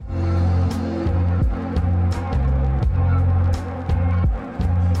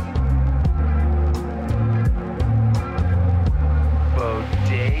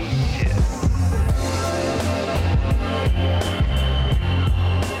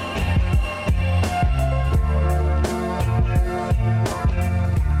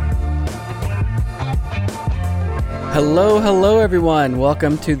Hello, everyone.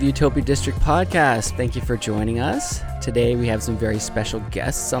 Welcome to the Utopia District podcast. Thank you for joining us. Today, we have some very special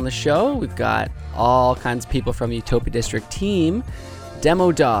guests on the show. We've got all kinds of people from the Utopia District team.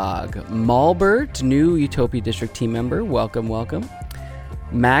 Demo Dog, Malbert, new Utopia District team member. Welcome.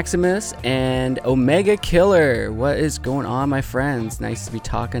 Maximus and Omega Killer. What is going on, my friends? Nice to be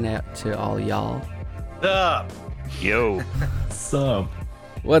talking to all y'all. What's up? Yo. What's up?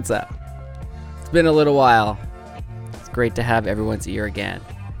 What's up? It's been a little while. It's great to have everyone's ear again.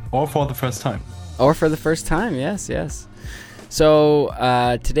 Or for the first time. Or for the first time, yes.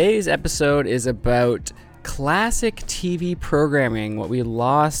 So today's episode is about classic TV programming, what we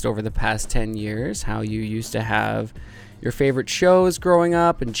lost over the past 10 years, how you used to have your favorite shows growing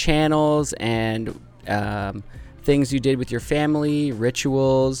up and channels and things you did with your family,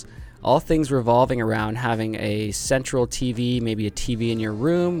 rituals, all things revolving around having a central TV, maybe a TV in your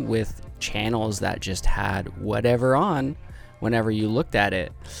room with channels that just had whatever on whenever you looked at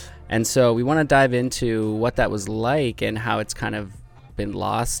it. And so we want to dive into what that was like and how it's kind of been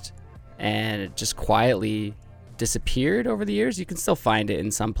lost and it just quietly disappeared over the years. You can still find it in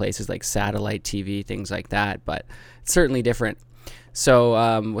some places like satellite TV, things like that, but it's certainly different.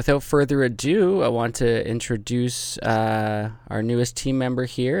 So without further ado, I want to introduce our newest team member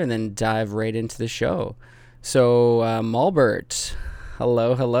here and then dive right into the show. So Malbert,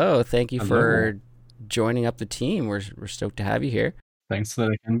 hello. Thank you for joining up the team. We're stoked to have you here. Thanks that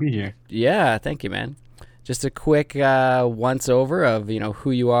I can be here. Yeah, thank you, man. Just a quick once over of,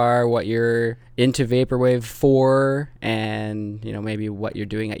 who you are, what you're into Vaporwave for, and, maybe what you're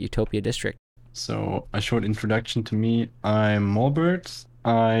doing at Utopia District. So, a short introduction to me. I'm Malbert.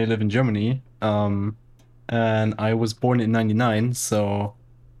 I live in Germany. And I was born in 99, so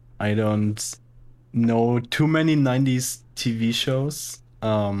I don't know too many 90s TV shows.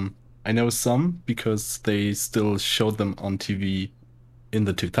 I know some because they still showed them on TV in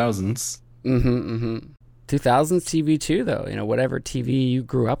the 2000s. 2000s TV too, though. Whatever TV you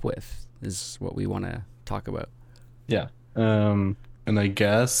grew up with is what we want to talk about. Yeah. And I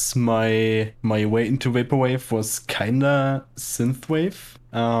guess my way into Vaporwave was kinda synthwave.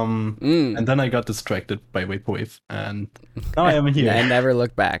 And then I got distracted by Vaporwave, and now I am here. I never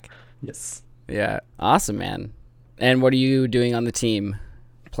look back. Yes. Yeah. Awesome, man. And what are you doing on the team?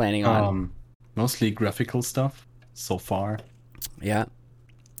 Planning on? Mostly graphical stuff so far. Yeah.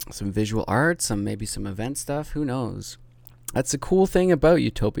 Some visual art, maybe some event stuff. Who knows? That's the cool thing about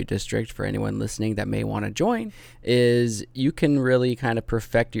Utopia District for anyone listening that may want to join is you can really kind of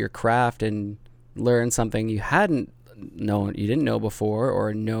perfect your craft and learn something you didn't know before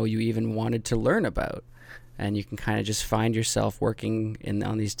or know you even wanted to learn about. And you can kind of just find yourself working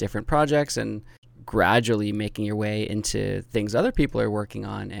on these different projects and gradually making your way into things other people are working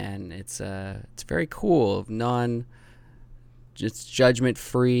on. And it's very cool, just judgment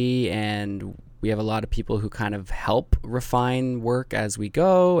free, and we have a lot of people who kind of help refine work as we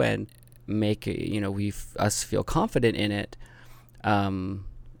go and make us feel confident in it.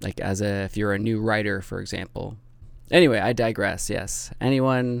 Like if you're a new writer, for example. Anyway, I digress. Yes,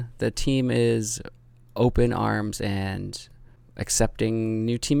 the team is open arms and accepting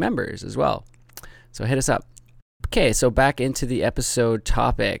new team members as well. So hit us up. Okay, so back into the episode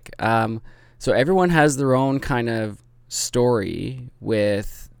topic. So everyone has their own kind of story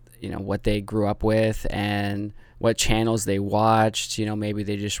with what they grew up with and what channels they watched. Maybe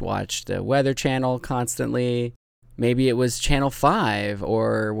they just watched the Weather Channel constantly. Maybe it was Channel 5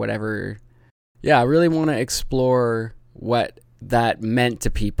 or whatever. Yeah, I really want to explore what that meant to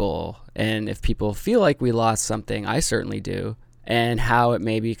people, and if people feel like we lost something, I certainly do, and how it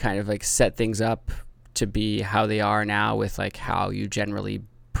maybe kind of like set things up to be how they are now with like how you generally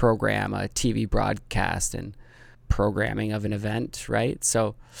program a TV broadcast and programming of an event, right?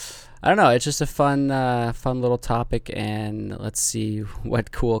 So I don't know, it's just a fun little topic, and let's see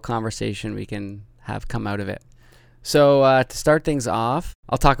what cool conversation we can have come out of it. So to start things off,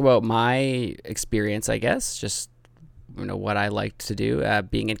 I'll talk about my experience, I guess, just what I liked to do.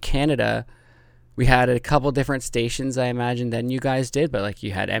 Being in Canada, we had a couple different stations, I imagine, than you guys did, but like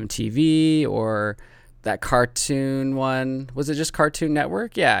you had MTV or that cartoon one. Was it just Cartoon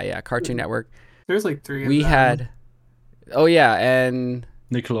Network? Yeah, Cartoon Network. There's like three of we them. had and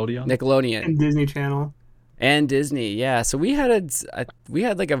Nickelodeon And Disney Channel. And Disney, yeah. So we had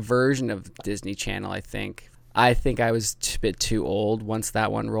like a version of Disney Channel, I think. I was a bit too old once that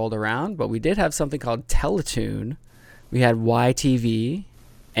one rolled around, but we did have something called Teletoon. We had YTV,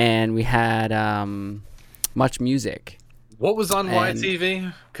 and we had Much Music. What was on And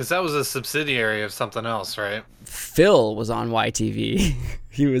YTV? Because that was a subsidiary of something else, right? Phil was on YTV.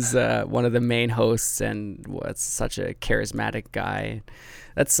 He was one of the main hosts and was such a charismatic guy.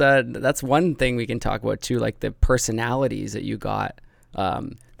 That's one thing we can talk about too, like the personalities that you got.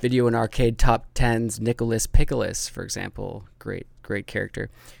 Video and Arcade Top 10's Nicholas Pickles, for example. Great character.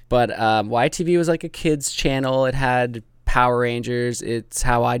 But YTV was like a kids channel. It had Power Rangers. It's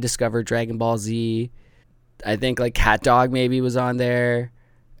how I discovered Dragon Ball Z. I think like Cat Dog maybe was on there.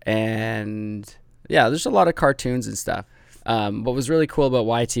 And yeah, there's a lot of cartoons and stuff. What was really cool about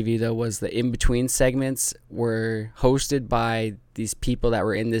YTV though was the in-between segments were hosted by these people that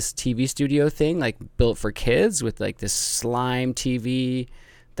were in this TV studio thing, like built for kids, with like this slime TV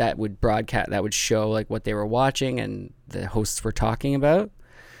that would show like what they were watching and the hosts were talking about.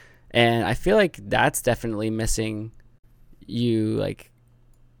 And I feel like that's definitely missing. You like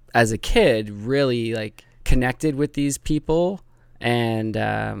as a kid really like connected with these people. And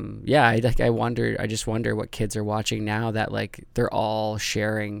I just wonder what kids are watching now that like they're all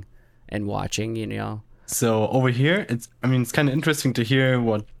sharing and watching, you know. So over here, it's kind of interesting to hear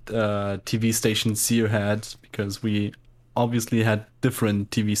what TV stations you had, because we obviously had different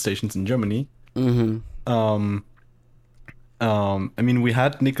TV stations in Germany. Mm-hmm. We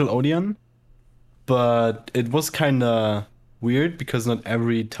had Nickelodeon, but it was kind of weird because not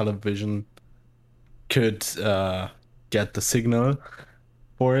every television could get the signal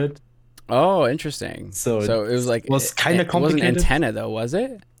for it. Oh, interesting. So it was like was kind of complicated. It wasn't antenna though, was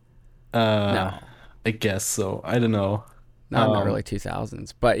it? No, I guess so. I don't know. Not in the early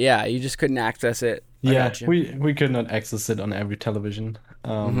 2000s, but yeah, you just couldn't access it. Yeah, we could not access it on every television.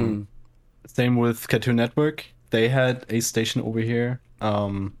 Same with Cartoon Network. They had a station over here,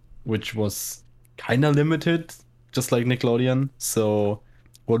 which was kind of limited, just like Nickelodeon. So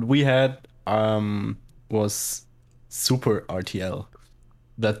what we had was Super RTL.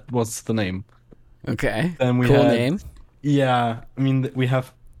 That was the name. Okay. Then we cool had, name. Yeah, we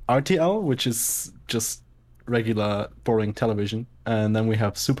have RTL, which is just regular boring television, and then we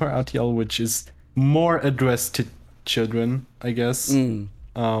have Super RTL, which is more addressed to children, I guess. So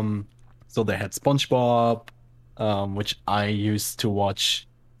they had SpongeBob, which I used to watch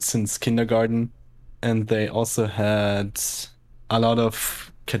since kindergarten, and they also had a lot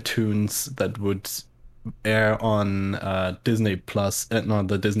of cartoons that would air on Disney Plus, not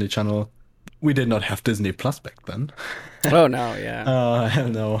the Disney Channel. We did not have Disney Plus back then. Oh no, yeah. Hell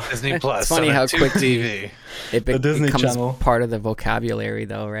no. Disney Plus. It's funny how quickly TV. it Disney becomes Channel. part of the vocabulary,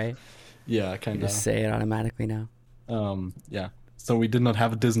 though, right? Yeah, kind You of. just say it automatically now. Yeah. So we did not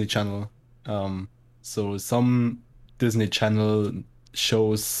have a Disney Channel. So some Disney Channel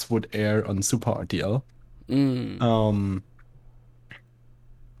shows would air on Super RTL.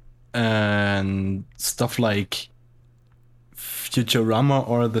 And stuff like Futurama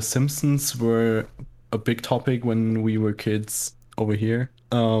or The Simpsons were a big topic when we were kids over here.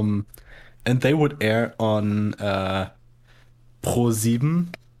 And they would air on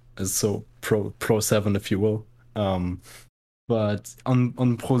Pro7, so Pro 7 if you will. But on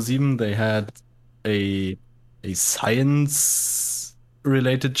Pro7 they had a science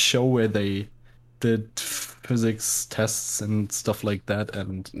related show where they did physics tests and stuff like that.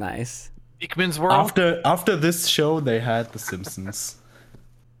 And Nice. Beekman's World. after this show they had The Simpsons.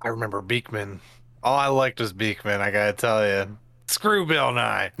 I remember Beekman. All I liked was Beekman, I gotta tell you. Screw Bill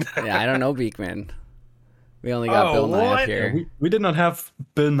Nye. Yeah, I don't know Beekman. We only got Bill Nye up here. We did not have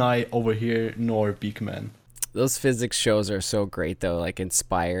Bill Nye over here nor Beekman. Those physics shows are so great though, like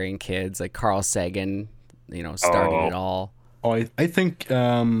inspiring kids. Like Carl Sagan, started it all. Oh, I think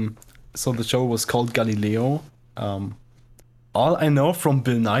so the show was called Galileo. All I know from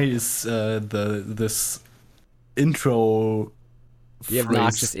Bill Nye is this intro. The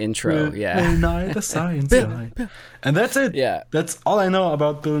obnoxious intro, yeah. Bill Nye the Science Guy. And that's it. Yeah. That's all I know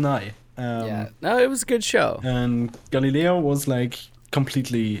about Bill Nye. Yeah. No, it was a good show. And Galileo was like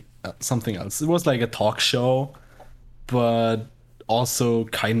completely something else. It was like a talk show, but also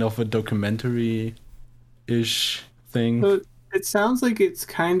kind of a documentary-ish thing. So it sounds like it's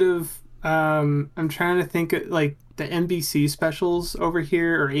kind of I'm trying to think of like the NBC specials over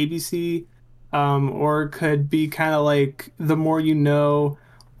here or ABC, or could be kind of like The More You Know,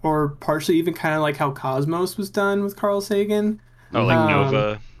 or partially even kind of like how Cosmos was done with Carl Sagan. Oh,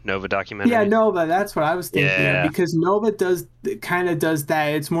 like Nova documentary. Yeah, Nova. That's what I was thinking Yeah. of, because Nova does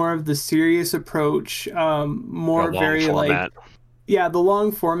that. It's more of the serious approach, more A long very format. like the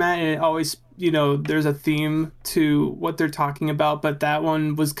long format, and it always there's a theme to what they're talking about. But that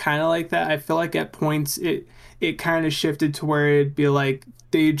one was kind of like that. I feel like at points it kind of shifted to where it'd be like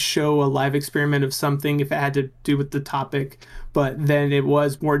they'd show a live experiment of something if it had to do with the topic, but then it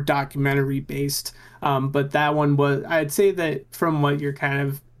was more documentary based. But that one was, I'd say that from what you're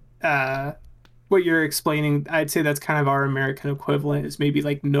kind of what you're explaining, I'd say that's kind of our American equivalent is maybe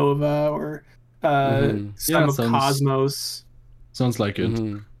like Nova or some Yeah, of Cosmos. Sounds like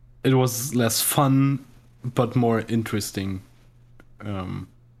it. It was less fun, but more interesting,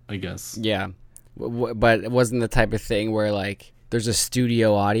 I guess. Yeah, but it wasn't the type of thing where like there's a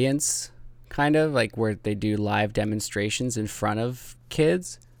studio audience, kind of like where they do live demonstrations in front of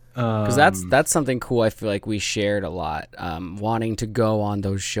kids. Because that's something cool. I feel like we shared a lot, wanting to go on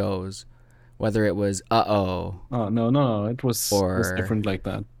those shows, whether it was Oh no, it was different like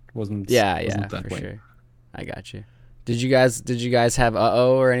that. It wasn't yeah that for way. sure. I got you. Did you guys have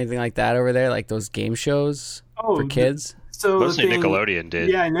or anything like that over there, like those game shows for kids? So Mostly Nickelodeon did.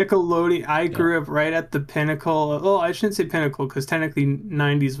 Yeah, Nickelodeon. I grew up right at the pinnacle. Well, I shouldn't say pinnacle because technically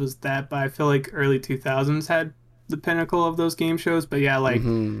 90s was that, but I feel like early 2000s had the pinnacle of those game shows. But yeah, like,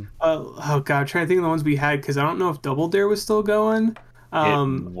 oh god, I'm trying to think of the ones we had because I don't know if Double Dare was still going.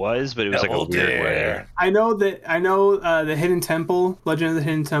 It was, but it was like a weird way. I know the Hidden Temple, Legend of the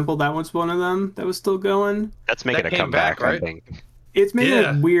Hidden Temple. That was one of them that was still going. That's making That a came comeback, back, right? I think. It's made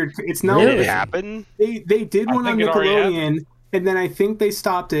it weird. It's not. Did it happen? They did one on think it already Nickelodeon, and then I think they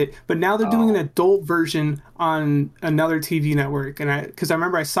stopped it. But now they're doing an adult version on another TV network. And because I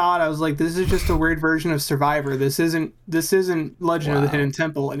remember I saw it, I was like, "This is just a weird version of Survivor. This isn't Legend of the Hidden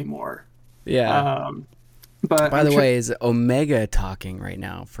Temple anymore." Yeah. But by the way, is Omega talking right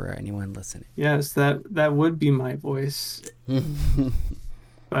now for anyone listening? Yes, that would be my voice.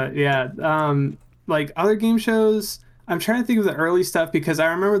 But yeah, like other game shows. I'm trying to think of the early stuff because I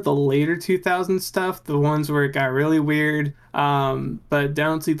remember the later 2000 stuff, the ones where it got really weird. But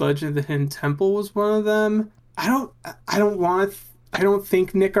Down to Legend of the Hidden Temple was one of them. I don't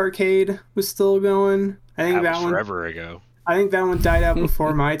think Nick Arcade was still going. I think that was one forever ago. I think that one died out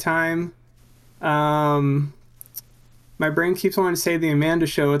before my time. My brain keeps wanting to say the Amanda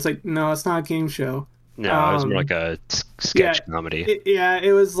Show. It's like, no, it's not a game show. No, it was more like a sketch comedy.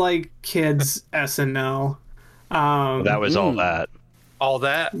 It was like kids SNL. That was all that. All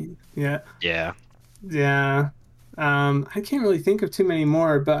that? Yeah. Yeah. I can't really think of too many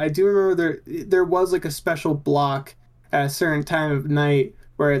more, but I do remember there was like a special block at a certain time of night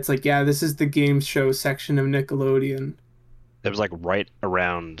where it's like, yeah, this is the game show section of Nickelodeon. It was like right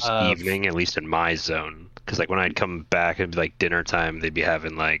around evening, at least in my zone. Because like when I'd come back, it'd be like dinner time. They'd be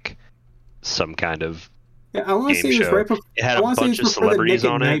having like some kind of I want to say it was right before. It had a bunch of celebrities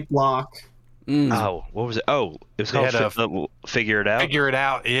on it. Block. Oh, what was it? Oh, it was called Figure It Out. Figure It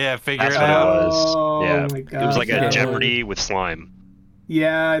Out. Yeah, Figure That's It Out. what it was. Oh, Yeah, my it was like a gosh. Jeopardy with slime.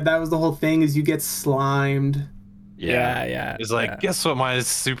 Yeah, that was the whole thing. Is you get slimed. Yeah. It's like, guess what my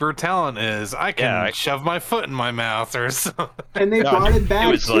super talent is? I can shove my foot in my mouth or something. And they brought it back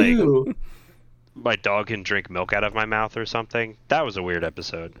was too. My dog can drink milk out of my mouth or something. That was a weird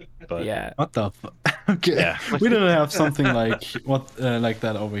episode. But yeah. What the fuck? Okay. Yeah. We don't have something like like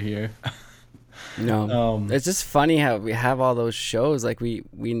that over here. No. It's just funny how we have all those shows. Like we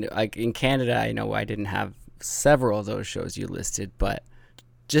like in Canada, I know I didn't have several of those shows you listed, but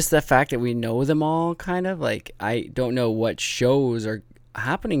just the fact that we know them all, kind of like, I don't know what shows are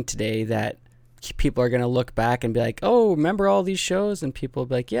happening today that people are going to look back and be like, oh, remember all these shows? And people will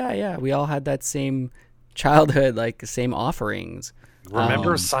be like, yeah, we all had that same childhood, like the same offerings.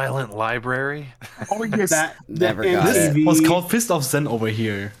 Remember Silent Library? Oh yes, never got it. This was called Fist of Zen over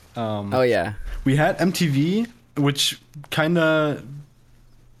here. Oh yeah, we had MTV, which kind of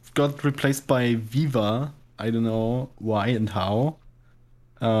got replaced by Viva. I don't know why and how.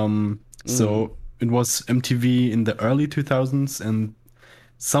 So it was MTV in the early 2000s, and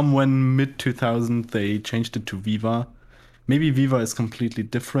somewhere mid 2000 they changed it to Viva. Maybe Viva is completely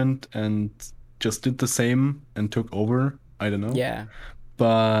different and just did the same and took over. I don't know. Yeah.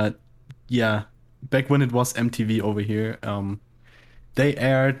 But yeah, back when it was MTV over here, they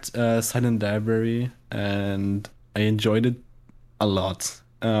aired Silent Library, and I enjoyed it a lot.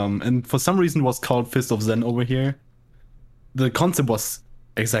 And for some reason, it was called Fist of Zen over here. The concept was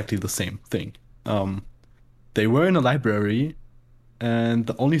exactly the same thing. They were in a library, and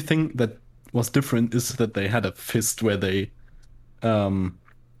the only thing that was different is that they had a fist where they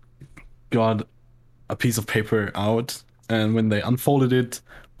got a piece of paper out, and when they unfolded it,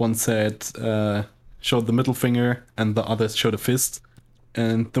 one said showed the middle finger and the other showed a fist,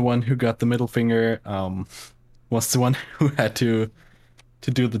 and the one who got the middle finger was the one who had to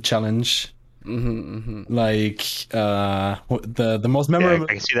do the challenge. Like the most memorable.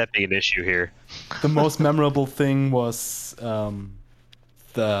 I can see that being an issue here. The most memorable thing was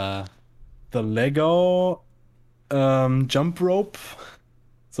the Lego jump rope.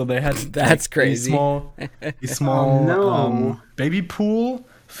 So they had That's crazy. a small Oh, no. baby pool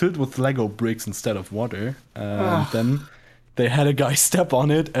filled with Lego bricks instead of water. And then they had a guy step on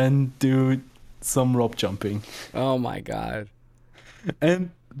it and do some rope jumping. Oh my god.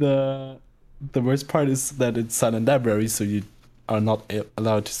 And the worst part is that it's silent library, so you are not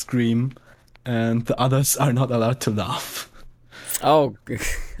allowed to scream, and the others are not allowed to laugh. Oh,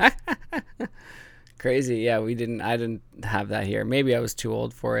 crazy. Yeah, I didn't have that here. Maybe I was too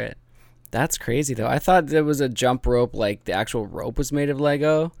old for it. That's crazy though. I thought there was a jump rope, like the actual rope was made of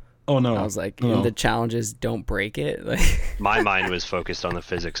Lego. Oh no. I was like, no. in the challenges, don't break it. Like, My mind was focused on the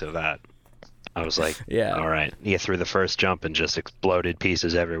physics of that. I was like, yeah. all right, you threw the first jump and just exploded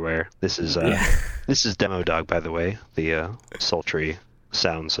pieces everywhere. This is Yeah. this is Demo Dog, by the way, the sultry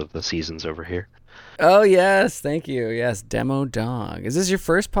sounds of the seasons over here. Oh yes, thank you. Yes, Demo Dog. Is this your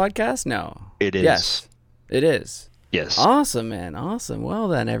first podcast? No. It is. Yes, it is. Yes. Awesome, man. Awesome. Well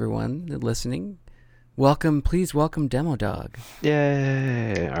then, everyone listening, welcome. Please welcome Demo Dog.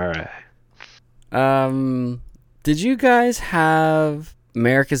 Yay! All right. Did you guys have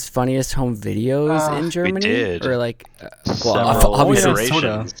America's Funniest Home Videos in Germany? did. Or like, Several obviously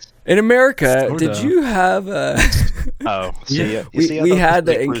iterations. in America, Sorta. did you have? Oh, so Yeah. We had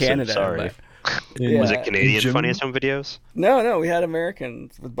that in Canada. Sorry. Yeah. Was it Canadian Germany? Funniest Home Videos? No, we had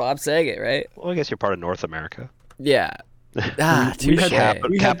Americans with Bob Saget, right? Well, I guess you're part of North America. Yeah. Ah, We touche. had-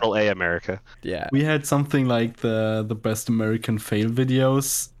 Capital A America. Yeah. We had something like the best American fail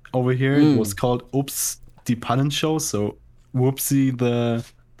videos over here. It was called Oops, die Pannenshow. So whoopsie,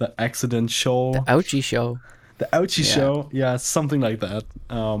 the accident show, Ouchie show. the ouchie Yeah. show. Yeah, something like that.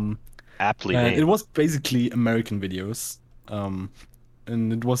 Aptly And named. it was basically American videos.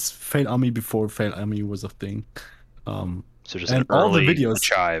 And it was Fail Army before Fail Army was a thing. So just and an all the early videos-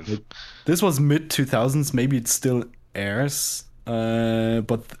 chive. This was mid 2000s. Maybe it still airs,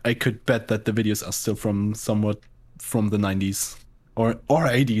 but I could bet that the videos are still somewhat from the 90s or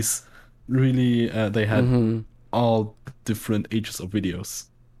 80s. Really, they had Mhm. all different ages of videos.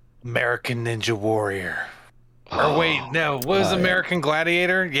 American Ninja Warrior. Oh, Or wait, no, what was Oh, yeah. American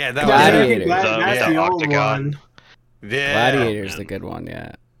Gladiator? Yeah, that Gladiator. That's The the old octagon. one. was yeah. Gladiator's the good one,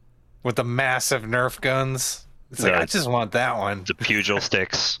 yeah. With the massive Nerf guns. It's like Yeah. I just want that one. The pugil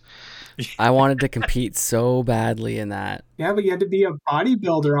sticks. I wanted to compete so badly in that. Yeah, but you had to be a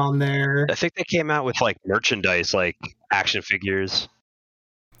bodybuilder on there. I think they came out with like merchandise, like action figures.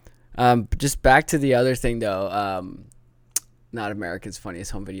 Just back to the other thing though. Not America's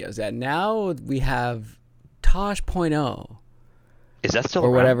Funniest Home Videos. Yeah, now we have Tosh.0 Is that still or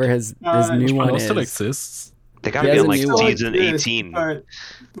around? whatever his new one It is. still exists. They He gotta has be a in like new one. season 18. But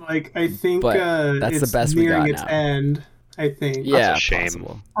like I think But that's the it's best we nearing got its now. end. I think. Yeah, That's a shame.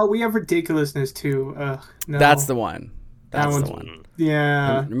 possible. Oh, we have ridiculousness too. No. That's the one. That That's the one's- one.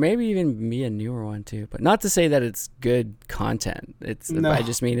 Yeah. Maybe even be a newer one too, but not to say that it's good content. No. I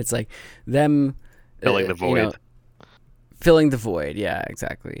just mean it's like them Filling the void. Filling the void. Yeah,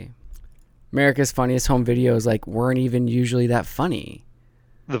 exactly. America's Funniest Home Videos like weren't even usually that funny.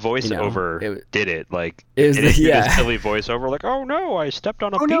 The voiceover it- did it. Like it was it the- did yeah. a silly voiceover, like, "Oh no, I stepped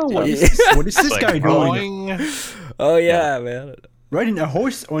on a Oh pizza." no! What Yeah. is this? What is this Like, guy doing? Boing. Oh yeah, man. Riding a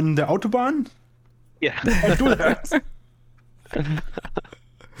horse on the autobahn? Yeah. I do that.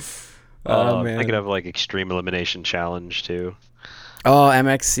 Oh man. Thinking of like Extreme Elimination Challenge too. Oh,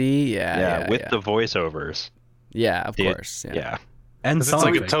 MXC. Yeah. with the voiceovers. Yeah, of Yeah. course. Yeah. And It's sound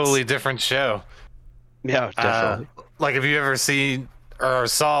like a effects. totally different show. Yeah, definitely. Like if you ever seen or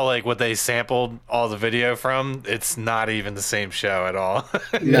saw like what they sampled all the video from, it's not even the same show at all.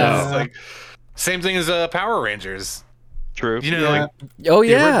 No. It's like same thing as Power Rangers. True. You know, Yeah. like Oh The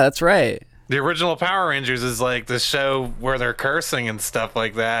yeah, ori- that's right. the original Power Rangers is like the show where they're cursing and stuff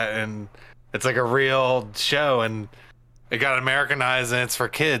like that, and it's like a real show, and it got Americanized and it's for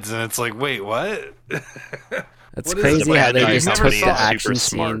kids, and it's like, wait, what? That's What is crazy it? how they I just never took saw the it. action Super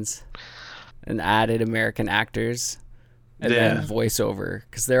smart. scenes and added American actors and Yeah. then voiceover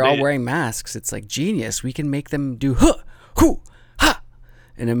because they're all They- wearing masks. It's like genius. We can make them do huh, hoo, ha,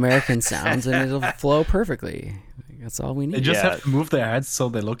 in American sounds and it'll flow perfectly. That's all we They need. just Yeah. have to move their heads so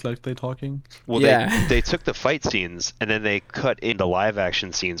they look like they're talking. Well, Yeah. they took the fight scenes and then they cut into live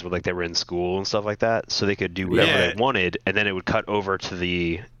action scenes where like they were in school and stuff like that, so they could do whatever Yeah. they wanted, and then it would cut over to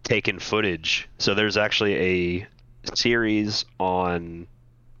the taken footage. So there's actually a series on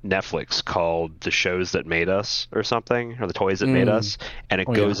Netflix called "The Shows That Made Us" or something, or "The Toys That Made Mm. Us," and it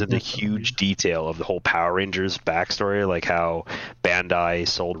Oh, goes yeah. into huge detail of the whole Power Rangers backstory, like how Bandai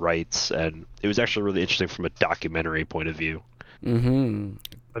sold rights, and it was actually really interesting from a documentary point of view. Mm-hmm.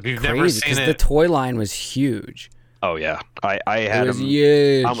 If you've never Crazy, seen because it, the toy line was huge. Oh yeah, I It had was them.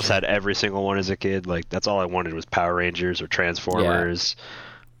 huge. I almost had every single one as a kid. Like that's all I wanted was Power Rangers or Transformers.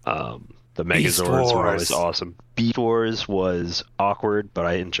 The Beast Megazords were always Wars. awesome. Beast Wars was awkward, but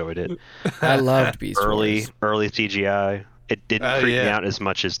I enjoyed it. I loved Beast early Wars. CGI. It didn't Oh, freak me yeah. out as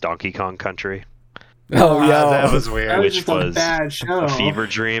much as Donkey Kong Country, Oh, yeah. that was That weird. was which just was a bad show. a fever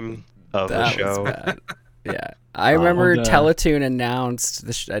dream of the That show. was bad. Yeah. I remember the- Teletoon announced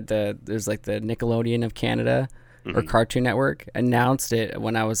there's like the Nickelodeon of Canada or Mhm. Cartoon Network announced it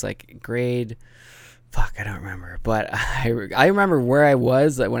when I was like grade. Fuck, I don't remember, but I remember where I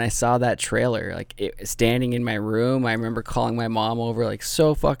was like when I saw that trailer, like standing in my room. I remember calling my mom over, like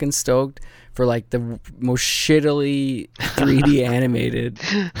so fucking stoked for like the most shittily 3D animated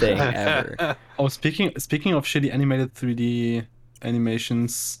thing ever. Oh, speaking of shitty animated 3D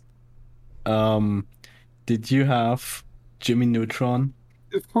animations, did you have Jimmy Neutron?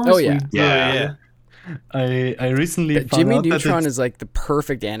 Of course Oh, yeah. we did. Yeah. I recently found Jimmy out that Neutron it's- is like the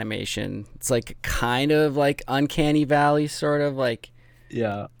perfect animation. It's like kind of like Uncanny Valley, sort of like.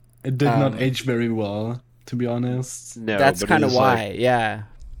 yeah, it did Um, not age very well, to be honest. No, That's but it kind of is why, like- yeah.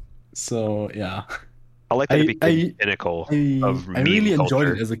 So yeah, I like that it I- became the I- pinnacle I of meme really enjoyed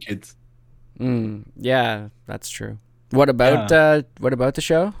culture. it as a kid. Yeah, that's true. What about the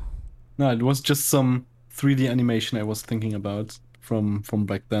show? No, it was just some 3D animation I was thinking about from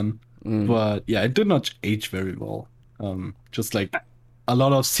back then. Mm. But yeah, it did not age very well. Just like a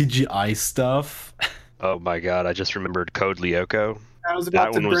lot of CGI stuff. Oh my god, I just remembered Code Lyoko. I was about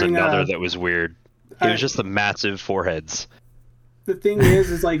That one to was bring another up. that was weird. It was just the massive foreheads. The thing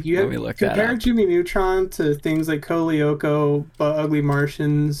is like you Let have me look that compare up. Jimmy Neutron to things like Kolyoko, But Ugly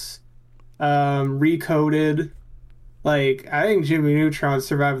Martians, Recoded. Like I think Jimmy Neutron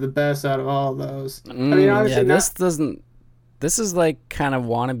survived the best out of all of those. I mean, honestly, yeah, not- this doesn't. This is like kind of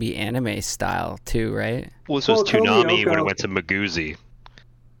wannabe anime style too, right? Well, this was Well, Toonami when Kolyoko- it went to Maguzi.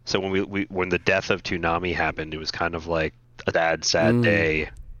 So when we when the death of Toonami happened, it was kind of like a sad day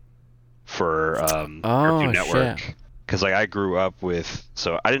for Cartoon Network. shit. Because like I grew up with,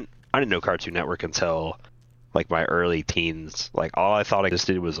 so I didn't know Cartoon Network until like my early teens. Like all I thought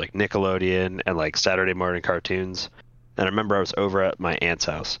existed was like Nickelodeon and like Saturday morning cartoons. And I remember I was over at my aunt's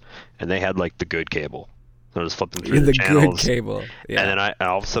house, and they had like the good cable. So I was flipping through The the good channels, cable. Yeah. and then and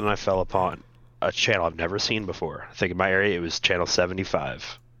all of a sudden I fell upon a channel I've never seen before. I think in my area it was channel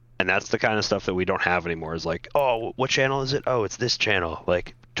 75. And that's the kind of stuff that we don't have anymore. Is like, oh, what channel is it? Oh, it's this channel.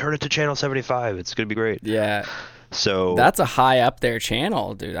 Like, turn it to channel 75. It's gonna be great. Yeah. So That's a high up there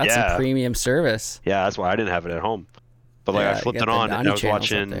channel, dude. That's Yeah. some premium service. yeah, that's why I didn't have it at home. But like Yeah, I you flipped got it the on and Donnie I was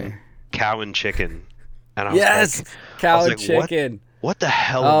channels up watching there. Cow and Chicken. And I was Yes, like, cow was and like, what? chicken. what the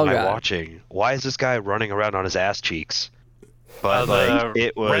hell Oh, am I God. watching? Why is this guy running around on his ass cheeks? Oh, But like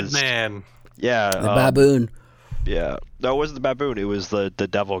it was Red Man. yeah, The baboon. yeah. No, it wasn't the baboon. It was the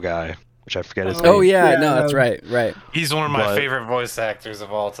devil guy, which I forget his Oh, name. Oh yeah, Yeah, no, that's no. right. He's one of my But- favorite voice actors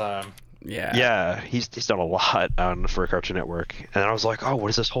of all time. Yeah. Yeah, he's done a lot for Cartoon Network, and I was like, oh, what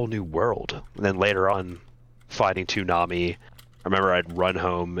is this whole new world? And then later on, finding Toonami, I remember I'd run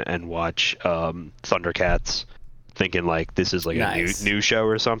home and watch Thundercats, thinking like this is like Nice. a new show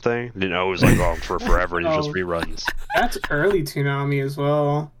or something. Didn't know it was like on for forever. And it was just Oh. reruns. That's early Toonami as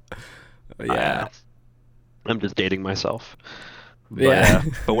well. Yeah. I'm just dating myself. But, Yeah.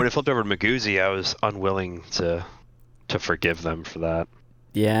 but when it flipped over to Maguzi, I was unwilling to forgive them for that.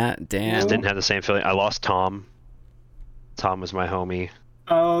 Yeah, damn. Well, Didn't have the same feeling. I lost Tom. Tom was my homie.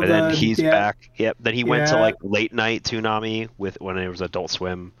 Oh, And then he's yeah. back. Yep. Then he went to Yeah. like late night Toonami when it was Adult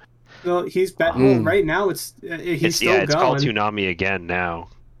Swim. Well, he's back. Mm. Well, right now it's he's It's still it's going. called Toonami again now.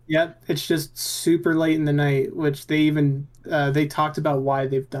 Yep, it's just super late in the night, which they even they talked about why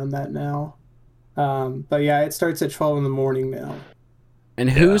they've done that now. But yeah, it starts at 12 in the morning now. And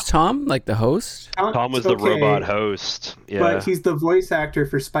who's Tom? Like the host? Tom was the Okay, robot host. Yeah. But he's the voice actor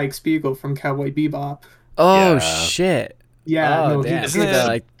for Spike Spiegel from Cowboy Bebop. Oh Yeah. shit. Yeah, oh no, damn. he's Isn't The, it-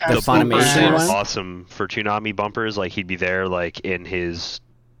 like the the bumper Funimation shit was one? awesome for Toonami bumpers. Like he'd be there, like in his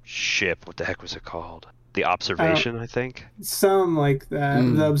ship. What the heck was it called? The Observation, I think. some like that.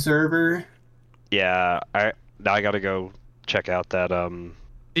 Mm. The Observer. Yeah. Now I gotta go check out that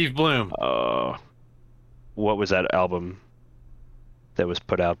Steve Bloom. what was that album that was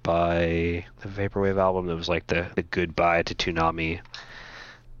put out by the Vaporwave album that was like the goodbye to Toonami?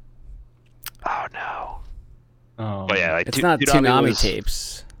 Oh no. But yeah, like, It's not Toonami was-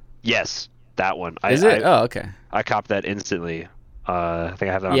 tapes. Yes, that one. Is it? Oh, okay. I copped that instantly. I think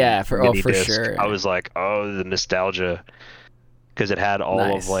I have that on Yeah, for mini for disc. sure. I was like, oh, the nostalgia. because it had all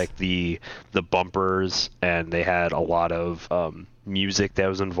Nice. of like the bumpers, and they had a lot of music that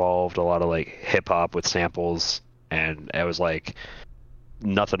was involved, a lot of like hip hop with samples, and it was like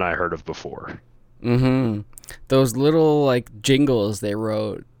nothing I heard of before. Mm-hmm. Those little like jingles they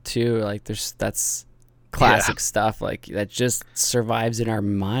wrote too, like that's classic stuff, like that just survives in our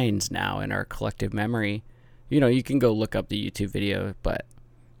minds now, in our collective memory. You know, you can go look up the YouTube video, but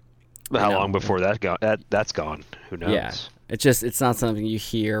How know. long before that's gone? Who knows? yeah, it's not something you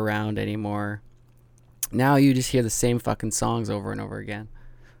hear around anymore. Now you just hear the same fucking songs over and over again.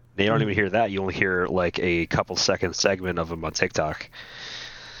 You don't even hear that. You only hear like a couple second segment of them on TikTok.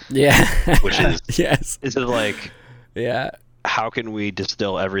 Yeah. Which is yes. Is it like, Yeah. how can we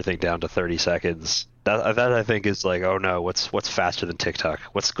distill everything down to 30 seconds? That I think is like, oh no, what's faster than TikTok?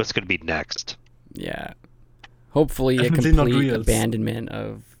 What's going to be next? Yeah. Hopefully Definitely a not complete Reels. abandonment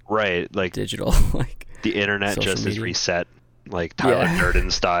of Right, like digital like the internet social just is media. reset, like Tyler Yeah.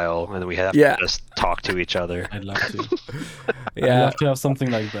 Durden style, and then we have Yeah. to just talk to each other. I'd love to. I'd yeah. love to have something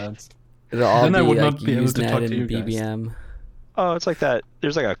like that. It'll all Then be I would like not be able to Usenet talk to and you guys. BBM. Oh, it's like that.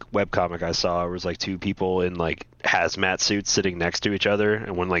 There's like a webcomic I saw. Where it was like two people in like hazmat suits sitting next to each other,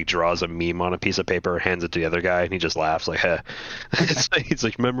 and one like draws a meme on a piece of paper, hands it to the other guy, and he just laughs like, "Huh." He's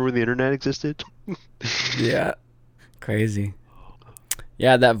like, "Remember when the internet existed?" Yeah. Crazy.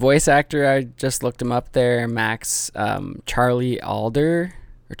 Yeah, that voice actor, I just looked him up there, Max, Charlie Alder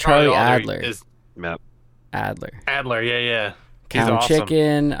or Charlie Adler. Is Yep. Adler. Adler, yeah. He's Count awesome.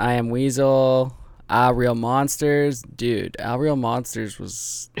 Chicken, I Am Weasel, Real Monsters. Dude, Real Monsters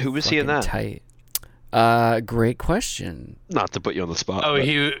was Who was he in fucking that? tight. Great question. Not to put you on the spot. Oh,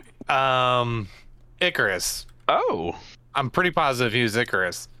 but- Icarus. Oh. I'm pretty positive he was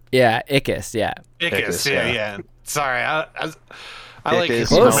Icarus. Yeah, Ickis, yeah. Icarus, Icarus, yeah. yeah. Sorry, I like Icarus,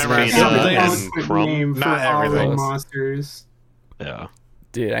 Close. remembering Pizza, something. and and- Good Crumb? name for Not all everything. the monsters. Yeah.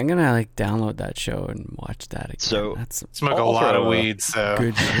 Dude, I'm gonna like download that show and watch that again. So- That's Smoke a I'll lot throw of a- weed, so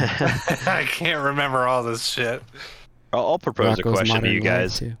good. I can't remember all this shit. I'll propose a Rocco's question to Modern you Life,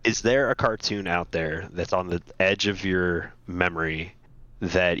 guys. too. Is there a cartoon out there that's on the edge of your memory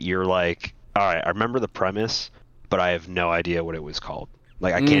that you're like, all right, I remember the premise, but I have no idea what it was called?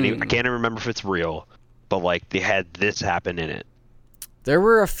 Like I can't even remember if it's real, but like they had this happen in it. There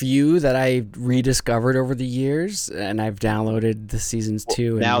were a few that I rediscovered over the years, and I've downloaded the seasons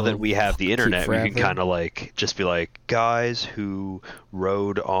too. And Now that will we have the keep internet, we can forever. kind of like just be like guys who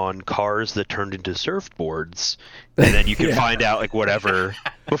rode on cars that turned into surfboards, and then you can Yeah. find out like whatever.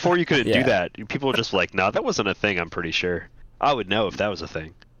 Before you couldn't Yeah. do that. People were just like, no, that wasn't a thing. I'm pretty sure. I would know if that was a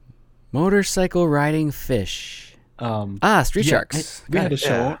thing. Motorcycle riding fish. Street Yeah, Sharks. we Got had a it.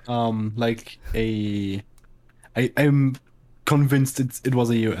 show, I'm convinced it was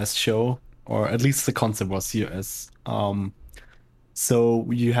a US show, or at least the concept was US. So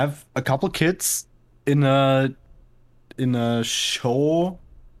you have a couple kids in a show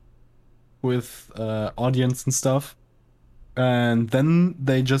with audience and stuff, and then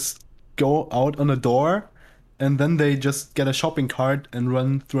they just go out on a door, and then they just get a shopping cart and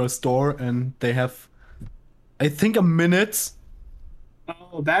run through a store, and they have, I think, a minute.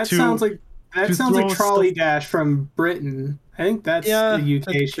 Oh, that To- sounds like to sounds like throw Trolley Dash from Britain. I think that's Yeah, a UK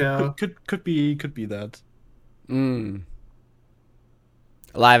that show. could be that. Mm.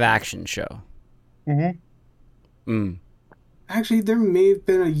 Live action show. Mm. Actually, there may have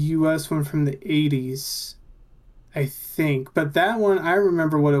been a US one from the 80s, I think. But that one, I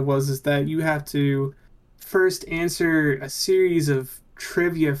remember what it was, is that you have to first answer a series of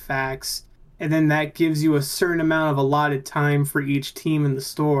trivia facts, and then that gives you a certain amount of allotted time for each team in the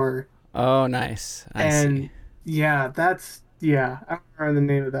store. Oh, nice. I And see. yeah, I don't remember the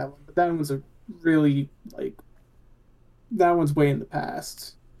name of that one, but that one's a really, that one's way in the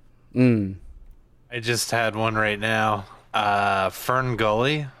past. Mm. I just had one right now. Fern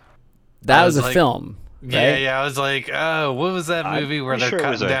Gully. That I was was a like- film. Yeah, Right? yeah. I was like, oh, what was that I'm movie where pretty they're sure it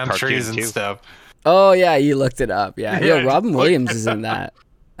was cutting a down cartoon, trees and too. stuff? Oh yeah, you looked it up. Yeah. Yo, Yeah, Robin look- Williams is in that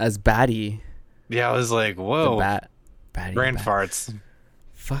as Batty. Yeah, I was like, The whoa, Batty. brain Bat. farts.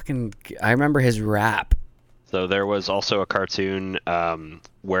 Fucking. I remember his rap. So there was also a cartoon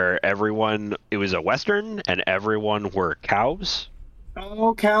where it was a Western, and everyone were cows.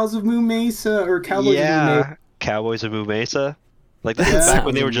 Oh, Cows of Moo Mesa, or Cowboys of Moo Mesa. Cowboys of Moo Mesa. Like this That is back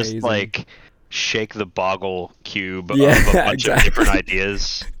when they sounds were just amazing. like shake the boggle cube Yeah, of a bunch exactly. of different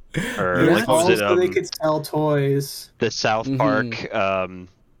ideas. Or Yeah, like, what was it? so they could sell toys. The South Mhm.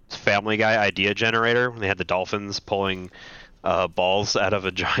 Park Family Guy idea generator when they had the dolphins pulling balls out of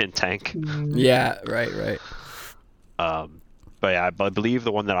a giant tank. Mm. Yeah. Right. Right. But yeah, I believe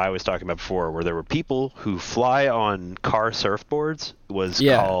the one that I was talking about before, where there were people who fly on car surfboards, was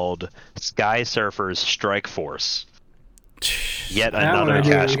called Sky Surfers Strike Force. Yet That one I another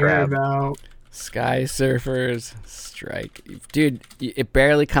didn't cash hear grab. about. Sky Surfers Strike. Dude, it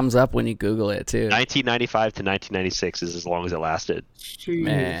barely comes up when you Google it, too. 1995 to 1996 is as long as it lasted. Jeez.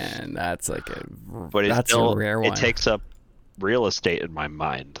 Man, that's like But it's that's still, a rare one. it takes up real estate in my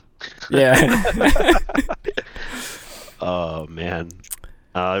mind. Yeah. Oh, man.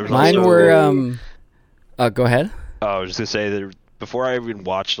 There was Mine also- were go ahead. I was just gonna say that before I even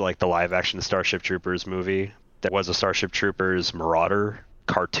watched like the live action Starship Troopers movie, there was a Starship Troopers Marauder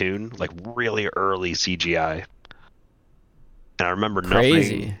cartoon, like really early CGI. And I remember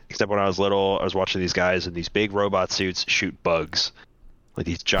Crazy. nothing except when I was little, I was watching these guys in these big robot suits shoot bugs, like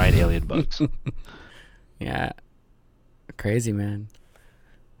these giant alien bugs. Yeah. Crazy, man.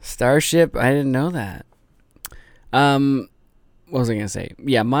 Starship, I didn't know that. What was I gonna say?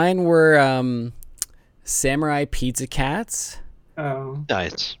 Yeah, mine were Samurai Pizza Cats. Oh.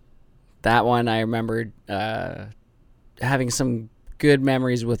 Nice. That one I remembered having some good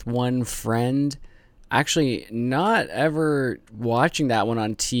memories with one friend. Actually, not ever watching that one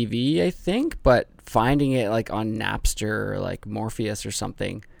on TV, I think, but finding it like on Napster or like Morpheus or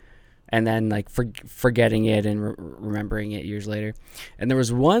something, and then like forgetting it and remembering it years later. And there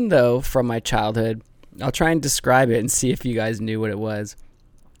was one though from my childhood. I'll try and describe it and see if you guys knew what it was.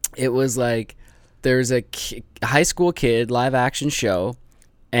 It was like there's a high school kid live action show,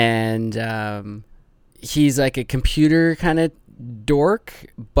 and he's like a computer kind of dork,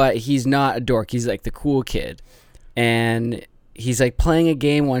 but he's not a dork. He's like the cool kid, and he's like playing a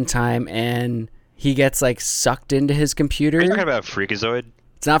game one time, and he gets like sucked into his computer. Are you talking about Freakazoid?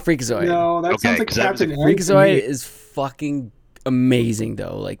 It's not Freakazoid. No, that Okay, sounds like 'cause that was a Captain N to Freakazoid me. is fucking amazing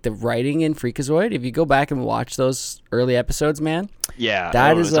though. Like the writing in Freakazoid, if you go back and watch those early episodes, man, Yeah,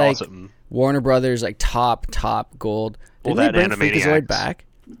 that it is was like awesome. Warner Brothers like top gold. Well, Didn't they that bring Freakazoid Animaniacs. back?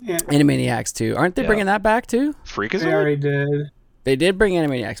 Yeah, Animaniacs too. Aren't they Yeah. bringing that back too? they Freakazoid? already did. They did bring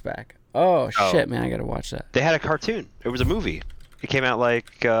Animaniacs back. Oh Oh. shit, man, I gotta watch that. They had a cartoon. It was a movie. It came out like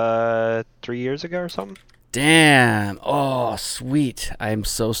 3 years ago or something. Damn. Oh, sweet. I am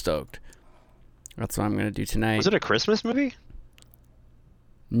so stoked. That's what I'm gonna do tonight. Was it a Christmas movie?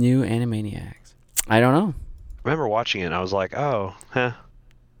 New Animaniacs? I don't know. I remember watching it and I was like, oh, huh.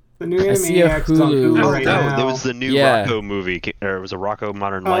 The new I see a Animaniacs is on Hulu. Hulu Oh, right no, now. there was the new Yeah. Rocco movie, or it was a Rocco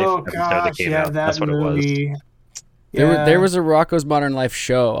Modern Life Oh episode gosh, that came yeah, out. that That's what it was. movie. There was a Rocco's Modern Life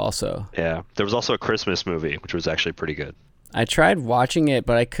show also. Yeah, there was also a Christmas movie, which was actually pretty good. I tried watching it,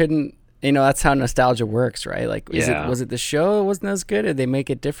 but I couldn't. You know, that's how nostalgia works, right? Like, Yeah. was it the show wasn't as good? Did they make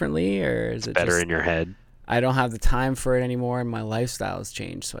it differently, or is it Better just, in your head. I don't have the time for it anymore, and my lifestyle has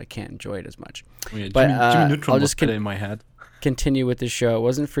changed, so I can't enjoy it as much. Yeah, But, Jimmy Neutron I'll was just better in my head. Continue with the show. It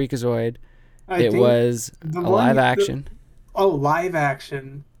wasn't Freakazoid. I It think was the a one- live the- action. Oh, live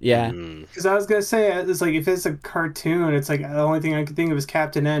action. Yeah. Mm. Because I was gonna say it's like if it's a cartoon, it's like the only thing I could think of is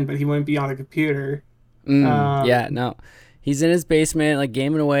Captain N, but he wouldn't be on a computer. Yeah, no. He's in his basement, like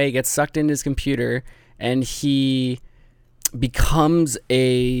gaming away, gets sucked into his computer, and he becomes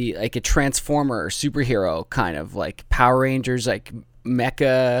a transformer superhero, kind of like Power Rangers, like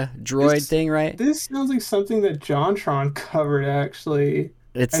mecha droid This- thing, right? This sounds like something that JonTron covered actually.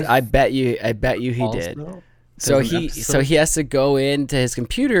 I bet you he did. So There's an episode. he has to go into his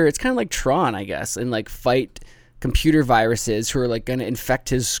computer. It's kind of like Tron, I guess, and like fight computer viruses who are like going to infect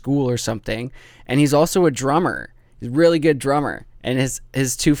his school or something. And he's also a drummer. He's a really good drummer. And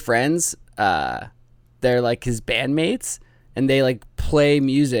his two friends, they're like his bandmates, and they like play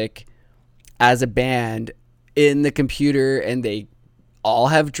music as a band in the computer, and they all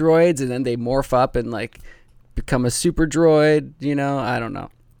have droids, and then they morph up and like become a super droid, you know? I don't know.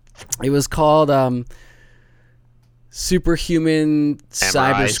 It was called Superhuman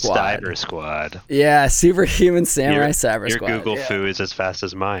Samurai Cyber Squad. Cyber Squad. Yeah, Superhuman Samurai Your- Cyber Your Squad. Google yeah. foo is as fast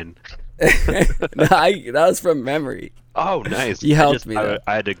as mine. No, that was from memory. Oh, nice. You helped me, I, though.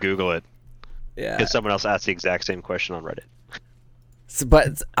 I had to Google it Yeah. because someone else asked the exact same question on Reddit.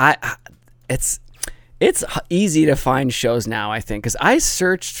 But it's easy to find shows now, I think, because I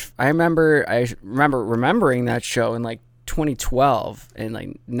searched. I remember remembering that show in like 2012 and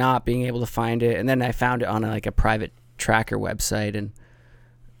like not being able to find it, and then I found it on like a private tracker website, and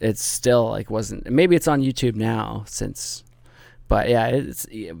it's still like wasn't. Maybe it's on YouTube now since, but yeah, it's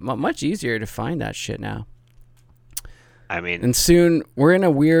much easier to find that shit now. I mean, And soon we're in a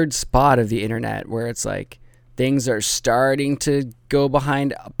weird spot of the internet where it's like things are starting to go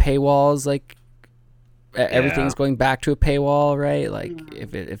behind paywalls. Like everything's going back to a paywall, right? Like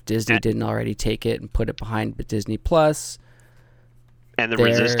if Disney didn't already take it and put it behind Disney Plus. And the they're-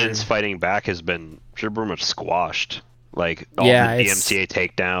 resistance fighting back has been pretty much squashed. Like all Yeah, the it's- DMCA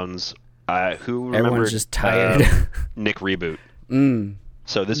takedowns. Who remembers Everyone's just tired. Nick Reboot? Mm.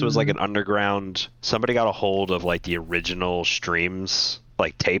 So this was like an underground. Somebody got a hold of like the original streams,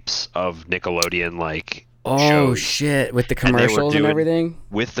 like tapes of Nickelodeon, like Oh shows. shit! With the And they were commercials and doing- everything.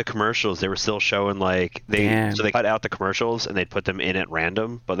 With the commercials, they were still showing like Damn. so they cut out the commercials and they'd put them in at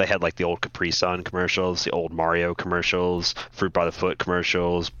random, but they had like the old Capri Sun commercials, the old Mario commercials, Fruit by the Foot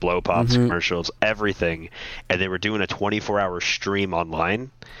commercials, Blow Pops Mhm. commercials, everything, and they were doing a 24-hour stream online.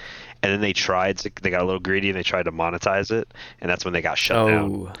 And then they got a little greedy and they tried to monetize it, and that's when they got shut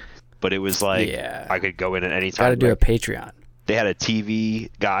down. Oh, But it was like yeah. I could go in at any time. Got to do a like, Patreon. they had a TV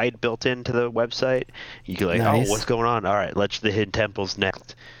guide built into the website. You could like, Nice. oh, what's going on? All right, let's the Hidden Temples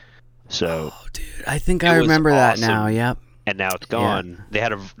next. So, Oh, dude, I think It I was remember that now. awesome. Yep. and now it's gone. They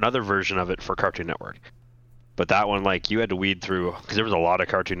had another version of it for Cartoon Network. But that one, like, you had to weed through because there was a lot of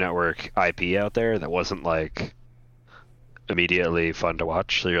Cartoon Network IP out there that wasn't like immediately fun to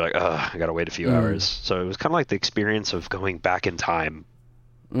watch. So you're like, I gotta wait a few hours. So it was kind of like the experience of going back in time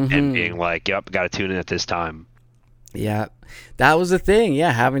and Mhm. being like, yep, gotta tune in at this time. Yeah, that was the thing.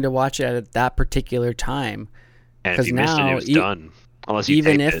 Yeah, having to watch it at that particular time. And 'Cause if you missed it, now it was e- done. Unless you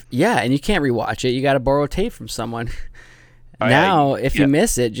Even taped if it. and you can't rewatch it. You got to borrow tape from someone. Oh, yeah, Now, if you yeah.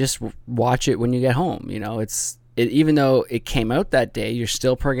 miss it, just watch it when you get home. You know, even though it came out that day, you're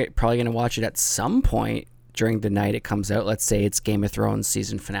still probably going to watch it at some point during the night it comes out. Let's say it's Game of Thrones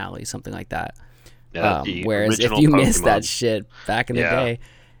season finale, something like that. Yeah, the Whereas if original you missed that Pokemon. shit back in the Yeah. day,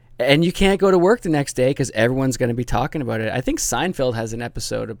 and you can't go to work the next day because everyone's going to be talking about it. I think Seinfeld has an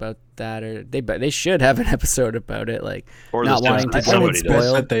episode about that, or they should have an episode about it, like Or not the wanting to Simpsons, get somebody it does. I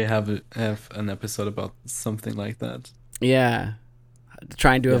spoiled. bet they have an episode about something like that. Yeah,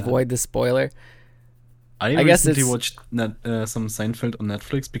 trying to Yeah. avoid the spoiler. I guess recently it's- watched some Seinfeld on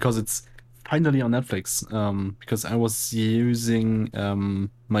Netflix because it's finally on Netflix. Because I was using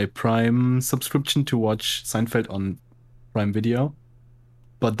my Prime subscription to watch Seinfeld on Prime Video,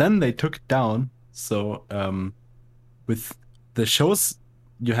 but then they took it down. So with the shows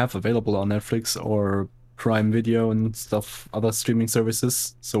you have available on Netflix or Prime Video and stuff, other streaming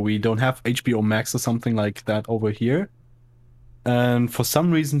services, so we don't have HBO Max or something like that over here. And for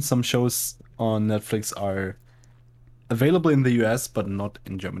some reason, some shows on Netflix are available in the US but not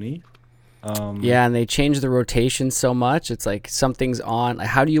in Germany. Yeah, and they changed the rotation so much. It's like something's on. Like,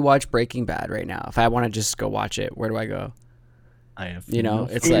 how do you watch Breaking Bad right now? If I want to just go watch it, where do I go? I have You know,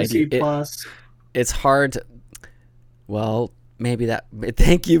 no it's idea. like ABC it- Plus. It's hard. Well, maybe that.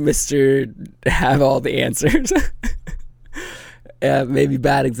 Thank you, Mister. Have all the answers. Maybe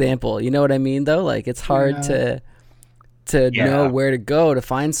bad example. You know what I mean, though. Like it's hard Yeah. to Yeah. know where to go to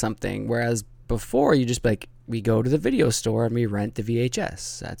find something. Whereas before, you just be like we go to the video store and we rent the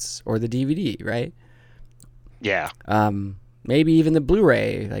VHS. Or the DVD, right? Yeah. Maybe even the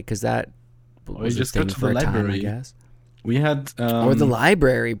Blu-ray, like because that Or was you a just go thing to for the a time, I library. guess. We had Or the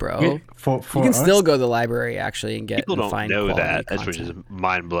library, bro. for You can us, still go to the library actually and get People and don't find know quality that. That's which is content.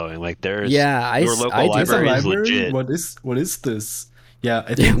 mind blowing. Like there's Yeah, your local I do. There's a library is library. legit. What is this? Yeah, I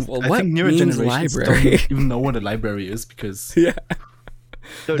Yeah, think well, I what think newer means generations library? don't even know what a library is because Yeah.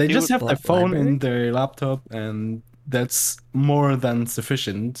 So they do just it- have their phone library? and their laptop, and that's more than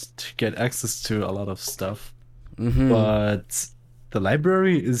sufficient to get access to a lot of stuff. Mm-hmm. But the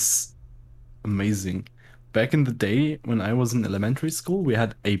library is amazing. Back in the day when I was in elementary school, we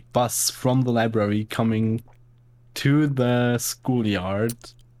had a bus from the library coming to the schoolyard.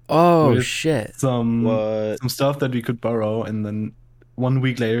 Oh with shit. Some What? some stuff that we could borrow, and then 1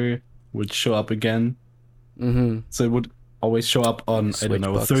 week later would show up again. Mm-hmm. So it would always show up on, I Switch don't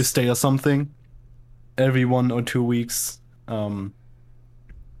know, books. Thursday or something, every 1 or 2 weeks.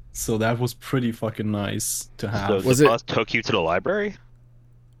 So that was pretty fucking nice to So have. Was the it- bus took you to the library?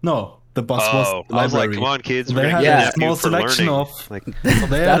 No, the bus Oh, was the I was like, library. come on, kids. They We're gonna had a kidnap small you for selection learning. of- Like, So they had a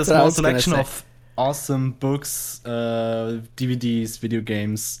That's what I small was gonna selection say. of awesome books, DVDs, video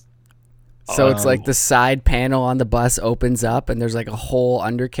games. So it's like Oh. the side panel on the bus opens up and there's like a whole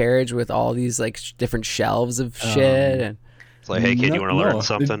undercarriage with all these like different shelves of shit and it's like, hey kid, you want to learn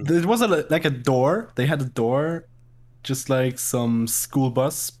something? It was like a door. They had a door, just like some school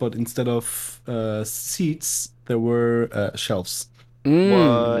bus, but instead of seats, there were shelves.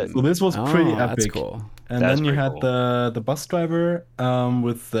 What? So this was pretty Oh, epic. that's cool. And That's then you pretty had cool. the bus driver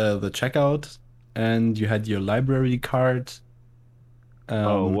with the checkout, and you had your library card.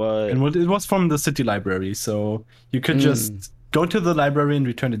 Oh, what? And it was from the city library, so you could Mm. just go to the library and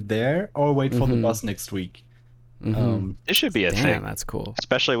return it there, or wait for the Mhm. bus next week. Mhm. It should be a Damn, thing, that's cool.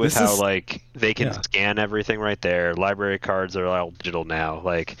 especially with This how is- like they can yeah. scan everything right there. Library cards are all digital now.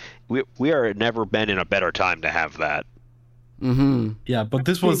 Like we are never been in a better time to have that. Mm-hmm. Yeah, but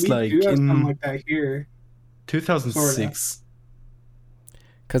this We was like do have something in like that here. 2006.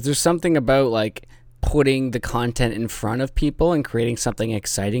 Because there's something about like putting the content in front of people and creating something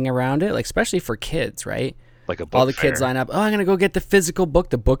exciting around it, like especially for kids, right? Like a book All the fair. kids line up. Oh, I'm gonna go get the physical book,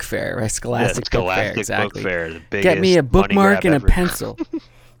 the book fair, right? Yeah, Scholastic, Scholastic Book Fair, exactly. Book Fair, the Get me a biggest money bookmark grab and a ever. pencil.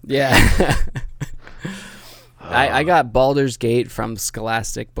 Yeah. I got Baldur's Gate from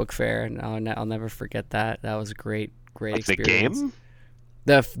Scholastic Book Fair, and I'll never forget that. That was a great Like the experience. game.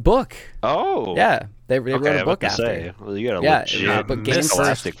 The book. Oh. Yeah, they wrote Okay, a I book was after. gonna say, well, you got a Yeah, legit but game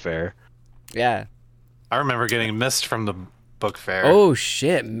Scholastic Fair. Yeah. I remember getting missed from the book fair. Oh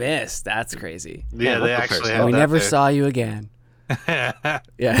shit, missed. That's crazy. yeah, Yeah, they book actually fairs. had we that never there. saw you again.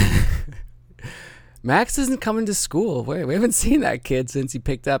 Yeah. Max isn't coming to school. Wait, we haven't seen that kid since he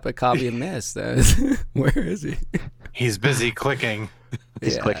picked up a copy of Mist. Where is he? He's busy clicking.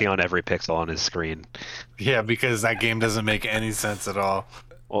 He's Yeah. clicking on every pixel on his screen. Yeah, because that game doesn't make any sense at all.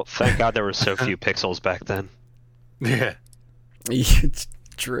 Well, thank God there were so few pixels back then. Yeah. It's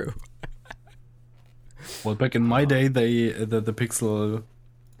true. Well, back in my day, the pixel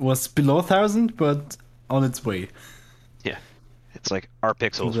was below 1,000, but on its way. It's like our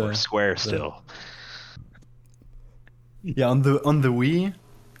pixels were square still. Yeah, on the Wii,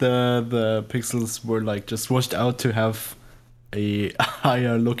 the pixels were like just washed out to have a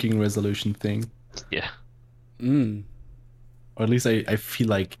higher looking resolution thing. Yeah. Mm, Or at least I feel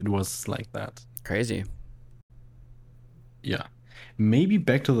like it was like that. crazy. Yeah. Maybe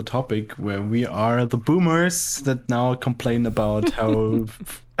back to the topic where we are the boomers that now complain about how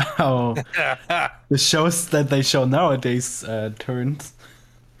the shows that they show nowadays turned.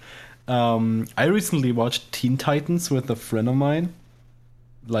 I recently watched Teen Titans with a friend of mine,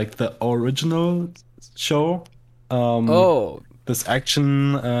 like the original show. Oh, This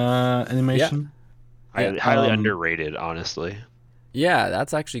action animation. Highly Um, underrated, honestly. yeah,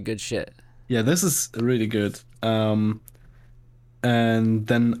 that's actually good shit. Yeah, this is really good. And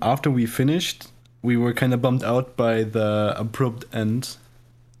then after we finished, we were kind of bummed out by the abrupt end.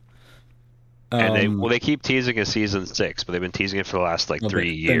 And they keep teasing a season 6, but they've been teasing it for the last like No,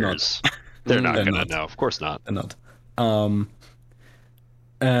 3 they're not. years. They're not They're gonna not. know. Of course not. Not.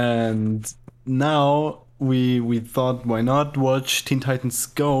 And now we thought, why not watch Teen Titans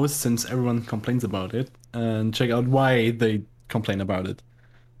Go, since everyone complains about it, and check out why they complain about it.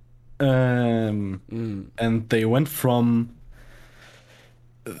 And they went from,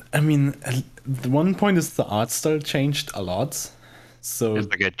 I mean, the one point is the art style changed a lot. So It's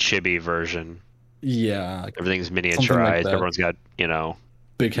like a chibi version. yeah, Everything's like miniaturized. that. Everyone's got,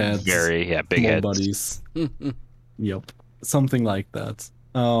 big heads, big small heads. bodies. Yep, something like that.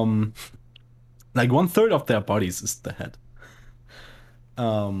 Like 1/3 of their bodies is the head.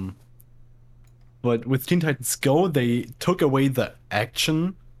 But with Teen Titans Go, they took away the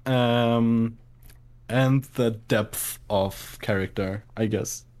action, and the depth of character, I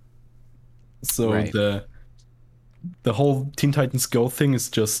guess. So Right. the whole Teen Titans Go thing is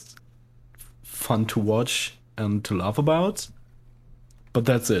just fun to watch and to laugh about, but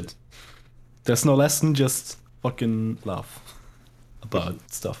that's it. There's no lesson, just fucking laugh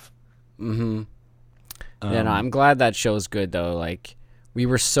about stuff. Mm-hmm. Yeah, no, I'm glad that show's good though. Like, we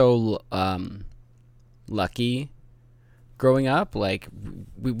were so lucky growing up. Like,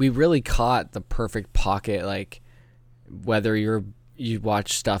 we really caught the perfect pocket. Like, whether you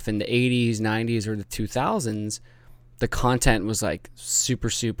watch stuff in the 80s, 90s, or the 2000s, the content was like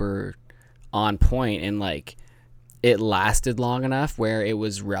super on point, and like it lasted long enough where it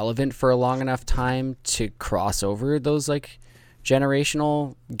was relevant for a long enough time to cross over those like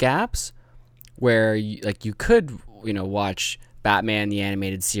generational gaps, where you could watch Batman the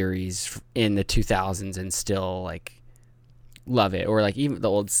animated series in the 2000s and still like love it, or like even the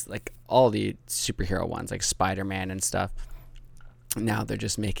old, like all the superhero ones like Spider-Man and stuff. Now they're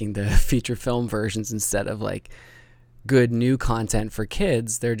just making the feature film versions instead of like good new content for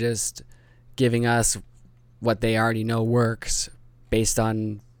kids. They're just giving us what they already know works based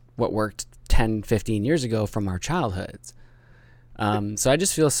on what worked 10, 15 years ago from our childhoods. So I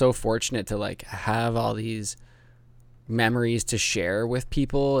just feel so fortunate to like have all these memories to share with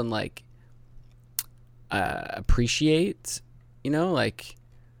people and like appreciate, like,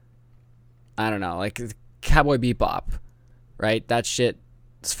 I don't know, like Cowboy Bebop, right? That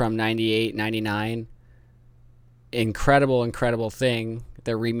shit's from 98, 99. Incredible thing.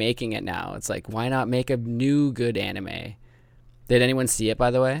 They're remaking it now. It's like, why not make a new good anime? Did anyone see it,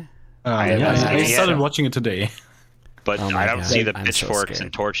 by the way? haven't Yeah, seen I it yet. started watching it today. But Oh my I don't God, see the I'm so pitchforks scared.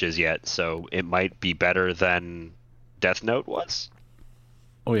 and torches yet, so it might be better than Death Note was.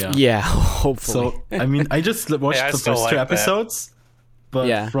 Oh yeah. Yeah, hopefully. So I mean, I just watched Yeah, I the still first two like that. episodes, but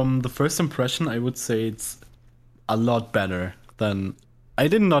Yeah. from the first impression, I would say it's a lot better than. I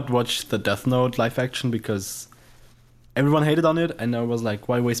did not watch the Death Note live action because everyone hated on it, and I was like,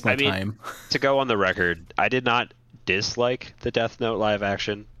 why waste my I mean, time? To go on the record, I did not dislike the Death Note live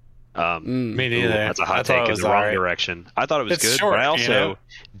action. Me neither. That's a I hot thought it take in was the wrong alright. direction. I thought it was It's good, short, but I you also know?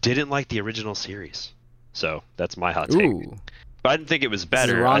 didn't like the original series. So that's my hot take. Ooh. But I didn't think it was is the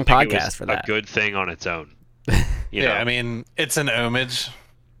better. wrong I think it podcast was for a that. good thing on its own. You know? Yeah, I mean, it's an homage.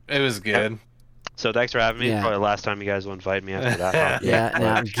 It was good. So thanks for having me. Yeah. Probably the last time you guys will invite me after that. Yeah,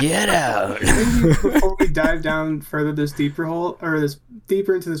 now get out. Maybe before we dive down further this deeper hole, or this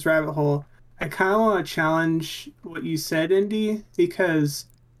deeper into this rabbit hole, I kind of want to challenge what you said, Indy, because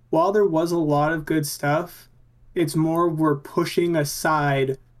while there was a lot of good stuff, it's more we're pushing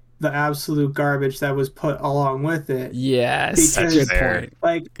aside the absolute garbage that was put along with it. Yes, Because- good fair. point.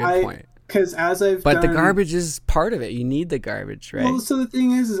 Like Good point. because as I've But the done, garbage is part of it. You need the garbage, right? Well, so the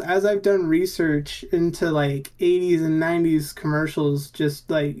thing is as I've done research into like 80s and 90s commercials, just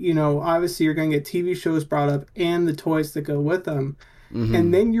like, you know, obviously you're going to get TV shows brought up and the toys that go with them. Mhm.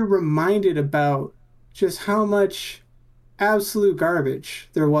 And then you're reminded about just how much absolute garbage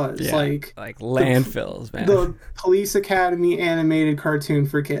there was. Yeah. Like landfills, man. the Police Academy animated cartoon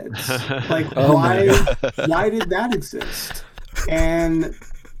for kids. Like, Oh my why did that exist? And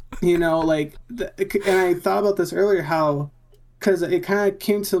you know, like, and I thought about this earlier, how, because it kind of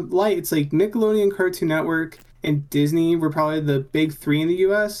came to light, it's like Nickelodeon, Cartoon Network, and Disney were probably the big three in the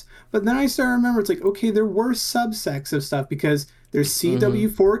US. But then I started to remember, it's like, okay, there were subsects of stuff, because there's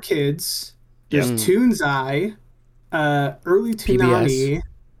CW4 Kids, there's Yep. Toonzai, early Toonami,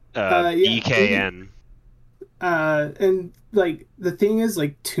 yeah, EKN. and like the thing is,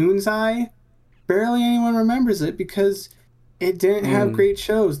 like, Toonzai, barely anyone remembers it because it didn't have great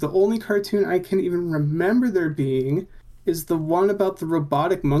shows. The only cartoon I can even remember there being is the one about the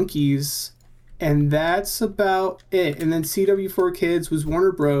robotic monkeys, and that's about it. And then CW4 Kids was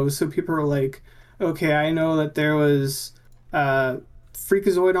Warner Bros. So people are like, okay, I know that there was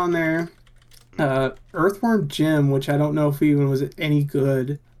Freakazoid on there, Earthworm Jim, which I don't know if even was any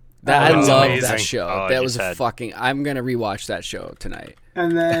good. I That's love amazing. that show. Oh, that you was said. I'm gonna rewatch that show tonight.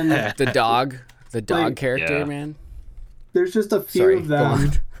 And then The dog Like- character, Yeah. man. there's just a few Sorry, of go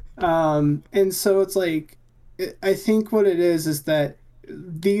them. on. And so it's like, I think what it is that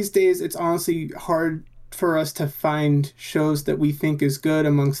these days it's honestly hard for us to find shows that we think is good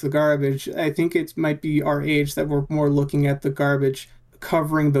amongst the garbage. I think it might be our age that we're more looking at the garbage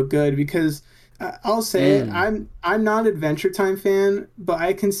covering the good, because I'll say it, I'm not an Adventure Time fan, but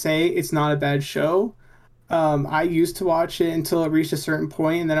I can say it's not a bad show. I used to watch it until it reached a certain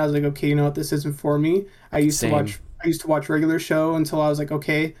point, and then I was like, okay, you know what, this isn't for me. I used to watch regular show until I was like,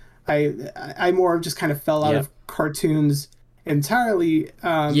 okay, I more just kind of fell out Yep. of cartoons entirely.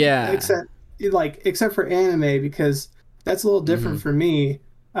 Yeah. Except for anime, because that's a little different for me.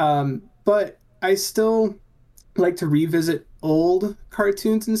 But I still like to revisit old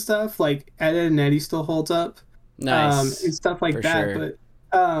cartoons and stuff. Like Ed, Edd and Eddy still holds up. Nice. And stuff like For that. sure.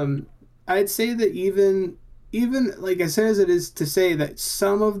 But I'd say that even like, as sad as it is to say, that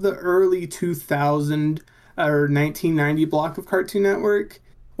some of the early 2000 or 1990 block of Cartoon Network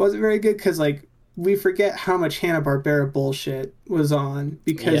wasn't very good, because like we forget how much Hanna-Barbera bullshit was on,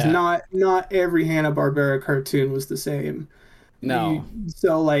 because Yeah. not every Hanna-Barbera cartoon was the same. No.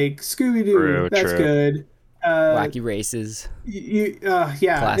 So like Scooby-Doo, True, that's true. good. Wacky races. Yeah,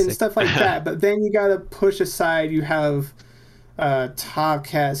 Classic. and stuff like that. But then you gotta push aside. You have Top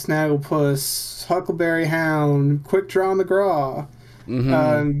Cat, Snagglepuss, Huckleberry Hound, Quick Draw McGraw.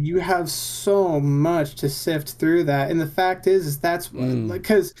 You have so much to sift through that, and the fact is that's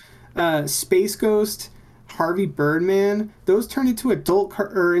because Space Ghost, Harvey Birdman, those turned into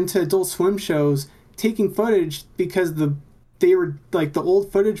into Adult Swim shows, taking footage because they were like, the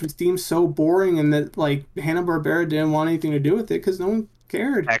old footage was deemed so boring, and that like Hanna-Barbera didn't want anything to do with it because no one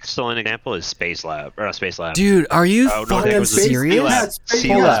cared. Excellent example is Space Lab, or not Space Lab. Dude, are you Oh, no, fucking it was a serious? Lab. Yeah,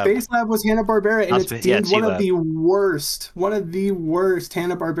 C-Lab. Space Lab was Hanna-Barbera, and Not it's Spa- deemed yeah, one of C-Lab. the worst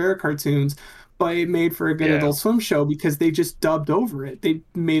Hanna-Barbera cartoons, but it made for a good Yeah. Adult Swim show because they just dubbed over it. They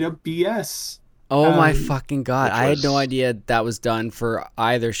made up BS. Oh my fucking god! which I had no was- idea that was done for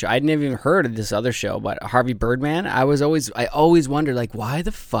either show. I'd never even heard of this other show, but Harvey Birdman. I always wondered, like, why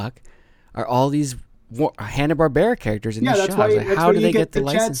the fuck are all these Hanna-Barbera characters in Yeah, this that's show? I why, was like, that's how why do you they get get the the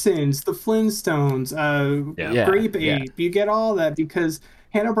license? Jetsons, the Flintstones, Yeah. Grape Yeah. Ape. You get all that because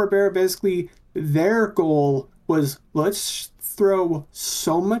Hanna-Barbera, basically, their goal was let's throw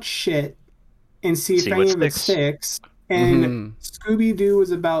so much shit and see if See any what of it sticks. sticks. And Mhm. Scooby-Doo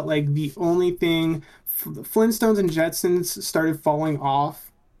was about like the only thing. Flintstones and Jetsons started falling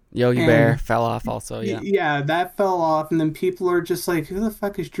off. Yogi And- Bear fell off also. Yeah. Yeah, that fell off, and then people are just like, "Who the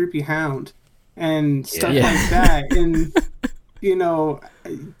fuck is Droopy Hound?" and stuff Yeah. like that. And you know,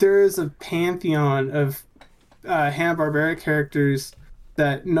 there is a pantheon of Hanna-Barbera characters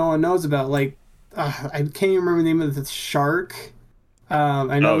that no one knows about. Like, I can't even remember the name of the shark.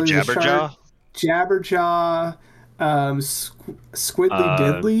 I know Oh, there's a Jabberjaw? shark. Jabberjaw. Squidly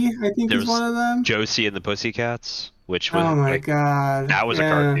Diddly, I think there is was one of them. Josie and the Pussycats, which was Oh my like god, that was a yeah.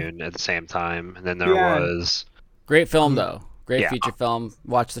 cartoon at the same time, and then there Yeah. was Great film though. Great Yeah. feature film.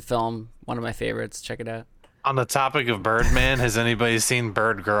 Watch the film. One of my favorites. Check it out. On the topic of Birdman, has anybody seen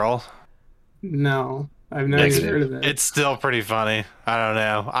Bird Girl? No, I've never even Negative. heard of it. It's still pretty funny. I don't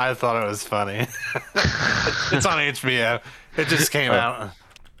know. I thought it was funny. It's on HBO. It just came out.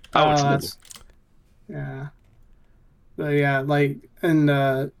 oh, it's that's- yeah. But yeah, like, and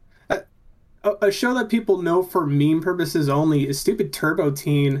a show that people know for meme purposes only is Stupid Turbo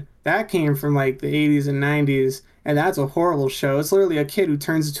Teen. That came from like the 80s and 90s, and that's a horrible show. It's literally a kid who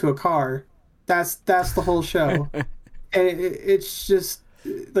turns into a car. That's the whole show. And it's just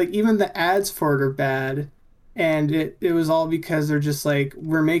like even the ads for it are bad, and it was all because they're just like,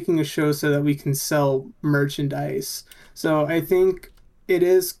 we're making a show so that we can sell merchandise. So I think it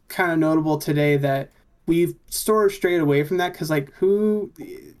is kind of notable today that we've sort of strayed away from that, because like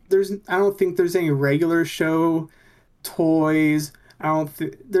I don't think there's any regular show toys.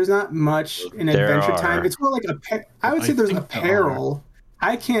 There's not much in There Adventure Time. are. It's more like I would say I there's think there apparel.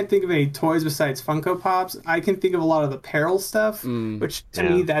 I can't think of any toys besides Funko Pops. I can think of a lot of apparel stuff, Mm. which to Yeah.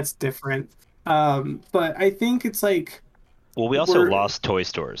 me that's different. But I think it's like, Well, we also We're- lost toy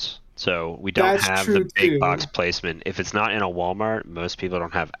stores, so we don't That's have true, the big too. box placement. If it's not in a Walmart, most people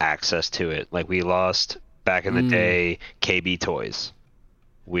don't have access to it. Like we lost back in the Mm. day, KB Toys.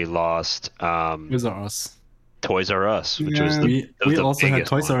 We lost Toys R Us. Toys R Us, which was Yeah. the, We that was the also had biggest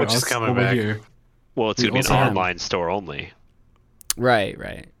Toys one. R Which is Us coming over back. here. Well, it's we gonna be an also had- online store only. Right.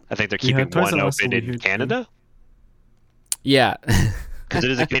 Right. I think they're We had keeping Toys one R Us open over here, in too. Canada Yeah. because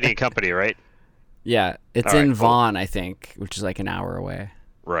it is a Canadian company, right? Yeah. It's All right, in cool. Vaughan, I think, which is like an hour away.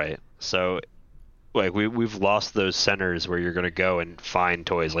 Right. So, like we've lost those centers where you're gonna go and find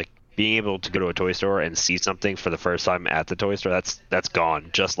toys. Like being able to go to a toy store and see something for the first time at the toy store, that's gone.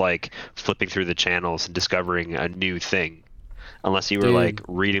 Just like flipping through the channels and discovering a new thing. Unless you were Dude. like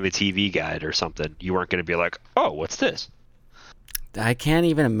reading the TV guide or something, you weren't gonna be like, "Oh, what's this?" I can't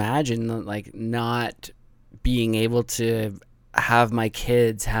even imagine like not being able to have my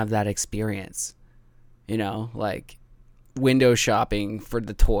kids have that experience. You know, like window shopping for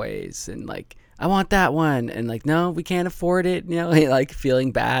the toys and like, I want that one, and like, no, we can't afford it, you know, like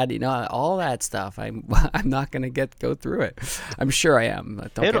feeling bad, you know, all that stuff. I'm not gonna go through it. I'm sure I am.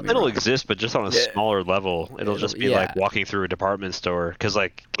 But don't get me It'll wrong. exist, but just on a Yeah. smaller level. It'll just be like Yeah. walking through a department store because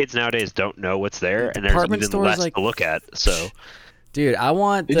like kids nowadays don't know what's there, and there's Department even stores, less like, to look at. So Dude, I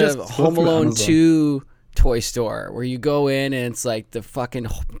want They the just go Home through Alone Amazon. 2 toy store where you go in and it's like the fucking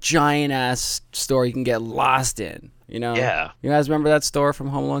giant ass store you can get lost in. You know? yeah, You guys remember that store from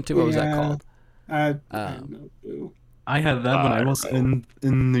Home Alone 2? What was that Yeah. called? I have no clue. I had that when I I don't was know.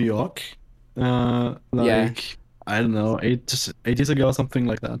 in New York. I don't know, 8 years ago or something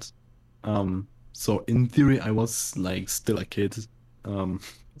like that. So in theory, I was like still a kid.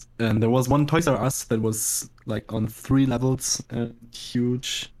 And there was one Toys R Us that was like on 3 levels and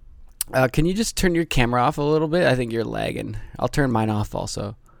huge. Can you just turn your camera off a little bit? I think you're lagging. I'll turn mine off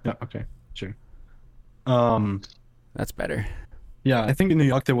also. Yeah, okay, sure. That's better. Yeah, I think in New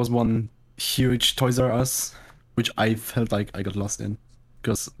York there was one huge Toys R Us, which I felt like I got lost in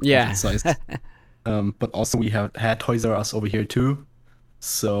because of Yeah. its size. But also we have had Toys R Us over here too.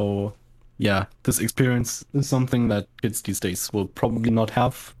 So yeah, this experience is something that kids these days will probably not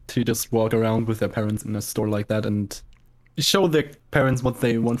have, to just walk around with their parents in a store like that and show their parents what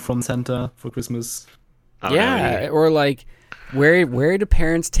they want from Santa for Christmas. I don't know, Yeah, or like where do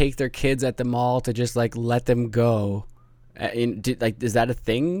parents take their kids at the mall to just like let them go? Is that a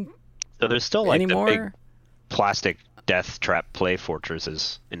thing So there's still like the big anymore? plastic death trap play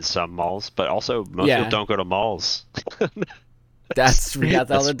fortresses in some malls, but also most Yeah. people don't go to malls. We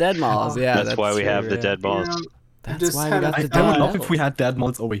got all the dead malls. Yeah, that's why we have the true, dead malls. Yeah. That's Just why we had got a the I dead would love malls. if we had dead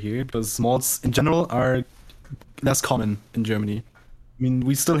malls over here, because malls in general are less common in Germany. I mean,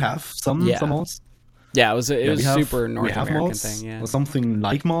 we still have some Yeah. malls. Yeah, it was Yeah, we have- super North we have American malls, thing. Yeah, or something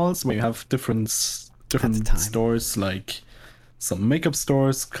like malls where you have different time. stores, like some makeup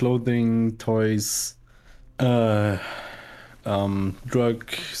stores, clothing, toys, uh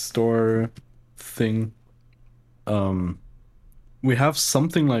drug store thing. We have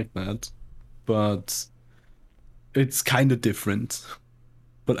something like that, but it's kind of different.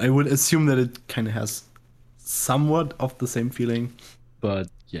 But I would assume that it kind of has somewhat of the same feeling. But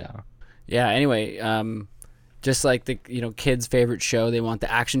yeah. Yeah. Anyway, just like the kids' favorite show, they want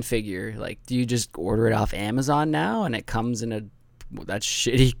the action figure. Like, do you just order it off Amazon now, and it comes in that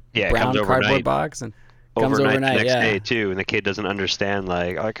shitty Yeah, it brown comes cardboard overnight. box and comes The overnight? next Yeah. day too, and the kid doesn't understand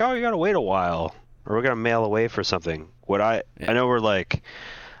like oh, you gotta wait a while, or we're gonna mail away for something. I know we're like,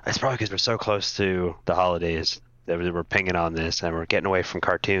 it's probably because we're so close to the holidays that we're pinging on this, and we're getting away from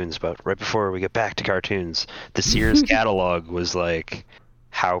cartoons. But right before we get back to cartoons, the Sears catalog was like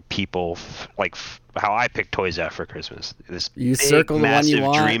how people how I picked toys out for Christmas. This You big, circle the one massive you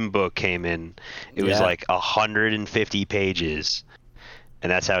want. dream book came in. It was Yeah. like 150 pages.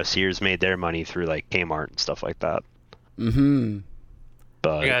 And that's how Sears made their money, through like Kmart and stuff like that. Mm-hmm.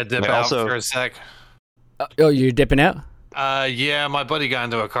 But I gotta dip we out also, for a sec. Oh, you're dipping out? Yeah, my buddy got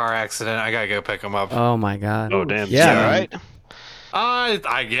into a car accident. I gotta go pick him up. Oh my god. oh damn, Yeah, yeah, man. all right.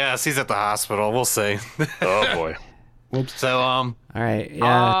 I guess he's at the hospital. We'll see. Oh boy. Whoops. So All right.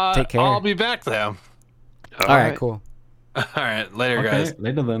 Yeah. Take care. I'll be back though. All right. Cool. All right, later, Okay, guys.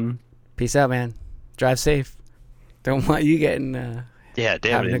 later then. Peace out, man. Drive safe. Don't want you getting. Yeah,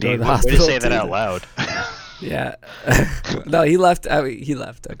 damn Having it. to go to Indeed. the Way to hospital say that too. out loud. Yeah. No, he left. He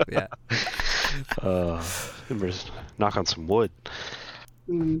left. Yeah. Knock on some wood.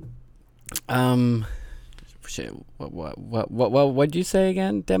 Shit. What'd you say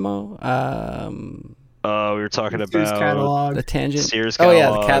again? Demo. We were talking Sears about catalog. The tangent. Sears Oh yeah,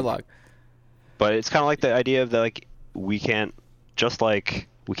 the catalog. catalog. But it's kind of like the idea of that, like, we can't go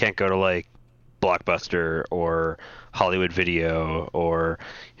to like Blockbuster or Hollywood Video or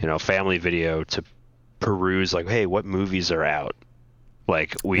Family Video to peruse like, hey, what movies are out.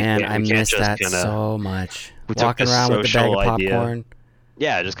 Like Man, I miss that so much. Walking around with a bag of popcorn.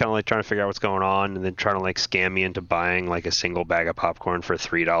 Yeah, just kind of like trying to figure out what's going on, and then trying to like scam me into buying like a single bag of popcorn for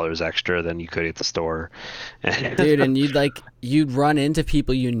 $3 extra than you could at the store. Dude, and you'd run into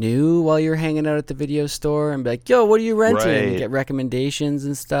people you knew while you were hanging out at the video store and be like, yo, what are you renting? And Right. get recommendations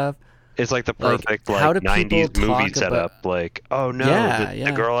and stuff. It's like the Like, perfect how do 90s people movie talk setup. Like, oh no, Yeah, the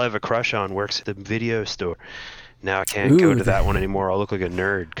yeah. girl I have a crush on works at the video store. Now I can't go Ooh, to that one anymore. I'll look like a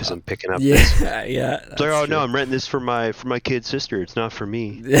nerd because I'm picking up Yeah, this. yeah. It's like, oh no, I'm renting this for my kid's sister. It's not for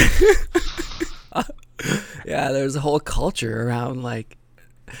me. Yeah, there's a whole culture around like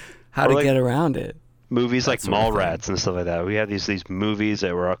how Or, to like, get around it. Movies like sort of thing. Mallrats and stuff like that. We have these movies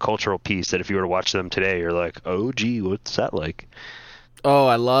that were a cultural piece that if you were to watch them today, you're like, oh gee, what's that like? Oh,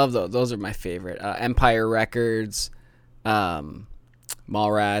 I love those. Those are my favorite. Empire Records,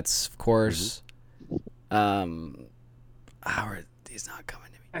 Mallrats, of course. How are these not coming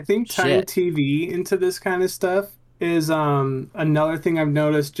to me? I think tying Shit. TV into this kind of stuff is another thing I've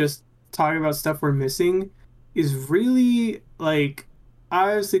noticed. Just talking about stuff we're missing is really like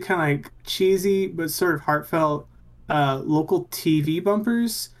obviously kind of like cheesy but sort of heartfelt local TV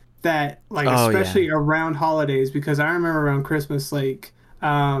bumpers that like Oh, yeah. especially around holidays, because I remember around Christmas like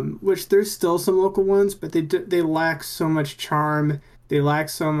which there's still some local ones, but they lack so much charm. They lack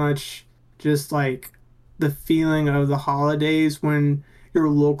so much just like the feeling of the holidays when your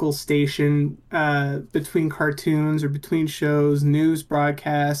local station between cartoons or between shows, news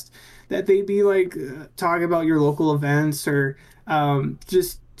broadcast, that they be like talking about your local events or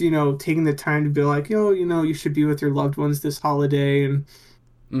just taking the time to be like, you should be with your loved ones this holiday and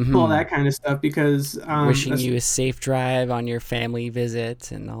all that kind of stuff, because Wishing that's- you a safe drive on your family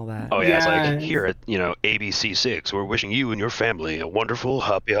visit and all that. Oh yeah, it's Yeah. like here at ABC6, we're wishing you and your family a wonderful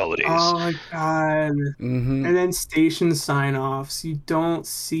happy holidays. oh my god. Mm-hmm. And then station sign-offs. You don't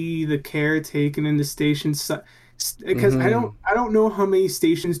see the care taken into station because I don't know how many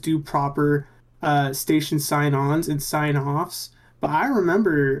stations do proper station sign-ons and sign-offs, but I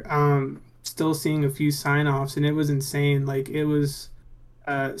remember still seeing a few sign-offs, and it was insane. Like it was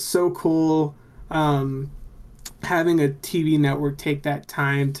so cool having a TV network take that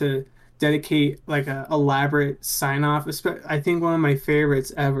time to dedicate like a elaborate sign-off. I think one of my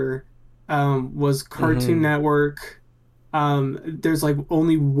favorites ever was Cartoon Network. There's like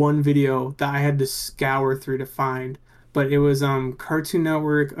only one video that I had to scour through to find, but it was Cartoon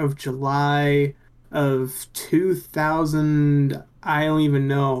Network of July of 2000. I don't even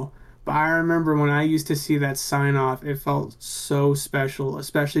know, but I remember when I used to see that sign off, it felt so special,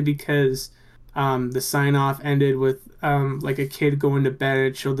 especially because the sign off ended with like a kid going to bed.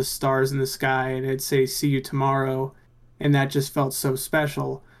 It showed the stars in the sky and it'd say "See you tomorrow," and that just felt so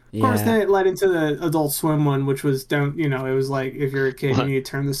special. Of course, then it led into the Adult Swim one, which was don't it was like if you're a kid, you need to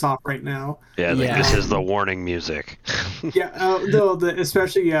turn this off right now. Yeah, like Yeah. this is the warning music. Yeah, no,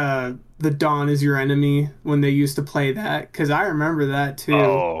 especially the Dawn is Your Enemy when they used to play that because I remember that too.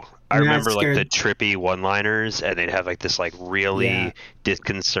 Oh, I And that remember like the scared- trippy one-liners, and they'd have like this like really Yeah.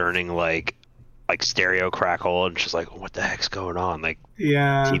 disconcerting like stereo crackle, and she's like, "What the heck's going on?" Like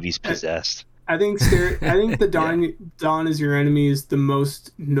Yeah, TV's possessed. I think the Dawn is Your Enemy is the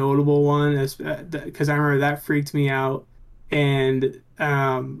most notable one, because I remember that freaked me out, and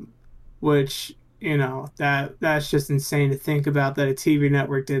which that's just insane to think about that a TV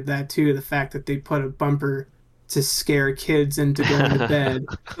network did that too. The fact that they put a bumper to scare kids into going to bed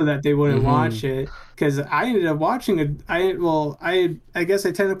so that they wouldn't Mhm. watch it. Because I ended up watching I guess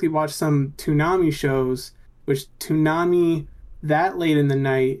I technically watched some Toonami shows, which Toonami that late in the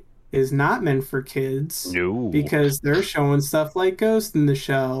night is not meant for kids No. because they're showing stuff like Ghost in the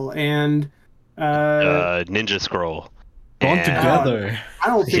Shell and Ninja Scroll. Drawn And Together. I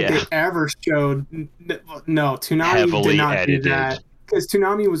don't think Yeah. they ever showed. No, Toonami Heavily did not edited. do that because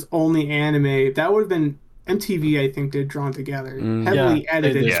Toonami was only anime. That would have been MTV. I think did Drawn Together, Mm. heavily Yeah,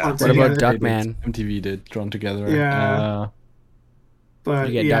 edited. they did. Yeah. Drawn What about Together. Duckman? MTV did Drawn Together. Yeah. But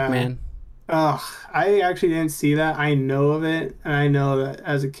You get yeah. Duckman? Ugh, I actually didn't see that. I know of it, and I know that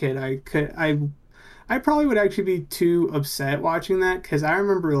as a kid, I probably would actually be too upset watching that because I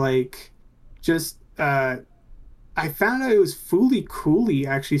remember just I found out it was Fooly Cooley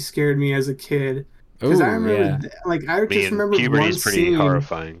actually scared me as a kid because I Ooh, remember yeah. I just remember one puberty's pretty scene.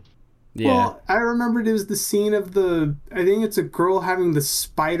 horrifying. Yeah. Well, I remembered it was the scene of I think it's a girl having the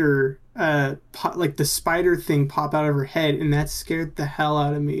spider, the spider thing pop out of her head, and that scared the hell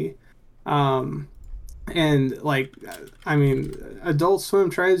out of me. And I mean, Adult Swim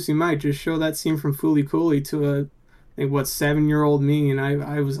tries as you might just show that scene from Fooly Cooley to I think 7-year-old me, and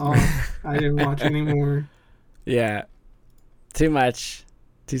I was off. I didn't watch anymore. Yeah. Too much.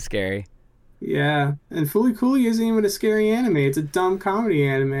 Too scary. Yeah, and Fooly Cooley isn't even a scary anime; it's a dumb comedy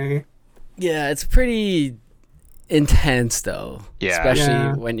anime. Yeah, it's pretty intense though. Yeah. Especially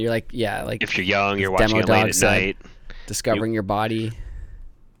Yeah. when you're like If you're young, you're Demo watching it late Dog at said. night. discovering your body.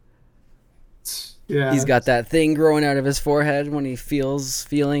 Yeah, He's got that thing growing out of his forehead when he feels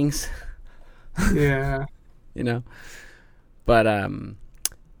feelings, yeah. you know. But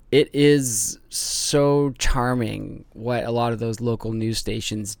it is so charming what a lot of those local news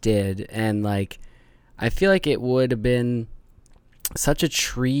stations did, and I feel like it would have been such a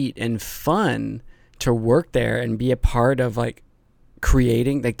treat and fun to work there and be a part of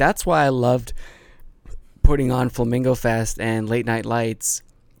creating. That's why I loved putting on Flamingo Fest and Late Night Lights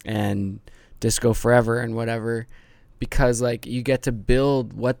and Disco Forever and whatever, because you get to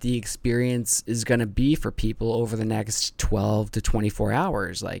build what the experience is going to be for people over the next 12 to 24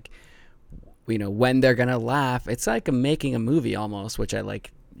 hours. When they're going to laugh, it's like making a movie almost, which I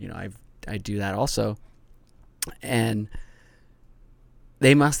like. I do that also. And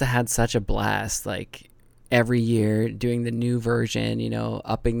they must have had such a blast every year doing the new version,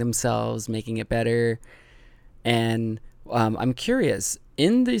 upping themselves, making it better. And I'm curious,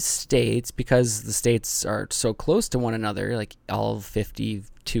 in the States, because the states are so close to one another, all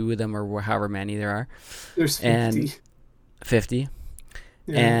 52 of them or however many there are. There's 50. And 50.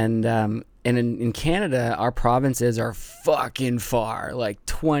 Yeah. And in Canada, our provinces are fucking far,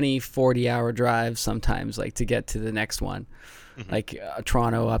 20, 40-hour drives sometimes, to get to the next one.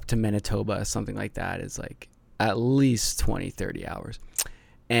 Toronto up to Manitoba, something like that is at least 20, 30 hours.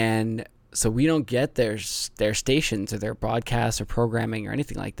 And so we don't get their stations or their broadcasts or programming or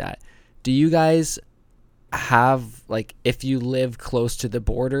anything like that. Do you guys have, if you live close to the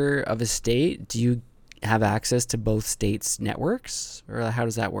border of a state, do you have access to both states' networks, or how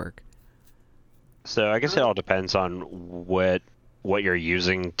does that work? So I guess it all depends on what you're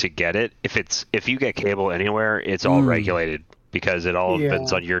using to get it. If you get cable anywhere, it's all regulated because it all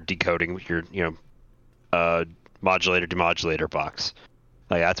depends on your decoding, your modulator demodulator box.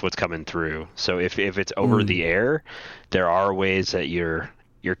 That's what's coming through. So if it's over the air, there are ways that your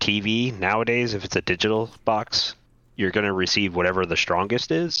TV nowadays, if it's a digital box, you're going to receive whatever the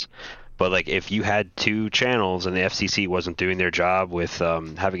strongest is. But if you had two channels and the FCC wasn't doing their job with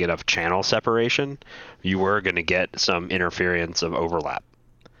having enough channel separation, you were going to get some interference of overlap.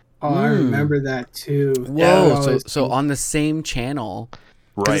 Oh, I remember that too. Whoa! So on the same channel,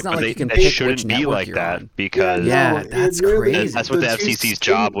 Right, it's not but you can they pick shouldn't which be network like you're that on. because Yeah, that's crazy. that's what the FCC's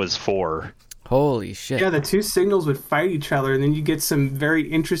job was for. Holy shit! Yeah, the two signals would fight each other, and then you get some very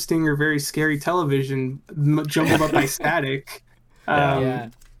interesting or very scary television jumbled up by static. Yeah.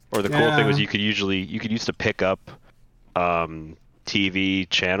 Or the cool thing was you could used to pick up TV TV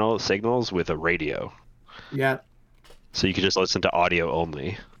channel signals with a radio. Yeah. So you could just listen to audio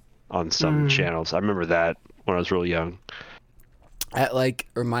only on some channels. I remember that when I was real young. That like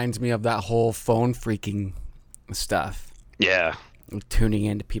reminds me of that whole phone freaking stuff. Yeah. Tuning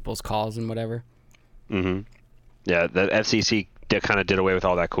into people's calls and whatever. Mm-hmm. Yeah, the FCC kind of did away with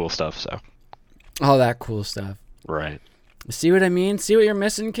all that cool stuff, so. All that cool stuff. Right. See what I mean? See what you're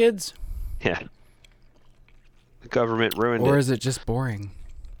missing, kids? Yeah. The government ruined it. Or is it just boring?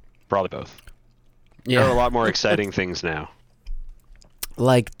 Probably both. There are a lot more exciting things now.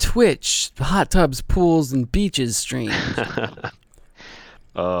 Like Twitch, hot tubs, pools, and beaches streams.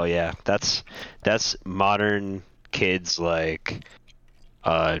 Oh yeah, that's modern kids like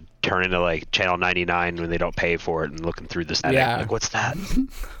turning to like channel 99 when they don't pay for it and looking through the setting. Yeah. Like, what's that?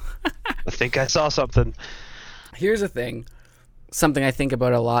 I think I saw something. Here's the thing. Something I think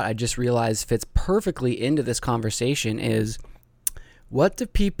about a lot, I just realized fits perfectly into this conversation is, what do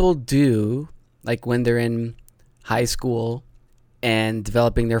people do like when they're in high school and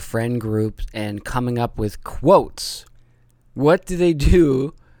developing their friend groups and coming up with quotes? What do they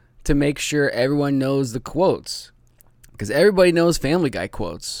do to make sure everyone knows the quotes? Because everybody knows Family Guy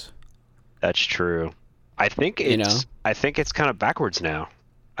quotes. That's true. I think it's kind of backwards now.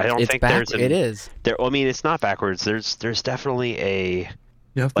 I don't think it is. I mean, it's not backwards. There's definitely a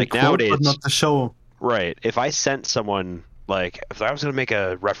You have like the quote, nowadays, but not the show. right. If I sent someone like if I was going to make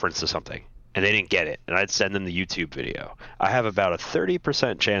a reference to something and they didn't get it, and I'd send them the YouTube video, I have about a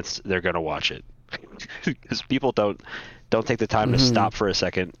 30% chance they're going to watch it because people don't take the time to stop for a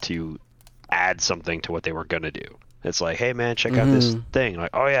second to add something to what they were going to do. It's like, hey man, check out this thing.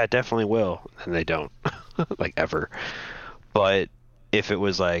 Like, oh yeah, I definitely will. And they don't, like ever. But if it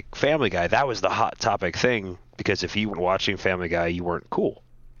was like Family Guy, that was the hot topic thing, because if you were watching Family Guy, you weren't cool.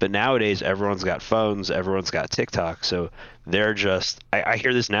 But nowadays, everyone's got phones, everyone's got TikTok, so they're just. I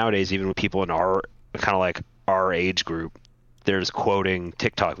hear this nowadays, even with people in our kind of like our age group. There's quoting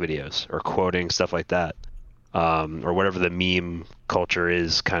TikTok videos or quoting stuff like that, or whatever the meme culture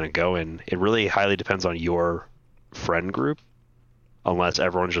is kind of going. It really highly depends on your friend group, unless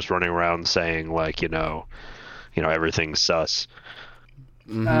everyone's just running around saying like, everything's sus.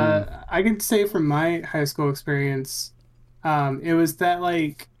 I can say from my high school experience, it was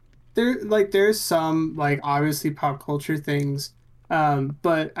that there's some like obviously pop culture things,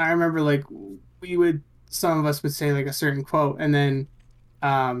 but I remember like some of us would say like a certain quote, and then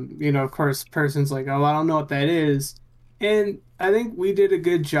of course person's like, oh, I don't know what that is, and I think we did a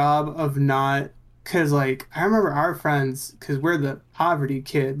good job of not, because like I remember our friends, because we're the poverty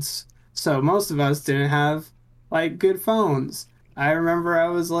kids, so most of us didn't have like good phones. I remember I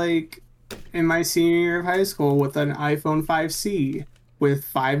was like in my senior year of high school with an iPhone 5C with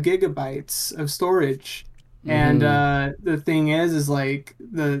 5 gigabytes of storage. And the thing is like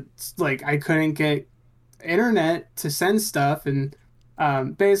I couldn't get internet to send stuff, and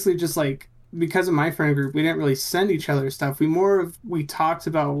basically just like because of my friend group, we didn't really send each other stuff. We talked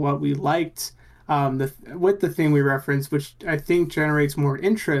about what we liked with the thing we referenced, which I think generates more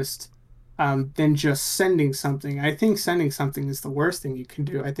interest than just sending something. I think sending something is the worst thing you can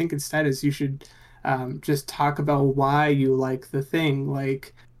do. I think instead is you should just talk about why you like the thing.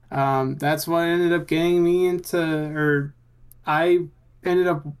 Like that's what ended up getting me or I ended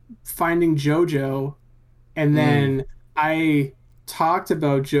up finding JoJo, and then I talked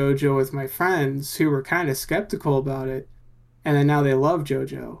about JoJo with my friends who were kind of skeptical about it, and then now they love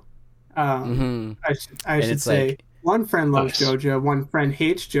JoJo. I should say. Like, one friend loves JoJo, one friend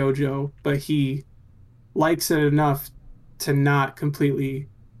hates JoJo, but he likes it enough to not completely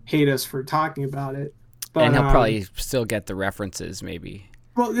hate us for talking about it. But, and he'll probably still get the references, maybe.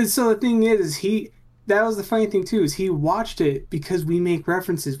 Well, so the thing is that was the funny thing too, is he watched it because we make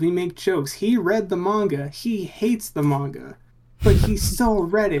references, we make jokes. He read the manga. He hates the manga, but he still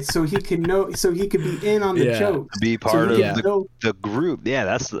read it so he could be in on the jokes. Be part of the group. Yeah,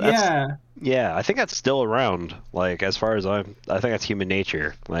 that's yeah, I think that's still around. Like, as far as I think that's human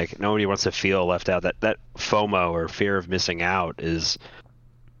nature. Like, nobody wants to feel left out. That FOMO, or fear of missing out, it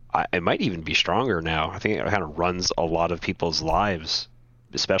might even be stronger now. I think it kind of runs a lot of people's lives,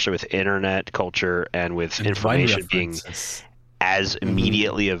 especially with internet culture and with information being as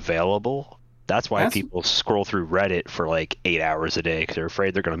immediately available. That's why people scroll through Reddit for like 8 hours a day, because they're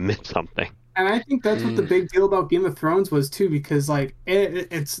afraid they're going to miss something. And I think that's what the big deal about Game of Thrones was too, because like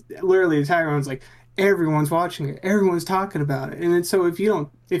it's literally everyone's like, everyone's watching it, everyone's talking about it, and then so if you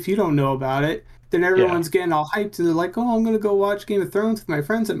don't know about it, then everyone's getting all hyped and they're like, oh, I'm gonna go watch Game of Thrones with my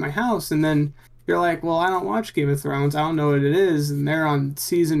friends at my house, and then you're like, well, I don't watch Game of Thrones, I don't know what it is, and they're on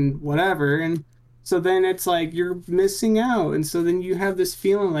season whatever, and So then it's like you're missing out, and so then you have this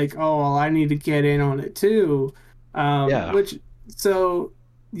feeling like, oh, well, I need to get in on it too. Yeah. Which so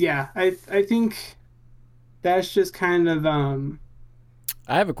yeah, I think that's just kind of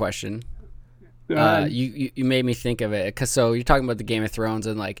I have a question. uh, You made me think of it because so you're talking about the Game of Thrones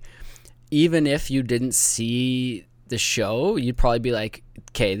and like even if you didn't see the show, you'd probably be like,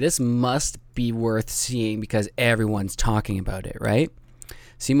 okay, this must be worth seeing because everyone's talking about it, right?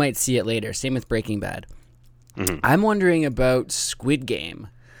 So you might see it later. Same with Breaking Bad. I'm wondering about Squid Game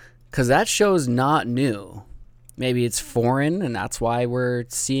because that show's not new. Maybe it's foreign and that's why we're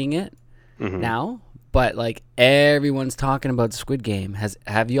seeing it now. But like everyone's talking about Squid Game.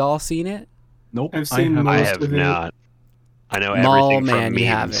 Have you all seen it? Nope. I've seen haven't. I most have of it. not. I know Mall everything man, from you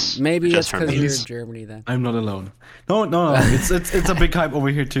memes. haven't. Maybe it's just from because you're memes. in Germany then. I'm not alone. No. It's a big hype over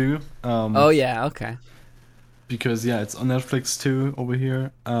here too. Oh yeah, okay. Because yeah, it's on Netflix too over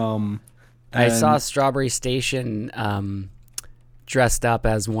here. I saw and- Strawberry Station dressed up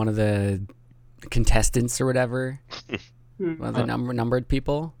as one of the contestants or whatever, one of the numbered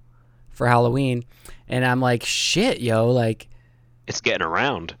people for Halloween, and I'm like, shit, yo, like It's getting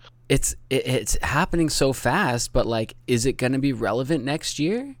around. it's happening so fast, but like, is it gonna be relevant next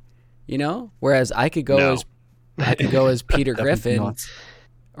year? You know, whereas I could go No. as Peter Definitely Griffin not.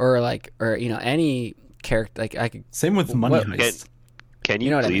 or you know any character like I could. Same with Money What- Heist. Can you,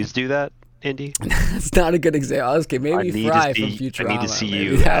 know what I please do that, Indy? It's not a good example. Okay, I maybe need Fry to from see. Futurama. I need to see maybe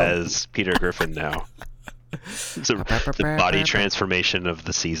you that- as Peter Griffin now. It's the body transformation of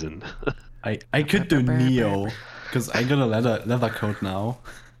the season. I could do Neo because I got a leather coat now.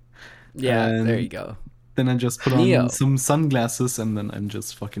 Yeah, there and- you go. Then I just put Neo. on some sunglasses and then I'm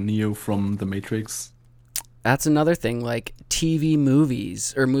just fucking Neo from The Matrix. That's another thing, like TV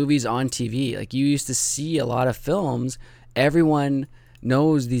movies or movies on TV. Like you used to see a lot of films. Everyone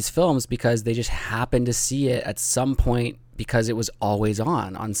knows these films because they just happen to see it at some point because it was always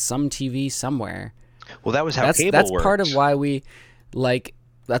on some TV somewhere. Well, that was how That's cable worked. part of why we like.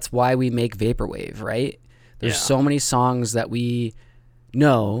 That's why we make vaporwave, right? There's Yeah. so many songs that we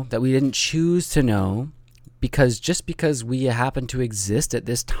know that we didn't choose to know because we happen to exist at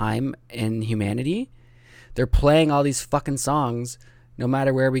this time in humanity. They're playing all these fucking songs no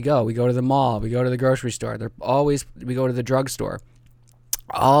matter where we go. We go to the mall, we go to the grocery store. We go to the drugstore.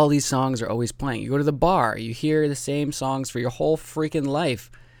 All these songs are always playing. You go to the bar, you hear the same songs for your whole freaking life.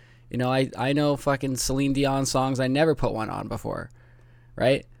 You know, I know fucking Celine Dion songs I never put one on before,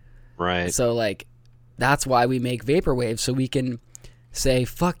 right? Right. So like that's why we make vaporwave so we can say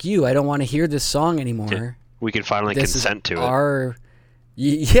fuck you, I don't want to hear this song anymore. We can finally This consent is to it. our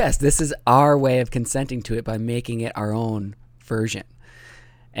yes, this is our way of consenting to it by making it our own version.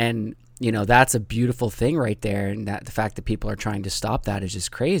 And you know, that's a beautiful thing right there, and that the fact that people are trying to stop that is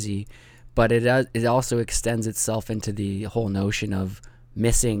just crazy. But it also extends itself into the whole notion of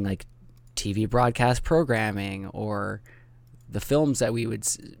missing like TV broadcast programming or the films that we would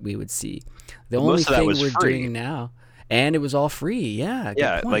see. The But only most of that thing was we're free. doing now, and it was all free. Yeah,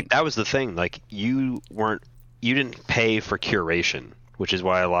 Yeah, good point. like that was the thing. Like you didn't pay for curation, which is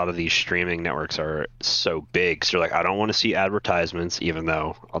why a lot of these streaming networks are so big. So you're like, I don't want to see advertisements, even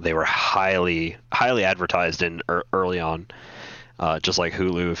though they were highly advertised in early on. Just like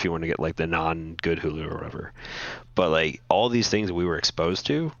Hulu, if you want to get like the non-good Hulu or whatever. But like all these things that we were exposed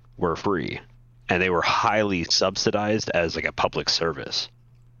to were free, and they were highly subsidized as like a public service.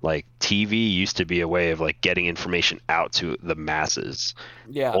 Like TV used to be a way of like getting information out to the masses.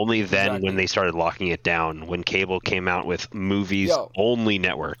 yeah. Only then exactly. when they started locking it down, when cable came out with movies Yo. only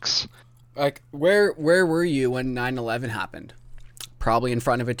networks. Like, where were you when 9/11 happened? Probably in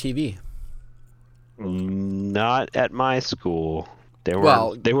front of a TV. Not at my school. They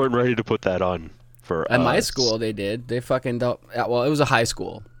Well- weren't ready to put that on for At my us. school, they did. They fucking don't. Well, it was a high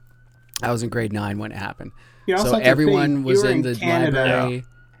school. I was in grade 9 when it happened. You also So have to everyone think, was you were in the Canada. library.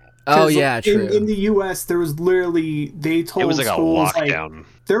 Oh 'Cause yeah, true. In the U.S., there was literally they told It was like a schools like lockdown.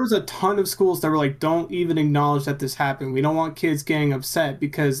 there was a ton of schools that were like, don't even acknowledge that this happened. We don't want kids getting upset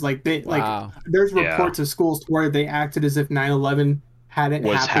because like they Wow. like there's Yeah. reports of schools where they acted as if 9/11 hadn't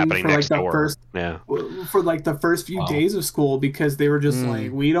Was happened happening for like next the door. first Yeah. few Wow. days of school because they were just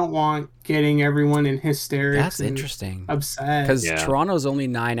like, we don't want getting everyone in hysterics. That's and interesting. Upset. Because Yeah. Toronto's only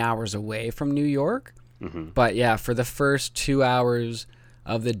 9 hours away from New York. hmm But yeah, for the first 2 hours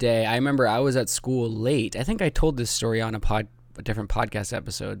of the day, I remember I was at school late. I think I told this story on a different podcast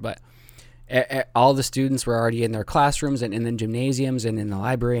episode, but all the students were already in their classrooms and in the gymnasiums and in the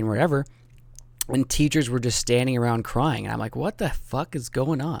library and wherever. And teachers were just standing around crying. And I'm like, what the fuck is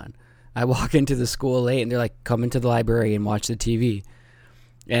going on? I walk into the school late and they're like, come into the library and watch the TV.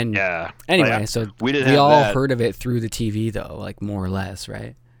 And Yeah. anyway, Like, so we we didn't have all that. heard of it through the TV, though, like more or less,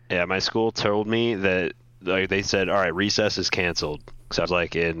 right? Yeah, my school told me that like they said, all right, recess is canceled. So I was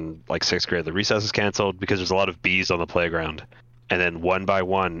like in like 6th grade, the recess is canceled because there's a lot of bees on the playground. And then one by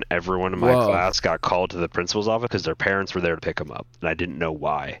one, everyone in my Whoa. class got called to the principal's office because their parents were there to pick them up, and I didn't know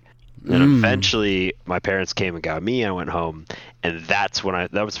why. And then eventually, my parents came and got me. I went home, and that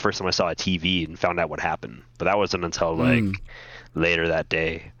was the first time I saw a TV and found out what happened. But that wasn't until like later that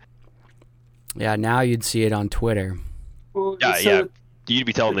day. Yeah, now you'd see it on Twitter. Well, Yeah, so yeah. You'd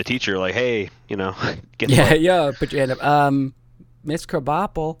be telling the teacher like, "Hey, you know, get Yeah, put your hand up. Miss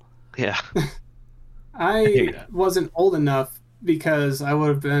Krabappel. yeah." I wasn't old enough because I would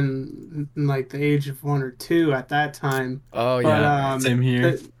have been like the age of 1 or 2 at that time. Oh, But yeah. Same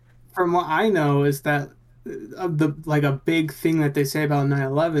here. from what I know is that the like a big thing that they say about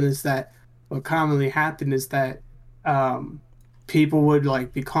 9/11 is that what commonly happened is that people would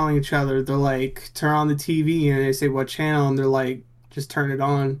like be calling each other. They're like, turn on the TV, and they say what channel, and they're like, just turn it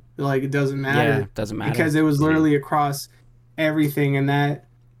on. They're like, it doesn't matter. Yeah, doesn't matter. Because it was literally across everything, and that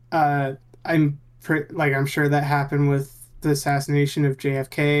I'm sure that happened with the assassination of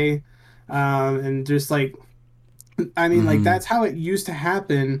JFK, and just like, I mean, like that's how it used to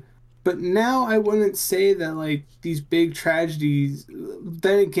happen. But now I wouldn't say that like these big tragedies.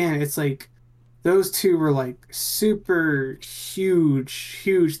 Then again, it's like those two were like super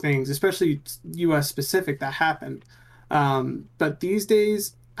huge things, especially U.S. specific that happened. But these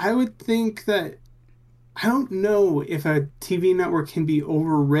days, I would think that I don't know if a TV network can be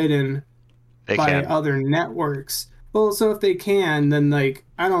overridden They by can. other networks. Well, so if they can, then like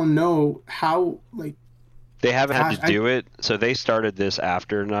I don't know how like They haven't had Gosh, to do it. So they started this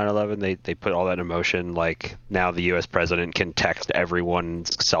after 9/11. They put all that in motion. Like now the U.S. president can text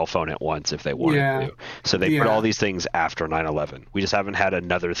everyone's cell phone at once if they wanted Yeah. to. So they put Yeah. all these things after 9/11. We just haven't had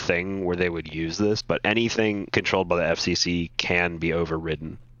another thing where they would use this. But anything controlled by the FCC can be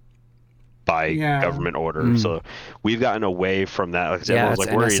overridden by Yeah. government order. So we've gotten away from that. Like, Yeah, everyone's it's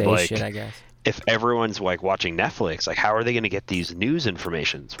like worried, NSA like shit, I guess. if everyone's like watching Netflix, like how are they going to get these news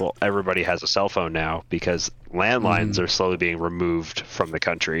informations? Well, everybody has a cell phone now because landlines are slowly being removed from the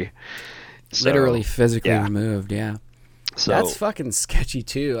country. So, Literally physically yeah. removed, yeah. So That's fucking sketchy,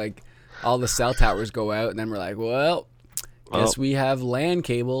 too. Like, all the cell towers go out, and then we're like, well, guess we have LAN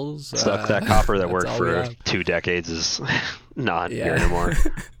cables. stuff that copper that that's worked all we for have. 2 decades is not here Yeah. anymore.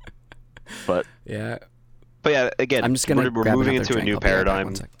 But Yeah. yeah, again, I'm just gonna we're grab moving another into a drink. new I'll be right back. paradigm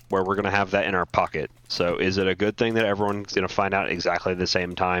One sec. where we're going to have that in our pocket. So is it a good thing that everyone's going to find out exactly the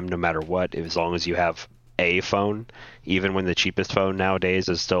same time, no matter what, as long as you have a phone, even when the cheapest phone nowadays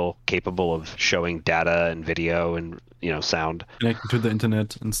is still capable of showing data and video and sound. Connecting to the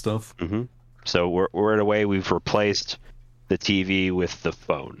internet and stuff. So we're in a way we've replaced the TV with the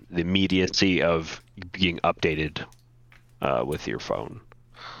phone, the immediacy of being updated with your phone.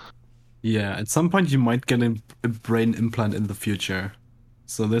 Yeah, at some point you might get a brain implant in the future.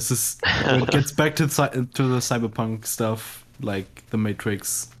 So this is when it gets back to the cyberpunk stuff, like The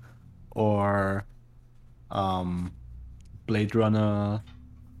Matrix or Blade Runner.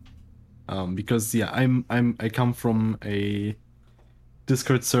 Because yeah, I come from a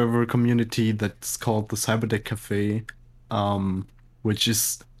Discord server community that's called the Cyberdeck Cafe, which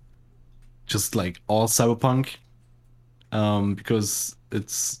is just like all cyberpunk, because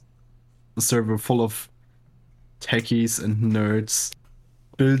it's a server full of techies and nerds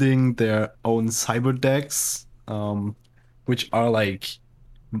building their own cyber decks, which are like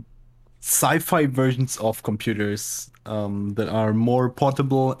sci-fi versions of computers that are more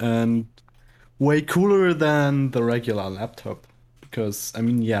portable and way cooler than the regular laptop. Because I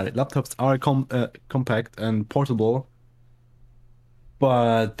mean, yeah, laptops are compact and portable,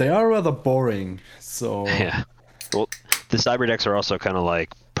 but they are rather boring. So Yeah. Well, the cyber decks are also kind of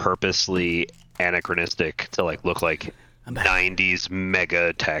like purposely anachronistic to like look like 90s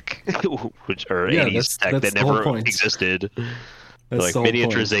mega tech, which or Yeah, 80s tech that's that the whole never point. existed. that's Like the whole point.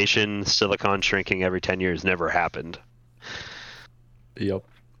 miniaturization, silicon shrinking every 10 years never happened. Yep.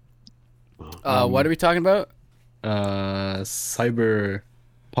 What are we talking about? Cyberpunk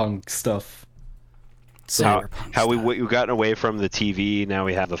stuff. How we've gotten away from the TV, now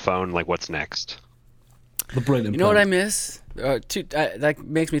we have the phone. Like, what's next? The brain implant. You know what I miss? That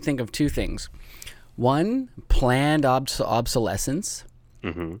makes me think of two things. One, planned obsolescence,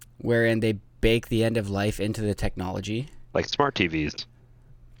 wherein they bake the end of life into the technology. Like smart TVs.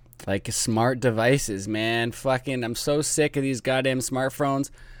 Like smart devices, man. Fucking, I'm so sick of these goddamn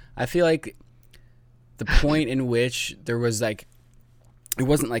smartphones. I feel like the point in which there was like, it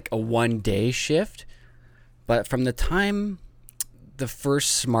wasn't like a 1 day shift, but from the time the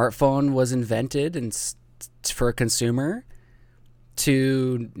first smartphone was invented and for a consumer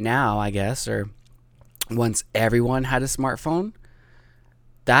to now, I guess, or once everyone had a smartphone,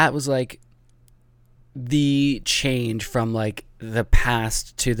 that was like the change from like the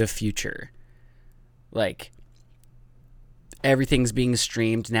past to the future. Like everything's being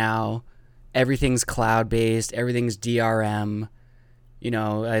streamed now, everything's cloud-based, everything's DRM. You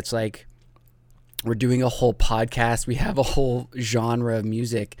know, it's like we're doing a whole podcast. We have a whole genre of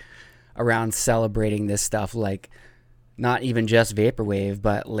music around celebrating this stuff, like not even just vaporwave,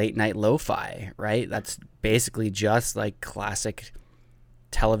 but late night lo-fi, right? That's basically just like classic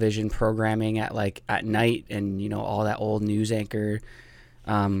television programming at night, and you know, all that old news anchor,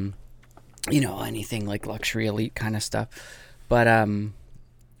 you know, anything like Luxury Elite kind of stuff. But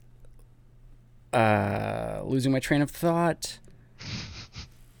losing my train of thought.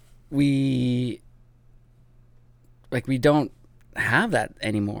 We don't have that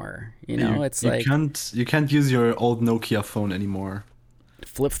anymore. You know, you can't use your old Nokia phone anymore.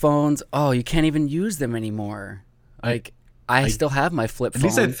 Flip phones. Oh, you can't even use them anymore. Like I still have my flip phone. At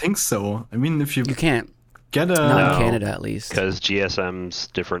least I think so. I mean, if you can't get a not in Canada at least, because GSM's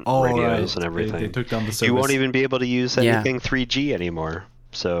different radios and everything. They took down the service. You won't even be able to use anything 3G anymore.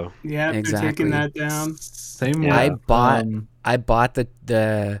 So yeah, they're taking that down. Same way. I bought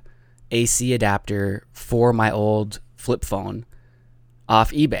the AC adapter for my old flip phone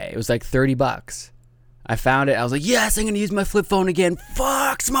off eBay. It was like $30. I found it. I was like, yes, I'm gonna use my flip phone again.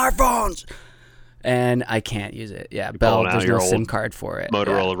 Fuck smartphones. And I can't use it. Yeah, Bell. There's no SIM card for it.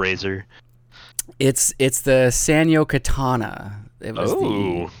 Motorola Razr. It's the Sanyo Katana. It was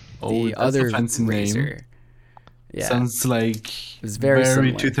the other fancy Razr. Name. Yeah, sounds like it was very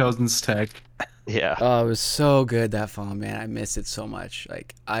 2000s tech. Yeah. Oh, it was so good, that phone, man. I miss it so much.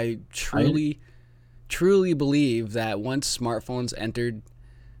 Like I truly believe that once smartphones entered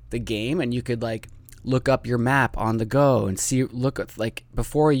the game and you could like look up your map on the go and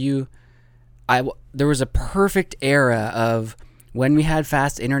there was a perfect era of when we had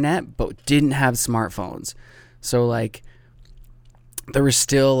fast internet but didn't have smartphones. So like there was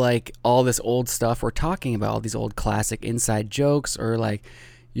still like all this old stuff we're talking about, all these old classic inside jokes, or like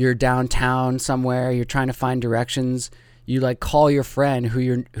you're downtown somewhere, you're trying to find directions, you like call your friend who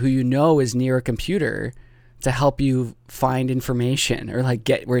you know is near a computer to help you find information or like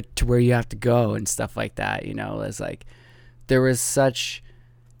get where you have to go and stuff like that. You know, it's like there was such,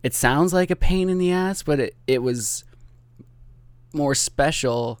 it sounds like a pain in the ass, but it was more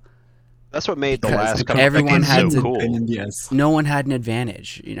special. That's what made the last couple everyone had so to, cool. No one had an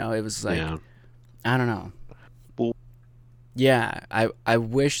advantage. You know, it was like, I don't know. Well, yeah, I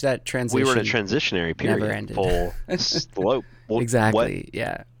wish that transition. We were in a transitionary period. Never ended. Full slope. Well, exactly.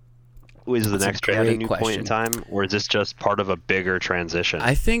 Yeah. Was the next trend a new question. point in time, or is this just part of a bigger transition?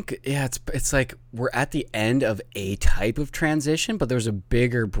 I think it's like we're at the end of a type of transition, but there's a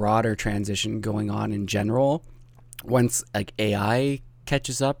bigger, broader transition going on in general. Once like AI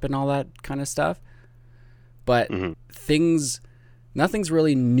catches up and all that kind of stuff, but nothing's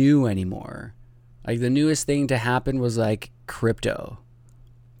really new anymore. Like the newest thing to happen was like crypto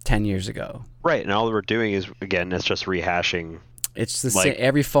 10 years ago, right? And all we're doing is, again, it's just rehashing. It's the same.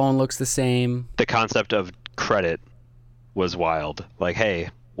 Every phone looks the same. The concept of credit was wild. Like, hey,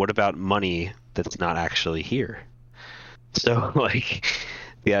 what about money that's not actually here? So like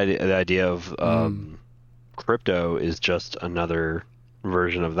the idea of crypto is just another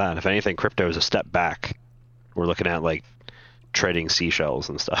version of that. If anything, crypto is a step back. We're looking at like trading seashells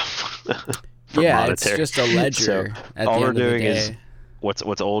and stuff. Yeah, monetary. It's just a ledger. So at all the we're end doing of the is day.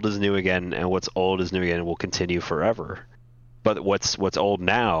 what's old is new again, and what's old is new again will continue forever. But what's old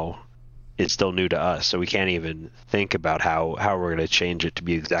now is still new to us, so we can't even think about how we're going to change it to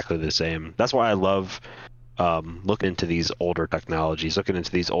be exactly the same. That's why I love looking into these older technologies, looking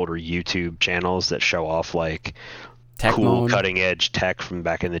into these older YouTube channels that show off like cool cutting edge tech from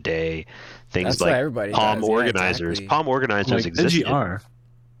back in the day. Things That's like Palm organizers. Exactly. Palm organizers like existed. NGR.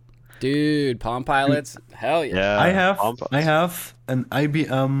 Dude, Palm Pilots, hell yeah! I have an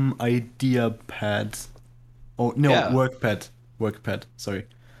IBM IdeaPad. Oh no, WorkPad. Sorry,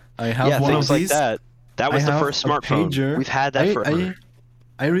 I have one things of these. Like that. That was the first smartphone. Pager. We've had that forever.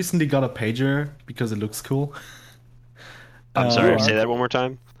 I recently got a pager because it looks cool. I'm sorry. Say that one more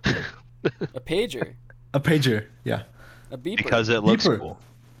time. A pager. A pager, yeah. A beeper. Because it looks cool.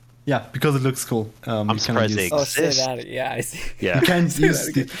 Yeah, because it looks cool. I'm surprised they exist. Oh, say that. Yeah, I see. Yeah. You can't use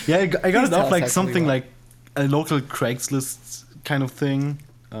it. Yeah, I got it off like something like a local Craigslist kind of thing.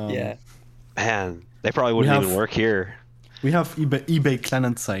 Yeah. Man, they probably wouldn't even work here. We have eBay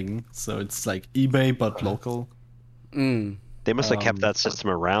Kleinanzeigen, so it's like eBay but local. They must have kept that So- system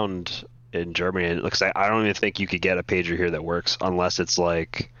around in Germany. It looks like I don't even think you could get a pager here that works unless it's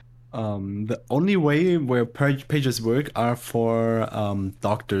like The only way where pages work are for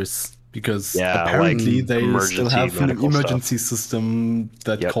doctors, because Yeah, apparently like they still emergency have an medical stuff. emergency system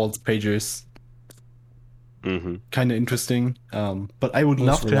that Yep. calls pagers. hmm Kind of interesting. But I would Most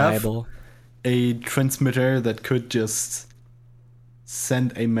love to have reliable. a transmitter that could just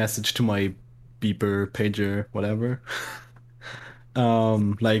send a message to my beeper, pager, whatever.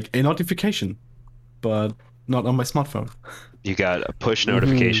 Like a notification, but not on my smartphone. You got a push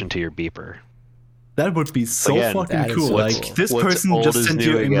notification to your beeper. That would be so Again, fucking that is cool. so Like cool. this What's person old just is sent new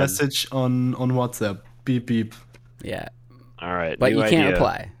you a again. message on WhatsApp. Beep beep. Yeah, All right, but new you can't idea.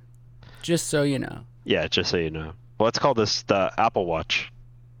 reply. Just so you know. Yeah, just so you know. Well, let's call this the Apple Watch.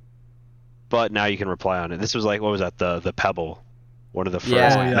 But now you can reply on it. This was like, what was that? The Pebble, one of the first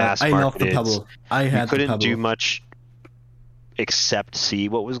Yeah. Oh yeah, mass I love the marketed. Pebble. I You had the couldn't Pebble. do much except see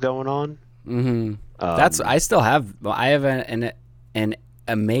what was going on. Mm-hmm. Um, That's I still have. I have an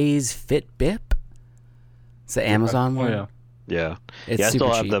Amaze Fitbip. It's the Amazon Oh one. yeah. yeah. It's Yeah, I super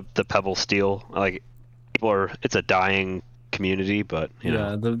still have cheap. the Pebble Steel. Like people are, it's a dying community, but you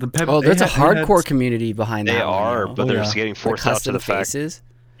know Yeah, the Pebble. Oh, they there's a had- they hardcore had- community behind they that one, are, yo. but Oh, they're yeah. getting The forced out to custom the fact faces.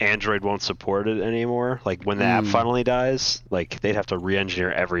 Android won't support it anymore. Like when the app Mm. finally dies, like they'd have to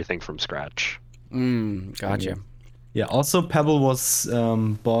re-engineer everything from scratch. Gotcha. Yeah. Also, Pebble was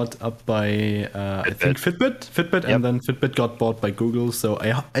bought up by I think Fitbit, Yep. and then Fitbit got bought by Google. So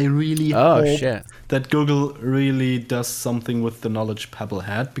I really Oh hope shit. that Google really does something with the knowledge Pebble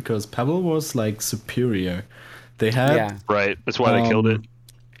had, because Pebble was like superior. They had Yeah. Right. That's why they killed it.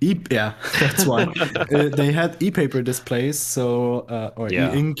 Yeah, that's why. They had e-paper displays, so or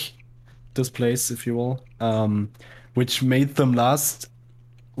Yeah. e-ink displays, if you will, which made them last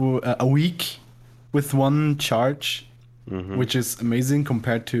a week with one charge, Mhm. which is amazing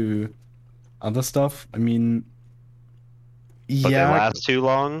compared to other stuff. I mean, But they yeah, last too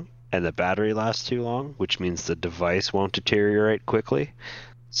long, and the battery lasts too long, which means the device won't deteriorate quickly.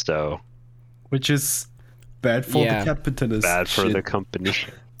 So which is bad for Yeah. the capitalist. bad for shit. the company.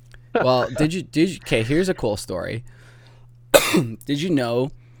 Well, did you okay, here's a cool story. Did you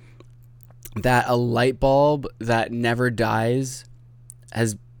know that a light bulb that never dies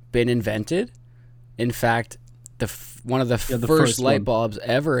has been invented? In fact, one of the the first first light one. bulbs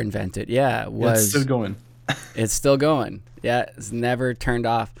ever invented, Yeah, was it's still going. it's still going. Yeah, it's never turned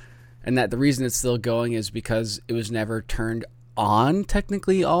off. And that the reason it's still going is because it was never turned on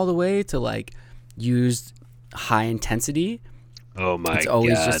technically all the way to like used high intensity. Oh my It's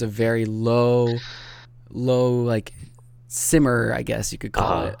always god. just a very low like simmer, I guess you could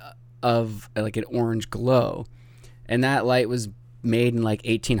call it, of like an orange glow. And that light was made in like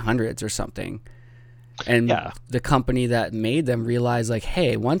 1800s or something. And Yeah. the company that made them realized like,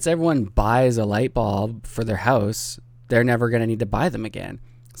 hey, once everyone buys a light bulb for their house, they're never going to need to buy them again.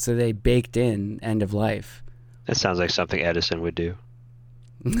 So they baked in end of life. That sounds like something Edison would do.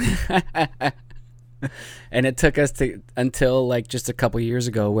 And it took us until like just a couple years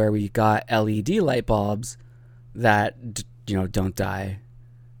ago where we got LED light bulbs that don't die.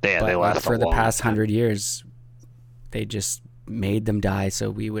 Yeah, But they like, last for a the long past time. 100 years, they just made them die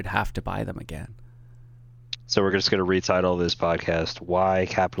so we would have to buy them again. So we're just going to retitle this podcast "Why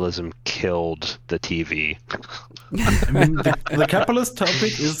Capitalism Killed the TV." I mean, the capitalist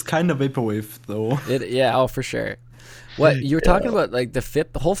topic is kind of vaporwave, though. For sure. What you were talking about, like the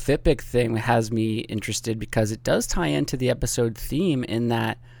whole Fitbit thing has me interested because it does tie into the episode theme in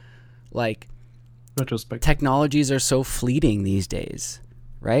that, like, Retrospect. technologies are so fleeting these days,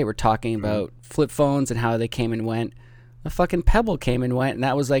 right? We're talking about flip phones and how they came and went. The fucking Pebble came and went, and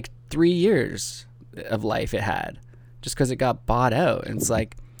that was like 3 years of life it had, just because it got bought out. And it's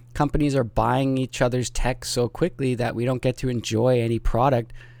like companies are buying each other's tech so quickly that we don't get to enjoy any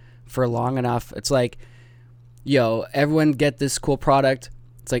product for long enough. It's like, yo, everyone get this cool product.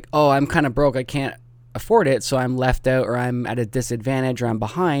 It's like, oh, I'm kind of broke, I can't afford it, so I'm left out, or I'm at a disadvantage, or I'm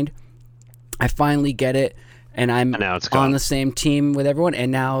behind. I finally get it, and I'm And now it's on gone. the same team with everyone,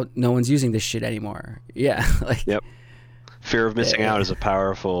 and now no one's using this shit anymore. Yeah, like Yep. Fear of missing Yeah. out is a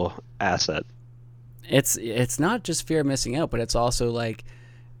powerful asset. it's not just fear of missing out, but it's also like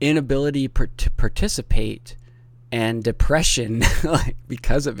inability to participate and depression, like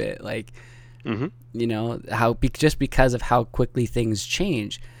because of it. Like, hmm you know, just because of how quickly things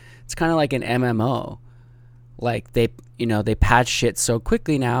change. It's kind of like an MMO. Like they patch shit so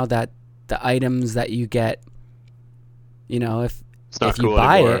quickly now that the items that you get, if It's not you cool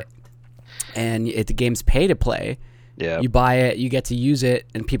buy anymore. it and the game's pay to play, Yeah. you buy it, you get to use it,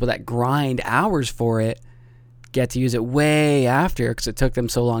 and people that grind hours for it get to use it way after because it took them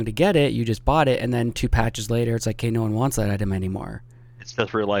so long to get it. You just bought it, and then 2 patches later, it's like, okay, no one wants that item anymore. It's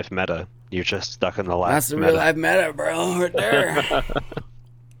just real life meta. You're just stuck in the last That's the meta. real life meta, bro, right there.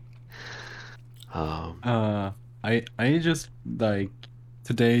 I just like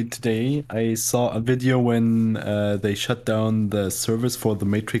today I saw a video when they shut down the servers for the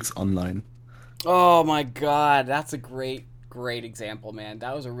Matrix Online. Oh my god, that's a great example, man.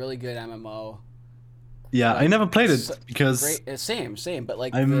 That was a really good MMO. Yeah, I never played it So- because Great, same, but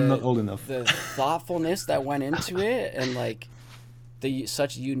like I'm not old enough. The thoughtfulness that went into it, and like the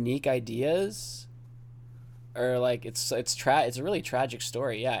such unique ideas, or like it's a really tragic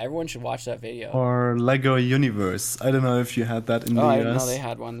story. Yeah, everyone should watch that video. Or Lego Universe. I don't know if you had that in the I US. didn't know they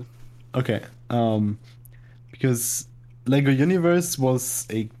had one. Okay. Because Lego Universe was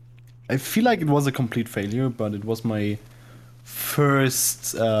I feel like it was a complete failure, but it was my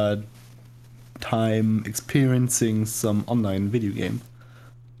first time experiencing some online video game.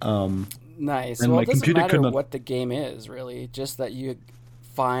 Nice. And Well, my it doesn't computer matter could not- what the game is, really. Just that you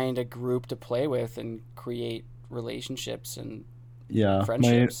find a group to play with and create relationships and Yeah,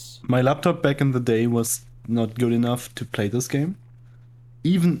 friendships. my laptop back in the day was not good enough to play this game,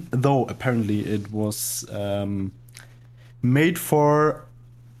 even though apparently it was made for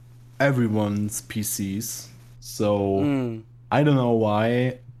everyone's PCs. So Mm. I don't know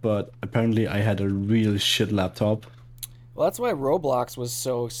why, but apparently I had a real shit laptop. Well, that's why Roblox was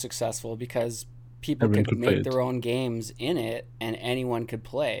so successful, because people Everyone could could play make it. their own games in it, and anyone could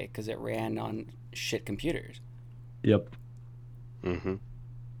play because it ran on shit computers. Yep. Mm-hmm.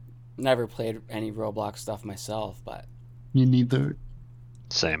 Never played any Roblox stuff myself, but Me neither.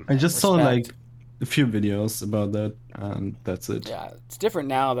 Same. I just saw like Respect. a few videos about that, and that's it. yeah, it's different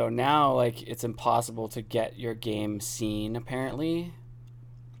now though. Now, like, it's impossible to get your game seen apparently,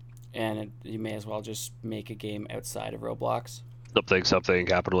 and you may as well just make a game outside of Roblox. Something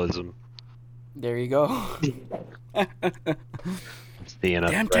capitalism. There you go. It's the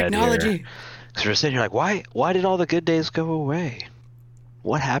enough Damn bread technology. here. Because we're sitting here like, why did all the good days go away?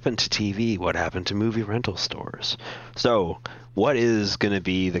 What happened to TV? What happened to movie rental stores? So, what is going to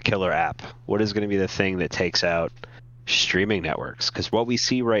be the killer app? What is going to be the thing that takes out streaming networks? Because what we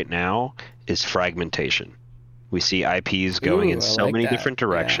see right now is fragmentation. We see IPs going Ooh, in I so like many that. different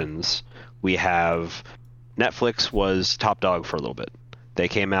directions. We have Netflix was top dog for a little bit. They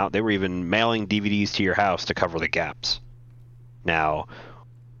came out, they were even mailing DVDs to your house to cover the gaps. Now,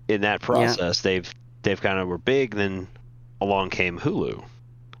 in that process, they've kind of were big, then along came Hulu.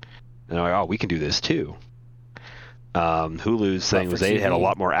 And they're like, oh, we can do this too. Hulu's thing for was they had a TV.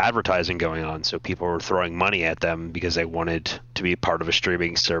 lot more advertising going on, so people were throwing money at them because they wanted to be part of a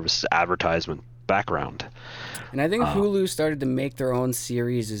streaming service advertisement background. And I think Hulu started to make their own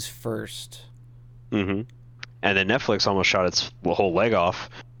series first. Mm-hmm. And then Netflix almost shot its whole leg off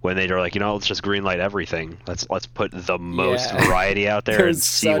when they were like, let's just greenlight everything. Let's put the most Yeah. variety out there and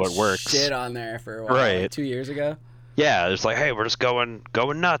see what works. Shit on there for a while, Right. like 2 years ago. Yeah, it's like, hey, we're just going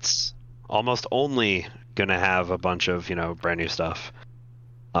nuts. Almost only gonna have a bunch of brand new stuff.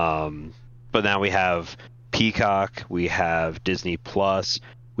 But now we have Peacock, we have Disney Plus,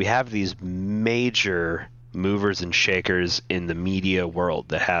 we have these major movers and shakers in the media world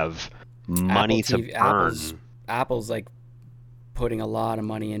that have money Apple to TV burn. Apple's like putting a lot of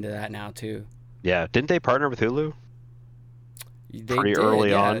money into that now too. Yeah, didn't they partner with Hulu? They Pretty did, early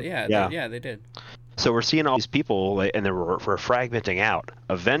yeah, on. Yeah, they did. So we're seeing all these people, and we're fragmenting out.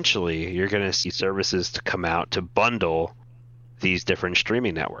 Eventually, you're going to see services to come out to bundle these different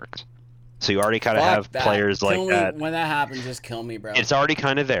streaming networks. So you already kind of Fuck have that. players Kill like me. that. When that happens, just kill me, bro. It's already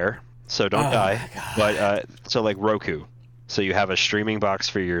kind of there, so don't Oh die. my God. But so like Roku. So you have a streaming box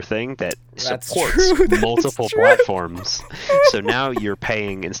for your thing that That's supports true, that's multiple true. platforms. So now you're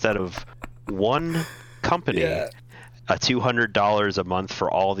paying, instead of one company, Yeah. a $200 a month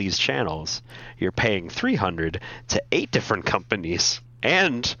for all these channels, you're paying $300 to 8 different companies,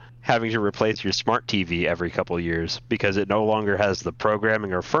 and having to replace your smart TV every couple of years because it no longer has the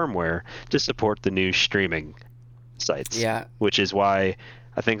programming or firmware to support the new streaming sites. Yeah. Which is why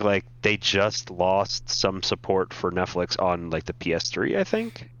I think like they just lost some support for Netflix on like the PS3, I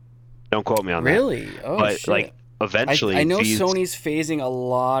think. Don't quote me on that. Really? Oh But shit. like eventually I know these- Sony's phasing a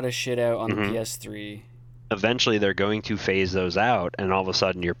lot of shit out on Mhm. the PS3. eventually they're going to phase those out, and all of a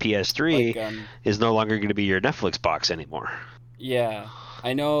sudden your PS3 Like, is no longer going to be your Netflix box anymore. yeah,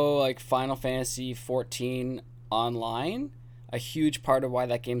 I know. Like Final Fantasy 14 online, a huge part of why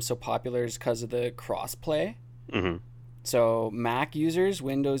that game's so popular is because of the crossplay. Hmm. So Mac users,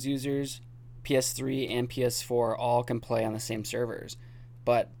 Windows users, PS3 and PS4 all can play on the same servers.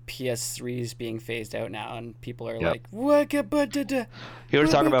 but PS3 is being phased out now, and people are Yep. like, "What? You want to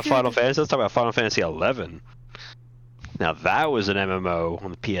talk about Final Fantasy? Let's talk about Final Fantasy 11. Now that was an MMO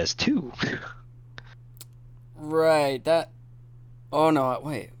on the PS2. Right. That. Oh no!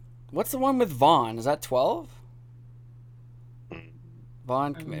 Wait. What's the one with Vaughn? Is that 12?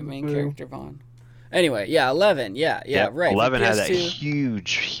 Vaughn, main character Vaughn. Anyway, yeah, 11. Yeah, Yep, right. 11 had a PS2.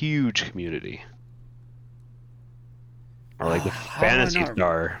 huge community. Or like the How do I Fantasy not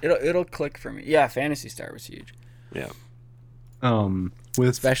Star. It'll click for me. Yeah, Fantasy Star was huge, Yeah. With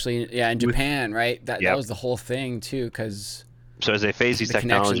especially in Japan, right? That Yep. was the whole thing too, because So as they phase these the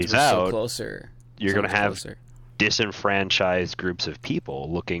connections technologies were so out, closer. you're so going to much have closer. disenfranchised groups of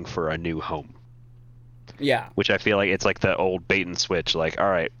people looking for a new home. Yeah. Which I feel like it's like the old bait and switch. Like, all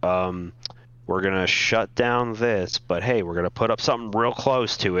right, we're going to shut down this, but hey, we're going to put up something real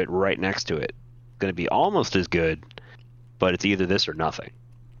close to it right next to it. It's going to be almost as good, but it's either this or nothing.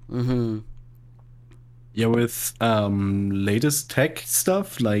 Mm-hmm. Yeah, with latest tech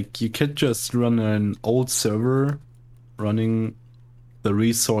stuff, like you could just run an old server running the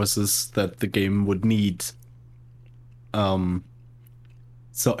resources that the game would need.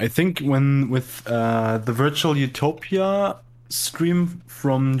 So I think with the Virtual Utopia stream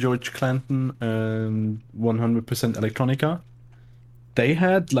from George Clanton and 100% Electronica, they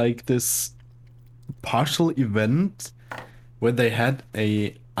had like this partial event where they had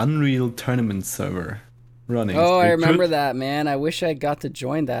a Unreal Tournament server running. Oh, So I you remember could- that, man. I wish I got to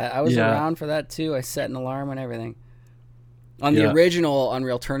join that. I was Yeah. around for that too. I set an alarm and everything. On Yeah. the original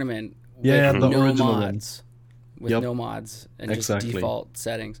Unreal Tournament with Yeah, the no original one. mods. With Yep. no mods and Exactly. just default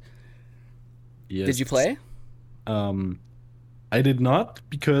settings. Yes. Did you play? I did not,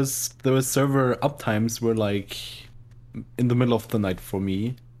 because the server uptimes were like in the middle of the night for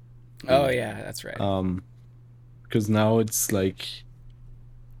me. Oh yeah, that's right. Because now it's like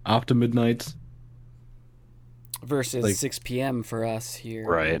after midnight. Versus like- 6 p.m. for us here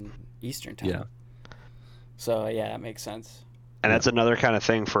Right. in Eastern time. Yeah. So yeah, that makes sense. And that's another kind of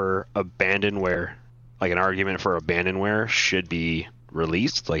thing for abandonware. Like an argument for abandonware should be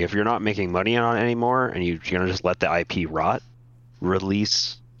released. Like if you're not making money on it anymore and you're going to just let the IP rot,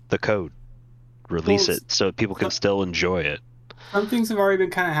 release the code. Release Well, it so people can still enjoy it. Some things have already been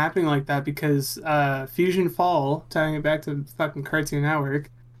kind of happening like that because Fusion Fall, tying it back to fucking Cartoon Network,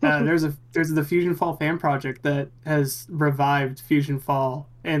 there's the Fusion Fall fan project that has revived Fusion Fall,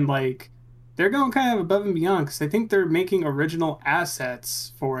 and like they're going kind of above and beyond because I think they're making original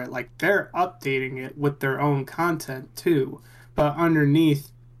assets for it. Like they're updating it with their own content too, but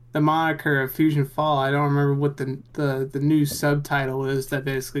underneath the moniker of Fusion Fall, I don't remember what the new subtitle is that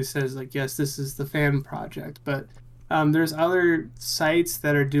basically says like, yes, this is the fan project, but there's other sites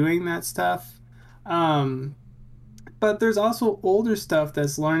that are doing that stuff. But there's also older stuff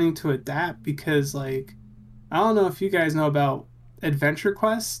that's learning to adapt because, like, I don't know if you guys know about Adventure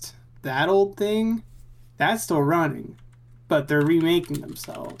Quest, that old thing. That's still running, but they're remaking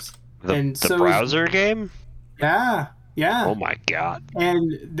themselves. The And so is- browser game? Yeah. Oh my god.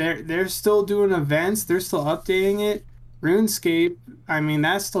 And they're still doing events. They're still updating it. RuneScape, I mean,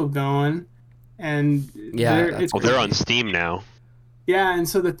 that's still going. And Yeah, that's Well, they're on Steam now. Yeah, and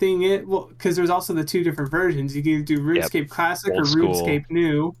so the thing is, well, because there's also the two different versions. You can either do RuneScape Classic or Old school. RuneScape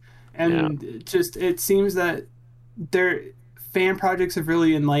New, and just it seems that their fan projects have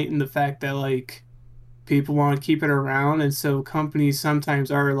really enlightened the fact that like people want to keep it around, and so companies sometimes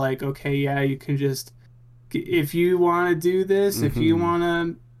are like, okay, yeah, you can just if you want to do this, if you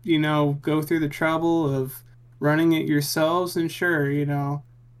want to, go through the trouble of running it yourselves, and sure,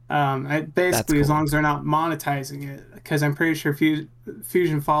 basically as cool. long as they're not monetizing it, because I'm pretty sure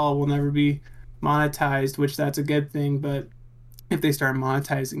Fusion Fall will never be monetized, which that's a good thing. But if they start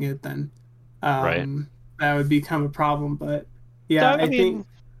monetizing it, then Right. that would become a problem. But yeah, I think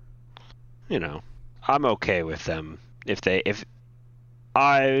I'm okay with them if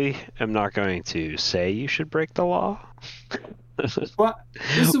I am not going to say you should break the law. well,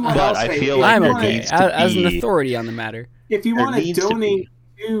 this is what But I'll I say. feel If like I'm you there wanna- okay needs to as an be- authority on the matter. if you there want to needs to donate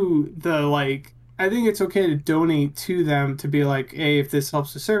be. to the I think it's okay to donate to them to be like, hey, if this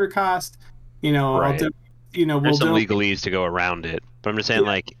helps the server cost, I'll Right. we'll There's some donate. legalese to go around it. But I'm just saying, Yeah.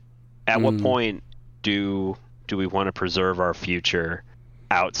 like, at what Mm. point do we want to preserve our future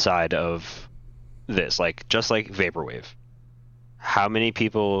outside of this? Like, just like Vaporwave. How many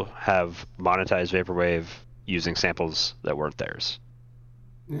people have monetized Vaporwave using samples that weren't theirs?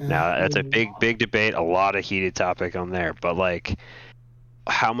 Yeah. Now, that's a big debate, a lot of heated topic on there. But, like,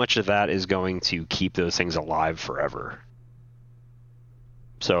 how much of that is going to keep those things alive forever?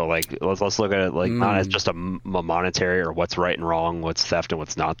 So like let's look at it like not as just a monetary or what's right and wrong, what's theft and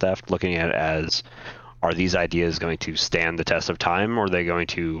what's not theft. Looking at it as, are these ideas going to stand the test of time, or are they going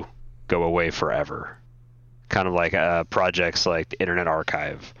to go away forever? Kind of like projects like the Internet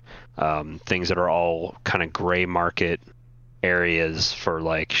Archive, things that are all kind of gray market areas for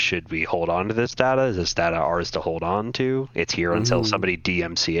like, should we hold on to this data? Is this data ours to hold on to? It's here until somebody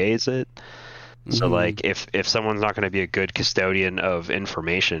DMCA's it. So like if someone's not going to be a good custodian of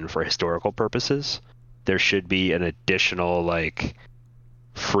information for historical purposes, there should be an additional like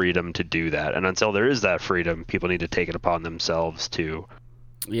freedom to do that. And until there is that freedom, people need to take it upon themselves to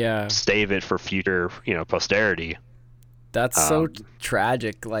save it for future, posterity. That's so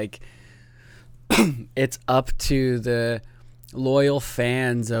tragic. Like it's up to the loyal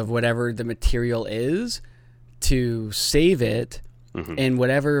fans of whatever the material is to save it in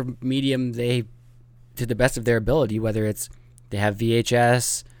whatever medium they, to the best of their ability, whether it's they have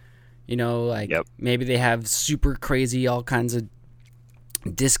VHS, maybe they have super crazy all kinds of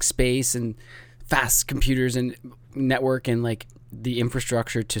disk space and fast computers and network and like the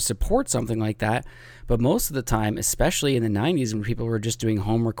infrastructure to support something like that. But most of the time, especially in the 90s when people were just doing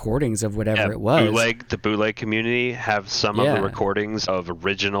home recordings of whatever it was. The bootleg community have some of the recordings of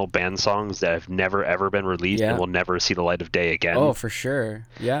original band songs that have never ever been released and will never see the light of day again. Oh, for sure.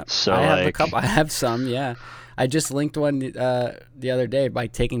 Yeah. So I have a couple. I have some, yeah. I just linked one the other day by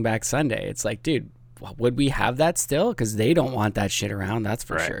Taking Back Sunday. It's like, dude, would we have that still? Because they don't want that shit around, that's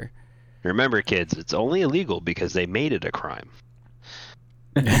for sure. Remember, kids, it's only illegal because they made it a crime.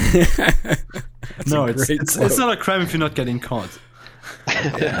 No, it's not a crime if you're not getting caught.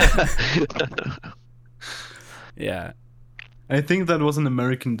 Yeah. I think that was an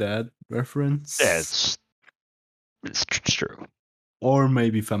American Dad reference. Yeah, it's true. Or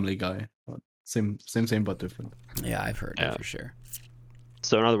maybe Family Guy. Same, but different. Yeah, I've heard it for sure.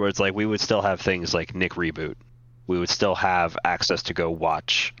 So in other words, like we would still have things like Nick Reboot. We would still have access to go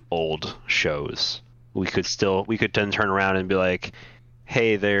watch old shows. We could then turn around and be like,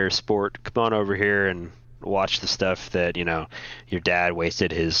 hey there, sport, come on over here and watch the stuff that, your dad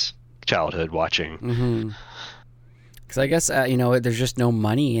wasted his childhood watching. Because I guess, there's just no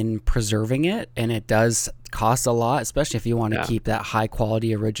money in preserving it, and it does cost a lot, especially if you want to keep that high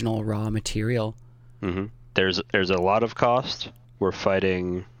quality original raw material. There's a lot of cost. We're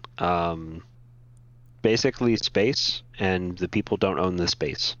fighting basically space, and the people don't own the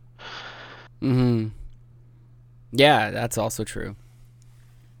space. Yeah, that's also true.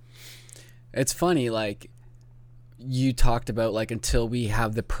 It's funny, like, you talked about, like, until we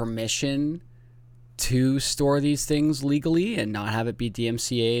have the permission to store these things legally and not have it be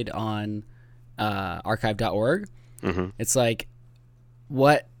DMCA'd on archive.org. It's like,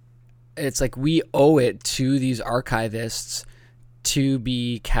 we owe it to these archivists to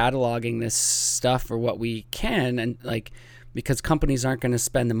be cataloging this stuff for what we can, and like, because companies aren't going to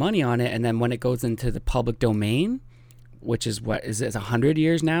spend the money on it, and then when it goes into the public domain, which is 100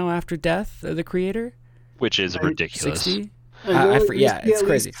 years now after death of the creator, which is ridiculous. 60? It's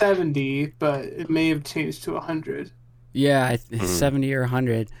crazy. 70, but it may have changed to 100. Yeah, 70 or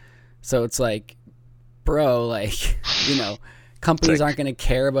 100. So it's like, bro, like, companies aren't going to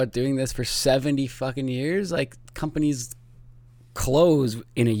care about doing this for 70 fucking years. Like, companies close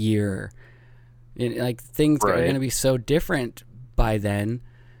in a year. Like, things are going to be so different by then.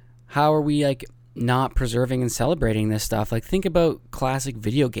 How are we, like, not preserving and celebrating this stuff? Like, think about classic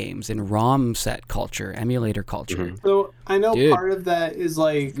video games and ROM set culture, emulator culture. So I know part of that is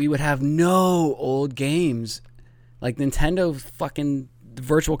like, we would have no old games. Like, Nintendo fucking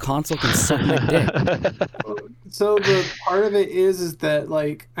Virtual Console can suck my dick. So the part of it is that,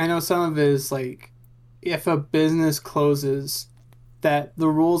 like, I know some of it is like, if a business closes, that the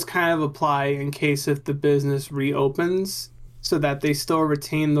rules kind of apply in case if the business reopens, so that they still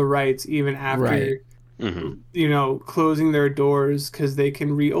retain the rights even after, closing their doors, because they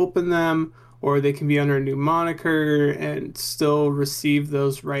can reopen them, or they can be under a new moniker and still receive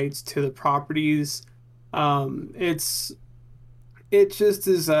those rights to the properties. It just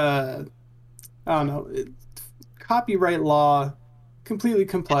is I don't know. Copyright law, completely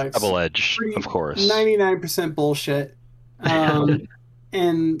complex. Double edge, of course. 99% bullshit.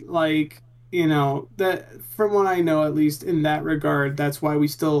 And like, that from what I know, at least in that regard, that's why we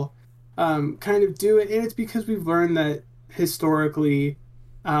still kind of do it. And it's because we've learned that historically,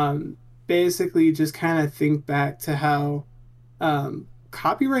 basically just kind of think back to how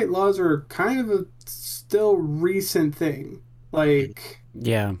copyright laws are kind of a still recent thing. Like,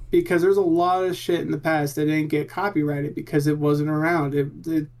 yeah, because there's a lot of shit in the past that didn't get copyrighted because it wasn't around.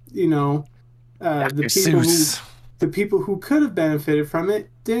 The people who the people who could have benefited from it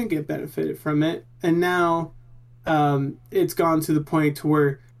didn't get benefited from it, and now it's gone to the point to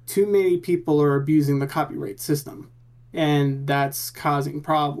where too many people are abusing the copyright system, and that's causing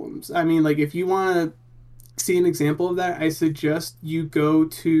problems. I mean, like, if you want to see an example of that, I suggest you go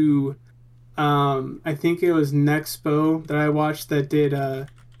to I think it was Nexpo that I watched that did I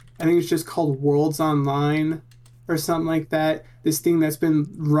think it's just called Worlds Online or something like that. This thing that's been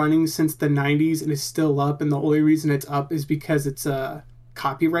running since the 90s and is still up, and the only reason it's up is because it's a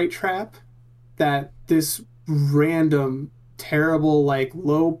copyright trap that this random terrible like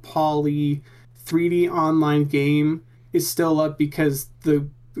low poly 3D online game is still up because the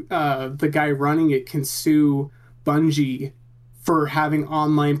guy running it can sue Bungie for having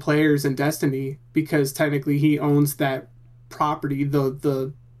online players in Destiny, because technically he owns that property,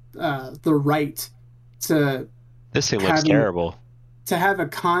 the right to This thing looks terrible. To have a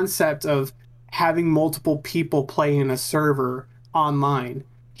concept of having multiple people play in a server online.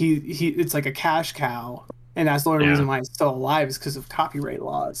 He it's like a cash cow, and that's the only reason why it's still alive is because of copyright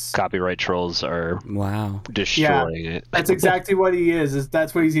laws. Copyright trolls are destroying it. That's exactly what he is.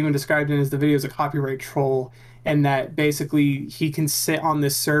 That's what he's even described in his video as a copyright troll, and that basically he can sit on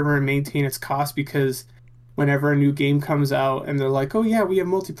this server and maintain its cost because whenever a new game comes out and they're like, oh yeah, we have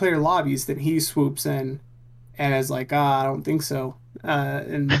multiplayer lobbies, then he swoops in and is like, I don't think so.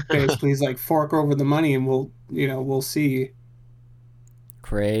 And basically he's like, fork over the money and we'll see.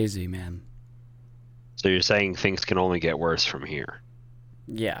 Crazy, man. So you're saying things can only get worse from here?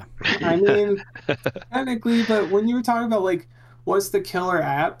 Yeah. I mean, technically, but when you were talking about like, what's the killer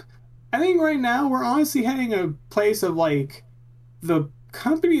app? I think right now we're honestly heading a place of like, the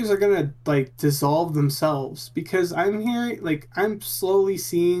companies are gonna like dissolve themselves, because I'm slowly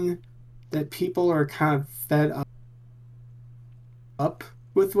seeing that people are kind of fed up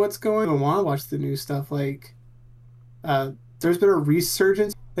with what's going on. I want to watch the new stuff. Like, there's been a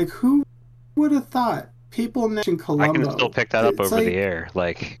resurgence. Like, who would have thought people mention Columbo? I can still pick that up over the air.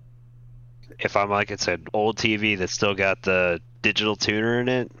 Like, if I'm like, it's an old TV that's still got the digital tuner in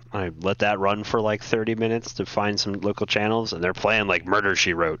it, I let that run for like 30 minutes to find some local channels, and they're playing like Murder,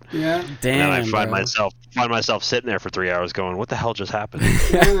 She Wrote. Yeah. Damn. And then I find myself sitting there for 3 hours going, what the hell just happened?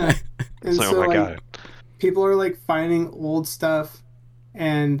 Yeah. And so, so oh my like, God. people are like finding old stuff,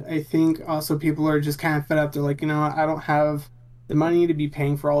 and I think also people are just kind of fed up. They're like, I don't have the money to be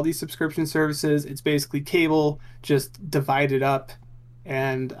paying for all these subscription services. It's basically cable just divided up,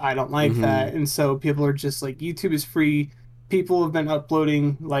 and I don't like that. And so people are just like, YouTube is free. People have been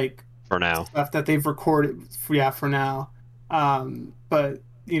uploading like for now stuff that they've recorded for now. But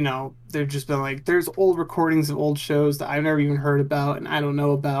they've just been like, there's old recordings of old shows that I've never even heard about and I don't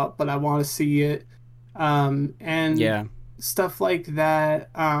know about, but I want to see it. And stuff like that.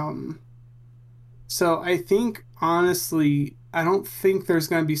 So I think, honestly, I don't think there's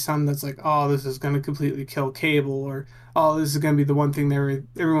going to be some that's like, oh, this is going to completely kill cable, or, oh, this is going to be the one thing that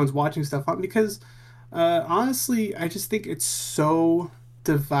everyone's watching stuff on, because honestly, I just think it's so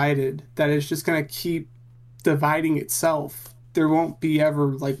divided that it's just going to keep dividing itself. There won't be ever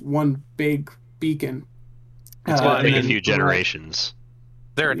like one big beacon. It's going to take a few generations.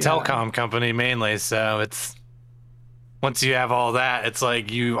 They're a telecom company mainly, so it's once you have all that, it's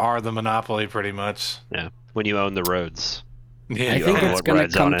like you are the monopoly pretty much. Yeah, when you own the roads. Yeah, I think it's going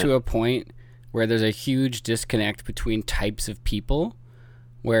to come to a point where there's a huge disconnect between types of people,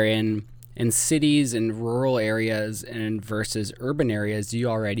 wherein in cities and rural areas and versus urban areas, you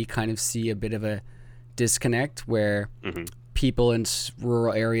already kind of see a bit of a disconnect where people in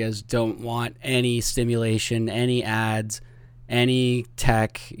rural areas don't want any stimulation, any ads, any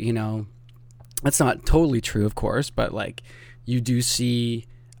tech. That's not totally true, of course, but like you do see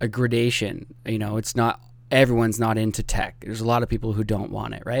a gradation. It's not, everyone's not into tech. There's a lot of people who don't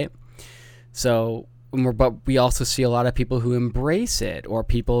want it, right? So, but we also see a lot of people who embrace it, or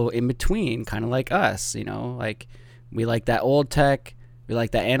people in between, kind of like us, like we like that old tech, we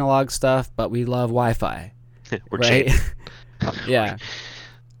like that analog stuff, but we love Wi-Fi. We're right? Yeah.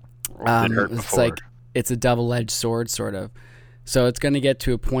 Been hurt It's before. like, it's a double-edged sword, sort of. So it's going to get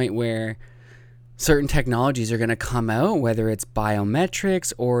to a point where certain technologies are going to come out, whether it's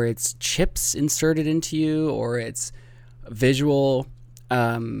biometrics or it's chips inserted into you, or it's visual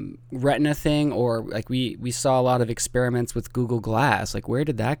retina thing, or like we saw a lot of experiments with Google Glass. Like, where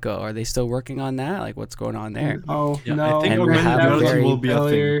did that go? Are they still working on that? Like, what's going on there? Oh, Yeah, no. I think And augmented have reality very will be a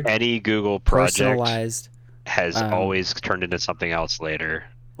thing. Any Google project Personalized. has always turned into something else later.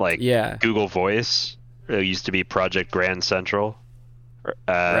 Like Google Voice, it used to be Project Grand Central.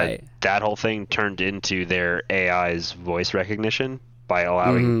 Right. That whole thing turned into their AI's voice recognition, by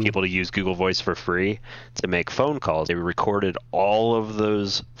allowing people to use Google Voice for free to make phone calls. They recorded all of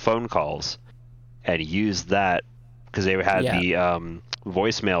those phone calls and used that because they had the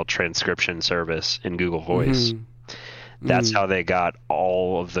voicemail transcription service in Google Voice. That's how they got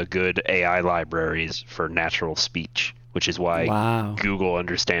all of the good AI libraries for natural speech, which is why Google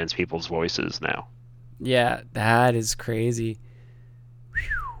understands people's voices now. Yeah, that is crazy.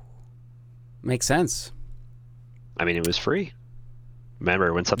 Whew. Makes sense. I mean, it was free.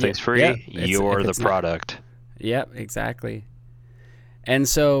 Remember, when something's free, you're the product. Yep, exactly. And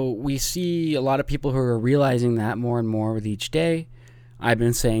so we see a lot of people who are realizing that more and more with each day. I've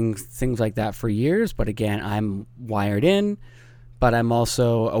been saying things like that for years, but again, I'm wired in, but I'm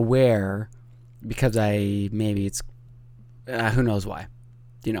also aware because maybe it's, who knows why,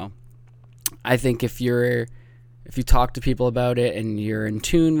 you know. I think if you talk to people about it and you're in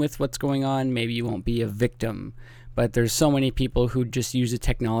tune with what's going on, maybe you won't be a victim. But there's so many people who just use the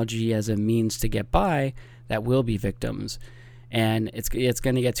technology as a means to get by that will be victims. And it's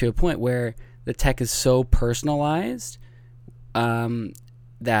going to get to a point where the tech is so personalized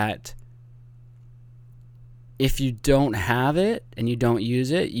that if you don't have it and you don't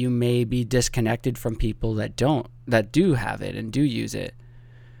use it, you may be disconnected from people that do have it and do use it.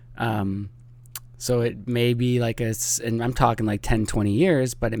 So it may be like and I'm talking like 10, 20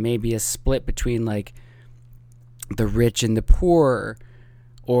 years, but it may be a split between like the rich and the poor,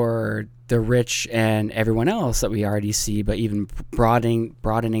 or the rich and everyone else that we already see, but even broadening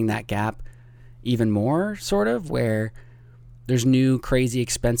that gap even more, sort of, where there's new crazy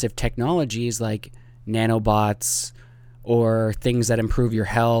expensive technologies like nanobots or things that improve your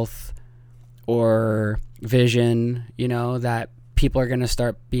health or vision, you know, that people are going to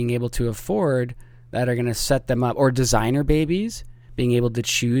start being able to afford, that are going to set them up, or designer babies, being able to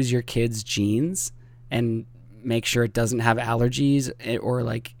choose your kid's genes and make sure it doesn't have allergies or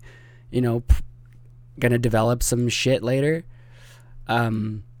like, you know, going to develop some shit later.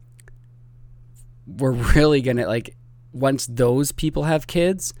 We're really going to, like, once those people have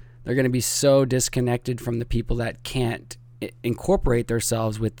kids, they're going to be so disconnected from the people that can't incorporate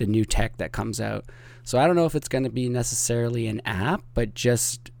themselves with the new tech that comes out. So I don't know if it's going to be necessarily an app, but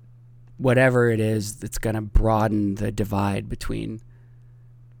just whatever it is, it's going to broaden the divide between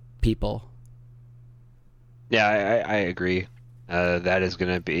people. Yeah, I agree. That is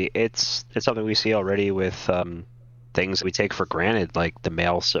going to be, it's something we see already with things that we take for granted, like the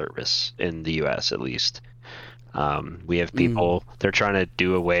mail service in the U.S. at least. We have people, they're trying to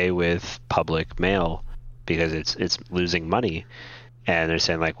do away with public mail because it's losing money. And they're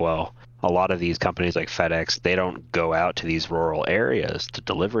saying like, well, a lot of these companies like FedEx, they don't go out to these rural areas to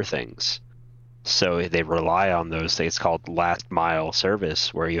deliver things. So they rely on those things. It's called last mile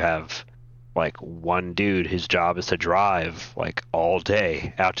service, where you have like one dude whose job is to drive like all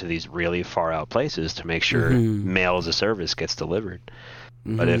day out to these really far out places to make sure mail as a service gets delivered.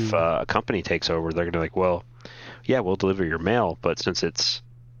 But if a company takes over, they're going to be like, well, yeah, we'll deliver your mail, but since it's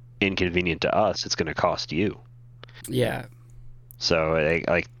inconvenient to us, it's going to cost you. Yeah. So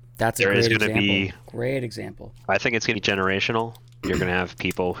like that's a great example. I think it's going to be generational. You're going to have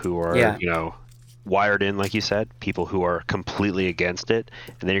people who are, you know, wired in, like you said, people who are completely against it,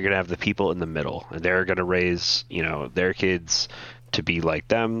 and then you're going to have the people in the middle, and they're going to raise, you know, their kids to be like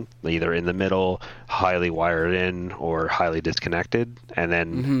them, either in the middle, highly wired in, or highly disconnected. And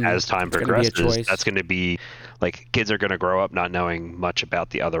then as time progresses, that's going to be like, kids are going to grow up not knowing much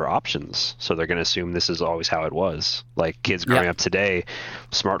about the other options, so they're going to assume this is always how it was. Like kids growing up today,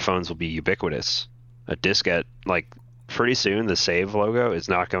 smartphones will be ubiquitous. A diskette, like pretty soon the Save logo is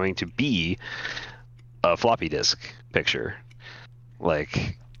not going to be a floppy disk picture.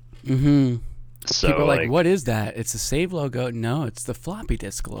 Like so people are like, what is that? It's a Save logo. No, it's the floppy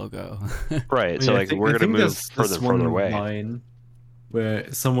disk logo. Right. So like we're going to move further and further away. Line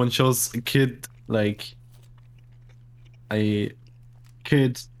where someone shows a kid like a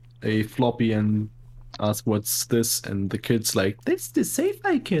floppy and ask what's this, and the kid's like, that's the Save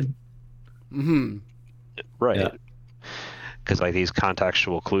icon. Right. Yeah. Because like these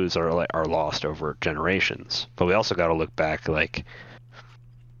contextual clues are lost over generations. But we also got to look back, like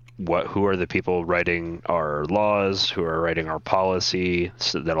who are the people writing our laws, who are writing our policy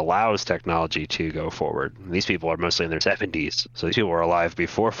that allows technology to go forward. And these people are mostly in their 70s, so these people were alive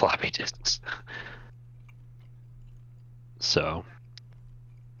before floppy disks. So,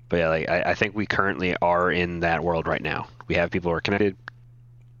 but yeah, like I think we currently are in that world right now. We have people who are connected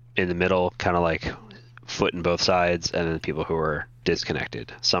in the middle, kind of like foot in both sides, and then people who are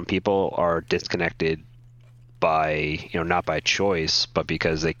disconnected. Some people are disconnected by, you know, not by choice, but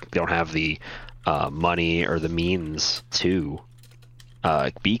because they don't have the money or the means to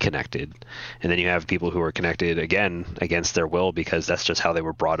be connected, and then you have people who are connected again against their will because that's just how they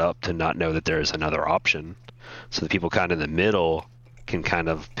were brought up to not know that there's another option. So the people kind of in the middle can kind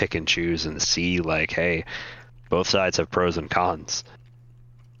of pick and choose and see like, hey, both sides have pros and cons.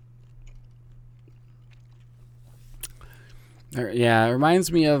 Yeah, it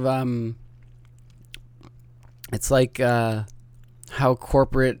reminds me of it's like how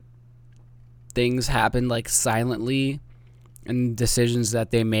corporate things happen like silently, and decisions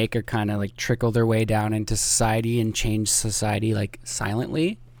that they make are kind of like trickle their way down into society and change society like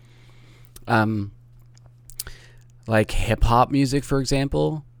silently. Like hip hop music, for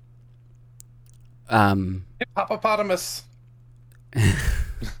example. Hippopotamus.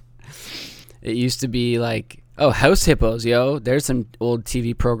 It used to be like, oh, House Hippos, yo. There's some old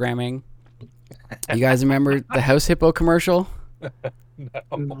TV programming. You guys remember the House Hippo commercial?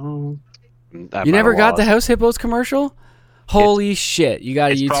 No. You never got the House Hippos commercial? Holy shit! You got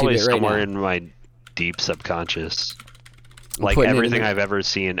to It's YouTube probably it right somewhere now. in my deep subconscious. I'm Like putting it in everything the- I've ever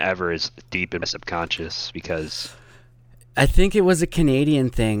seen ever is deep in my subconscious because I think it was a Canadian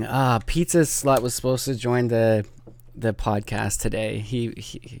thing. Pizza Slut was supposed to join the podcast today.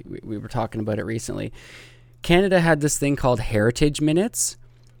 We were talking about it recently. Canada had this thing called Heritage Minutes.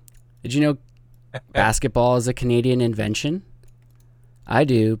 Did you know basketball is a Canadian invention? I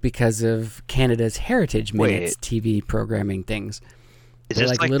do, because of Canada's Heritage Minutes TV programming things. is They're this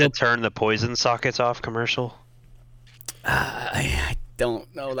like like little- the turn the poison sockets off commercial? I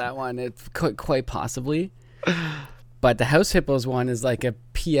don't know that one. It's quite possibly. But the House Hippos one is like a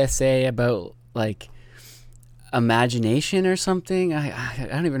PSA about like imagination or something. I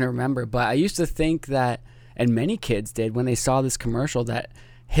don't even remember. But I used to think that, and many kids did when they saw this commercial, that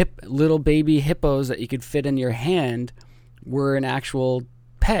little baby hippos that you could fit in your hand were an actual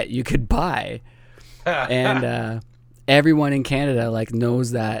pet you could buy. And everyone in Canada like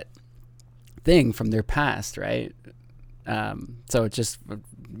knows that thing from their past, right? So it's just a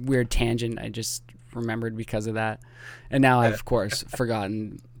weird tangent I just remembered because of that. And now I've of course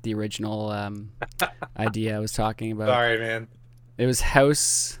forgotten the original idea I was talking about. Sorry, man. It was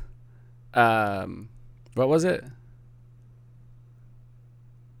House what was it?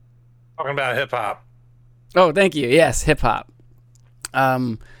 Talking about hip hop. Oh, thank you. Yes, hip hop.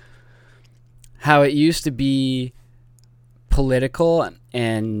 How it used to be political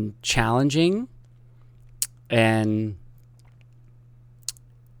and challenging, and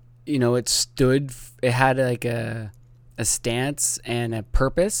you know, it had like a stance and a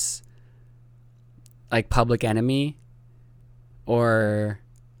purpose, like Public Enemy, or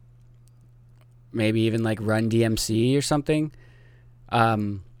maybe even like Run DMC or something.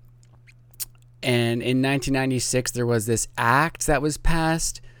 And in 1996, there was this act that was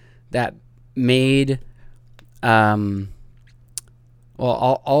passed that made, all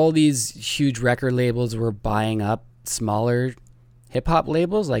these huge record labels were buying up smaller hip hop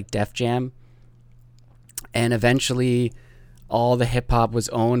labels like Def Jam. And eventually, all the hip hop was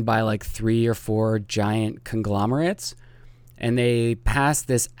owned by like 3 or 4 giant conglomerates. And they passed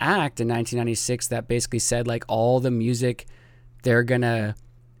this act in 1996 that basically said like all the music they're going to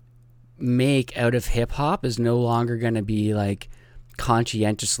make out of hip hop is no longer going to be like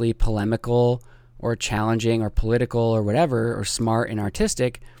conscientiously polemical or challenging or political or whatever, or smart and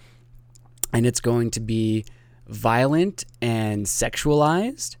artistic. And it's going to be violent and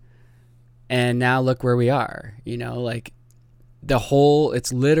sexualized. And now look where we are, you know, like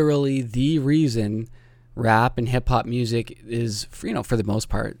it's literally the reason rap and hip hop music is, you know, for the most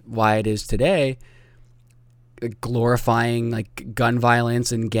part, why it is today, glorifying like gun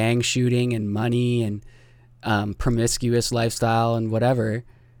violence and gang shooting and money and promiscuous lifestyle and whatever.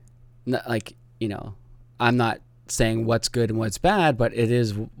 Like, you know, I'm not saying what's good and what's bad, but it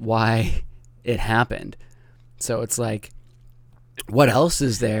is why it happened. So it's like, what else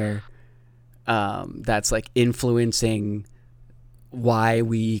is there that's like influencing why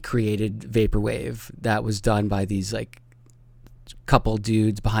we created vaporwave that was done by these like couple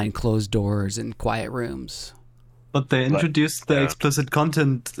dudes behind closed doors in quiet rooms? But they introduced the yeah. explicit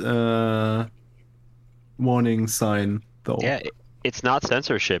content warning sign, though. Yeah, it's not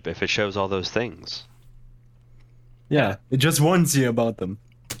censorship if it shows all those things. Yeah, it just warns you about them.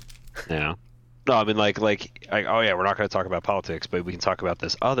 Yeah. No, I mean, oh yeah, we're not going to talk about politics, but we can talk about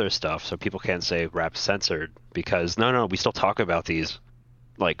this other stuff, so people can't say rap's censored, because no, we still talk about these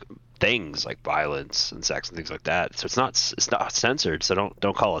like things like violence and sex and things like that. So it's not censored. So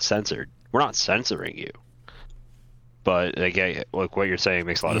don't call us censored. We're not censoring you. But like what you're saying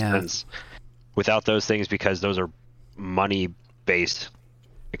makes a lot of sense. Without those things, because those are money-based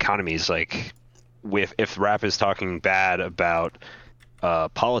economies. Like, if rap is talking bad about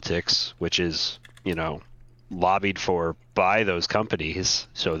politics, which is, lobbied for by those companies.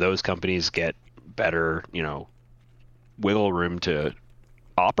 So those companies get better, wiggle room to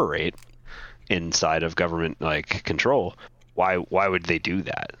operate inside of government control. Why would they do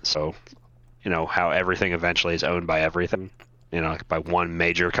that? So, how everything eventually is owned by everything, by one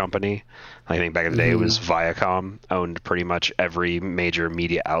major company. I think back in the day it was Viacom owned pretty much every major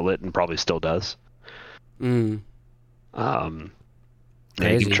media outlet and probably still does. Mm. And you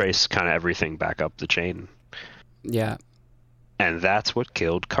Crazy. can trace kind of everything back up the chain. Yeah. And that's what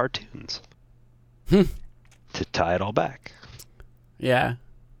killed cartoons. Hmm. To tie it all back. Yeah.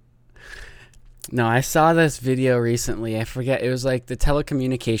 No, I saw this video recently. I forget. It was like the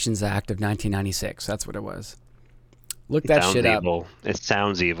Telecommunications Act of 1996. That's what it was. Look that Sounds shit up. evil. It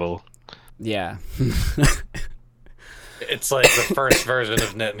sounds evil. Yeah. It's like the first version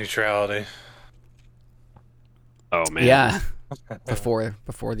of net neutrality. Oh man. Yeah.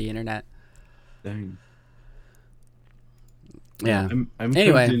 Before the internet. Dang. Yeah. I'm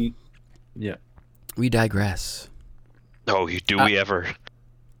Anyway. currently- yeah. We digress. Oh, do we ever?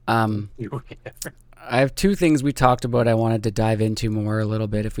 I have two things we talked about I wanted to dive into more a little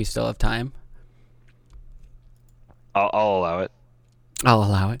bit if we still have time. I'll allow it. I'll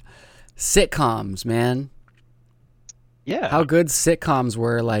allow it. Sitcoms, man. Yeah. How good sitcoms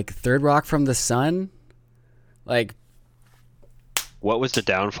were, like Third Rock from the Sun. Like, What was the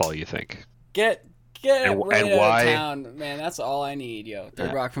downfall, you think? get And- it right and out why- of town, man. That's all I need, yo. Third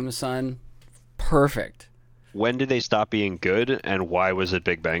Yeah. Rock from the Sun, perfect. When did they stop being good, and why was it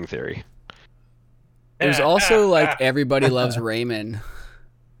Big Bang Theory? It was also like Everybody Loves Raymond.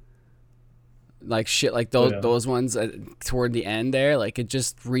 Like shit, like those Yeah. those ones toward the end there, like it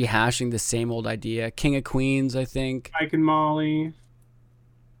just rehashing the same old idea. King of Queens, I think. Mike and Molly.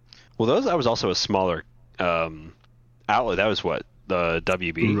 Well, that was also a smaller outlet. That was what? The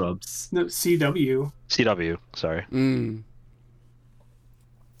WB? Scrubs. No, CW. CW, sorry.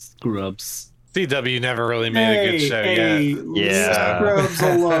 Scrubs. CW never really made a good show yet. leave Yeah. Scrubs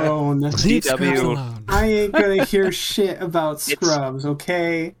alone. Leave Scrubs CW. alone. I ain't gonna hear shit about Scrubs,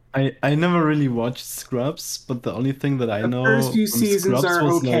 okay? I never really watched Scrubs, but the only thing that I The know first few from seasons Scrubs are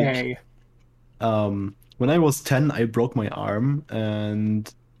was okay. when I was 10, I broke my arm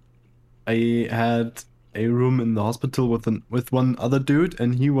and I had a room in the hospital with one other dude,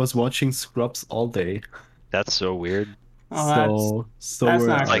 and he was watching Scrubs all day. That's so weird. Oh, So that's we're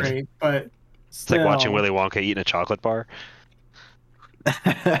not like- great, but It's like watching Willy Wonka eating a chocolate bar.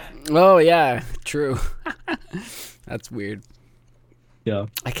 Oh yeah, true. That's weird. Yeah.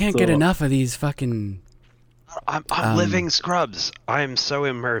 I can't get So- enough of these fucking. I'm living Scrubs. I am so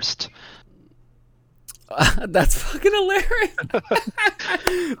immersed. That's fucking hilarious,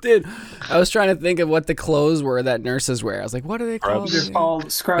 dude. I was trying to think of what the clothes were that nurses wear. I was like, what are they called? Scrubs. They're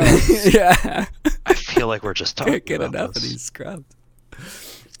called Scrubs. Yeah, I feel like we're just talking can't get about enough of this. these scrubs.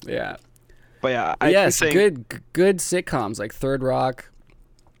 Yeah. But yeah, I Yes, think good sitcoms like Third Rock.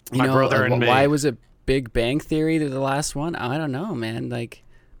 You My know, Brother like, and Me. why was it Big Bang Theory the last one? I don't know, man. Like,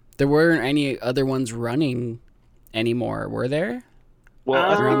 there weren't any other ones running anymore, were there?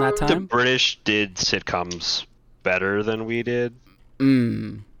 well, Around that the time? British did sitcoms better than we did.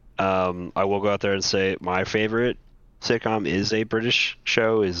 Mm. I will go out there and say my favorite sitcom is a British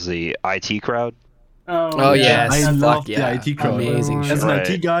show, is the IT Crowd. Oh, yes. I fuck love yeah. the IT Crowd. Amazing As show. an Right.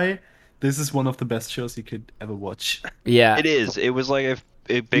 IT guy, this is one of the best shows you could ever watch. Yeah. It is. It was like if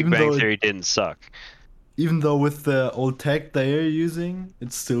Big Even Bang though it- Theory didn't suck. Even though with the old tech they're using,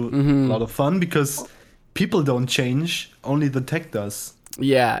 it's still Mhm. a lot of fun because people don't change, only the tech does.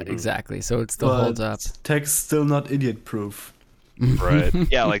 Yeah, exactly. So it still But holds up. tech's still not idiot proof. Right.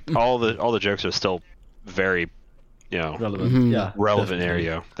 Yeah, like all the jokes are still very, Relevant. Mhm. Yeah. relevant definitely.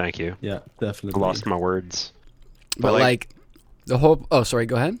 area. Thank you. Yeah, I definitely. lost my words. But like the whole oh sorry,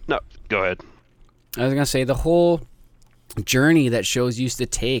 go ahead. No, go ahead. I was gonna say the whole journey that shows used to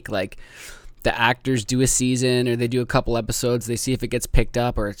take, like the actors do a season or they do a couple episodes, they see if it gets picked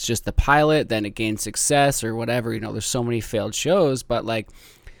up or it's just the pilot, then it gains success or whatever. You know, there's so many failed shows, but like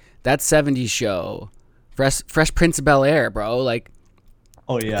that 70s show, Fresh Prince of Bel Air, bro. Like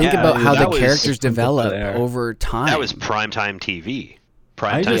Oh yeah. think about how that the was- characters develop Bel-Air. over time. That was primetime TV.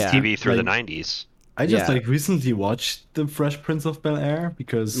 Primetime just- TV through the like- 90s. I just Yeah. like recently watched The Fresh Prince of Bel Air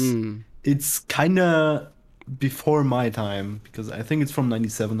because Mm. it's kinda before my time because I think it's from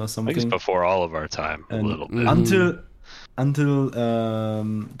 '97 or I think it's something. before all of our time, a And little bit. until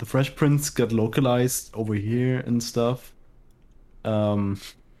the Fresh Prince got localized over here and stuff.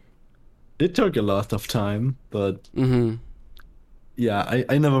 It took a lot of time, but Mm-hmm. yeah,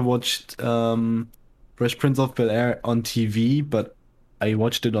 I never watched Fresh Prince of Bel Air on TV, but I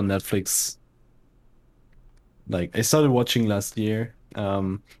watched it on Netflix. Like I started watching last year.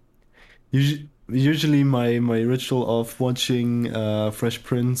 Usually my ritual of watching Fresh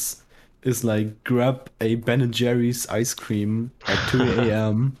Prince is like grab a Ben and Jerry's ice cream at 2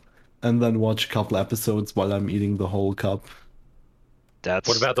 a.m. and then watch a couple episodes while I'm eating the whole cup. That's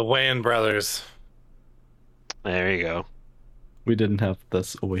What about the Wayans brothers? there you go. We didn't have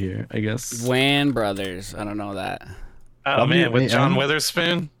this over here, I guess. Wan Brothers. I don't know that. Oh man, with John WAM?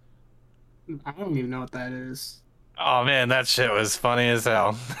 Witherspoon. I don't even know what that is. Oh man, that shit was funny as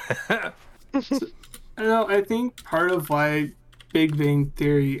hell. I know. I think part of why Big Bang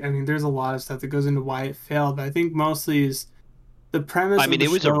Theory. I mean, there's a lot of stuff that goes into why it failed, but I think mostly is the premise. I mean, of it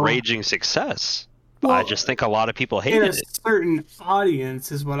the was a show, raging success. Well, I just think a lot of people in hated a it. certain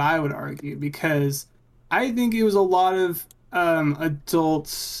audience is what I would argue, because I think it was a lot of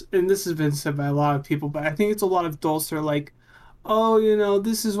adults, and this has been said by a lot of people, but I think it's a lot of adults that are like, oh,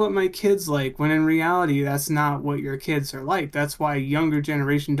 this is what my kids like, when in reality that's not what your kids are like. That's why younger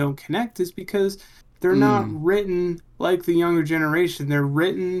generation don't connect, is because they're not written like the younger generation. They're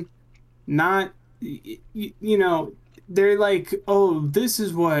written not, they're like, oh, this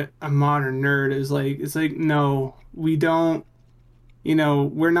is what a modern nerd is like. It's like, no, we don't,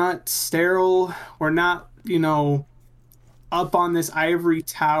 we're not sterile. We're not, up on this ivory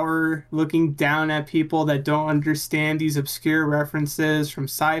tower looking down at people that don't understand these obscure references from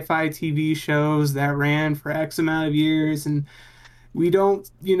sci-fi TV shows that ran for X amount of years. And we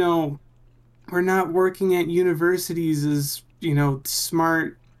don't, we're not working at universities as,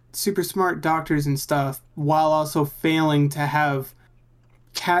 smart, super smart doctors and stuff, while also failing to have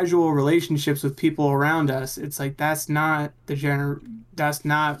casual relationships with people around us. It's like, that's not that's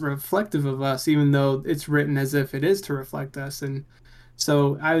not reflective of us, even though it's written as if it is to reflect us. And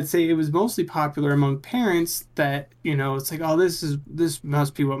so I would say it was mostly popular among parents that, it's like, oh, this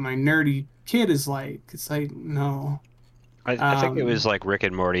must be what my nerdy kid is like. It's like, no. I think it was like Rick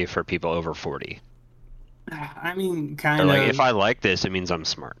and Morty for people over 40. I mean, Or kind of. like, if I like this, it means I'm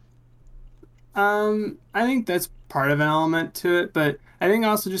smart. I think that's part of an element to it, but I think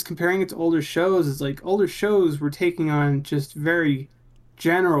also just comparing it to older shows is like, older shows were taking on just very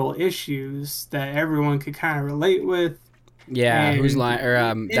general issues that everyone could kind of relate with. Yeah, who's And line or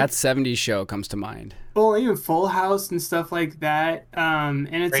that 70s show comes to mind. Well, even Full House and stuff like that. And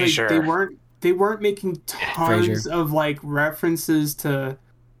it's Frasier. like they weren't making tons Frasier. of like references to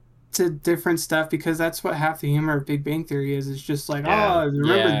different stuff, because that's what half the humor of Big Bang Theory is. It's just like, Yeah. oh,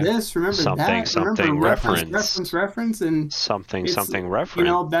 remember Yeah. this, remember Something, that, something, remember reference. reference, and Something it's,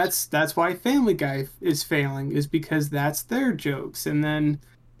 reference. that's why Family Guy is failing, is because that's their jokes. And then,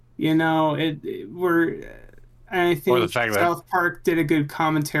 I think the fact that- South Park did a good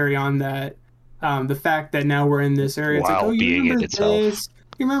commentary on that. The fact that now we're in this area, it's like, While oh, you being remember it itself. this,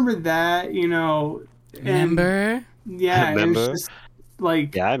 you remember that, and Remember? yeah, and Remember? it's just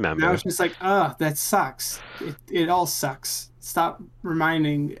like, Yeah, I now remember. it's just like, that sucks. It all sucks. Stop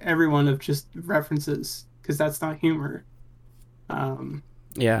reminding everyone of just references, because that's not humor.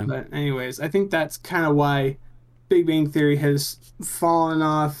 Yeah. But anyways, I think that's kind of why Big Bang Theory has fallen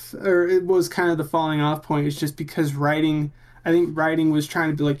off, or it was kind of the falling off point. It's just because writing was trying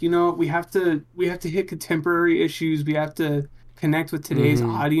to be like, we have to hit contemporary issues. We have to connect with today's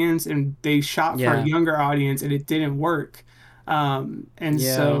audience, and they shot for Yeah. a younger audience, and it didn't work. And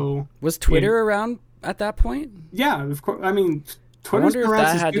Yeah. so, Was Twitter around at that point? yeah, of course. I mean, Twitter's wonder been if around that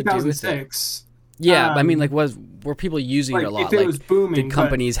since had to do with it. 2006. Yeah, I mean, Um, like, were people using it a lot? If it was booming, did but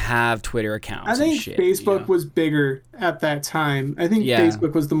companies have Twitter accounts? I think and shit, Facebook was bigger at that time. I think Yeah.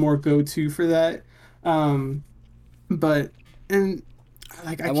 Facebook was the more go-to for that. But and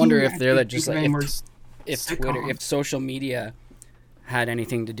like I wonder can't if they're think just of like, any more if Twitter, sitcom. if social media had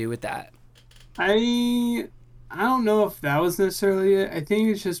anything to do with that. I don't know if that was necessarily it. I think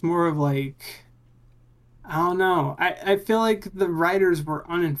it's just more of like, I don't know. I feel like the writers were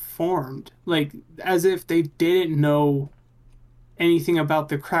uninformed, like as if they didn't know anything about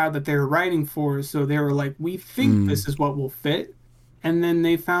the crowd that they were writing for. So they were like, we think this is what will fit. And then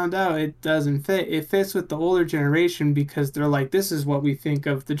they found out it doesn't fit. It fits with the older generation because they're like, this is what we think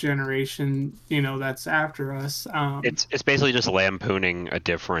of the generation, that's after us. It's basically just lampooning a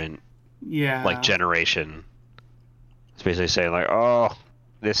different Yeah. like generation. It's basically saying like, oh,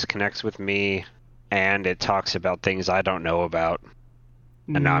 this connects with me, and it talks about things I don't know about,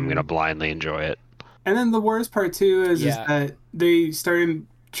 and now I'm gonna blindly enjoy it. And then the worst part too is Yeah. that they started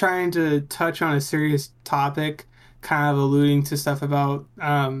trying to touch on a serious topic, kind of alluding to stuff about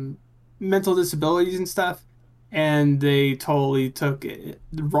mental disabilities and stuff. and they totally took it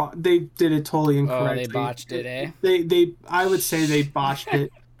wrong. They did it totally Oh, incorrectly. they botched it, eh? They I would say they botched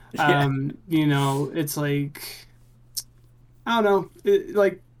it. Yeah. You know, it's like, I don't know,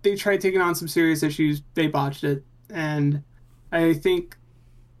 like they tried taking on some serious issues, they botched it, and I think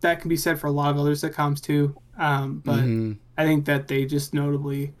that can be said for a lot of other sitcoms too. But Mhm. I think that they just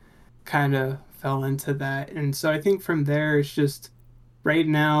notably kind of fell into that, and so I think from there it's just right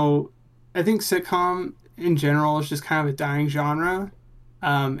now, I think sitcom in general is just kind of a dying genre,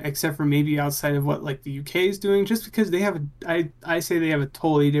 except for maybe outside of what like the UK is doing, just because they have I say they have a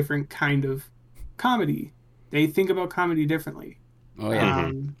totally different kind of comedy. They think about comedy differently. Oh yeah.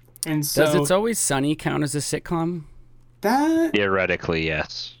 And Does so It's Always Sunny count as a sitcom? that Theoretically,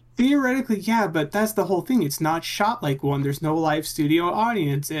 yes. theoretically, yeah, but that's the whole thing. It's not shot like one. There's no live studio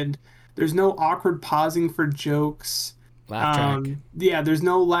audience, and there's no awkward pausing for jokes. Laugh track. Yeah, there's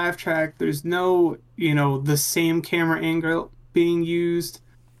no laugh track. There's no, the same camera angle being used.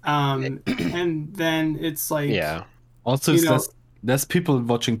 And then it's like, Yeah. Also, You it's know- less people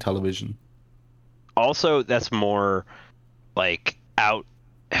watching television. Also, that's more like out.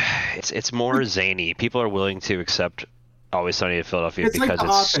 It's more zany. People are willing to accept Always Sunny in Philadelphia It's like because The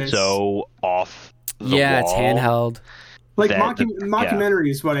it's Office. so off the Yeah, it's wall. handheld. like that- mockumentary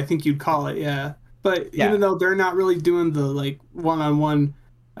is what I think you'd call it, yeah. But Yeah. even though they're not really doing the like one-on-one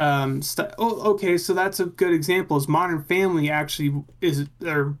stuff. Oh, okay, so that's a good example. Is Modern Family actually is,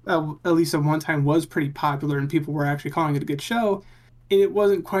 or at least at one time was pretty popular, and people were actually calling it a good show. And it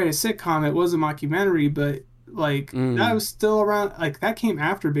wasn't quite a sitcom; it was a mockumentary, but like that was still around. Like that came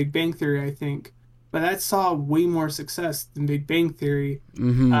after Big Bang Theory, I think. But that saw way more success than Big Bang Theory.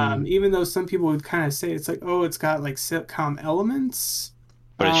 Mm-hmm. Even though some people would kind of say it's like, oh, it's got like sitcom elements.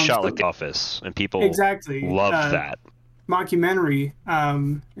 But it's shot so- like The Office, and people Exactly. love that. Mockumentary.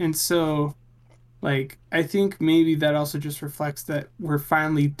 And so, like, I think maybe that also just reflects that we're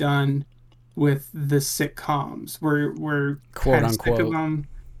finally done with the sitcoms. We're Quote kinda sick of unquote. them.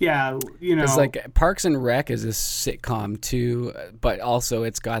 Yeah, It's like Parks and Rec is a sitcom too, but also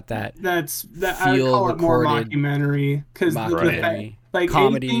it's got that I would feel call it more recorded mockumentary because mockumentary like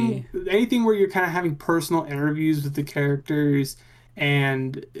comedy. anything where you're kind of having personal interviews with the characters,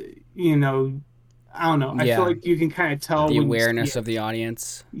 and I don't know. I Yeah. feel like you can kind of tell the when you see awareness it. of the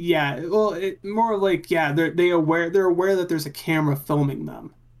audience. Yeah, well, more like, yeah, they're aware that there's a camera filming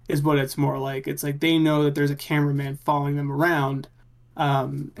them is what it's more like. It's like they know that there's a cameraman following them around,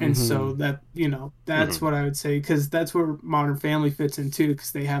 and so that that's what I would say, because that's where Modern Family fits in too,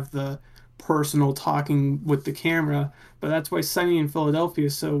 because they have the personal talking with the camera. But that's why Sunny in Philadelphia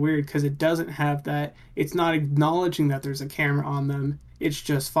is so weird, because it doesn't have that. It's not acknowledging that there's a camera on them. It's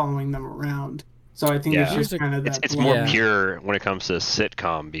just following them around. So I think it's Yeah. just kind of that. It's blend. more Yeah. pure when it comes to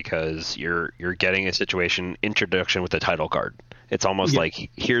sitcom because you're getting a situation introduction with a title card. It's almost Yeah. like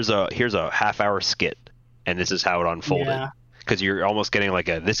here's a half-hour skit, and this is how it unfolded. Yeah. Because you're almost getting like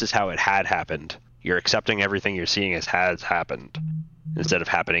this is how it had happened. You're accepting everything you're seeing as has happened instead of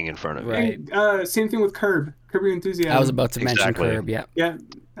happening in front of you. Right. And, same thing with Curb Your Enthusiasm. I was about to mention Exactly. Curb. Yeah, Yeah.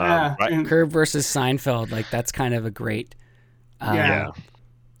 Right. And, Curb versus Seinfeld. Like that's kind of a great Yeah.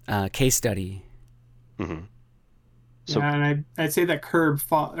 case study. hmm So- yeah, and I'd say that Curb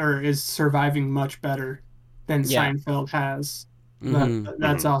is surviving much better than Yeah. Seinfeld has. Mhm. But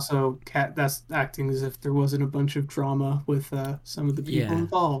that's also that's acting as if there wasn't a bunch of drama with some of the people Yeah.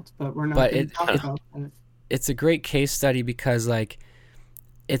 involved. But we're not But going to talk it- about that. It's a great case study because like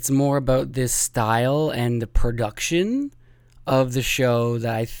it's more about this style and the production of the show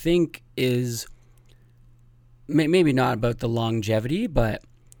that I think is maybe not about the longevity, but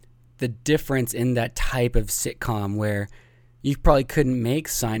the difference in that type of sitcom where you probably couldn't make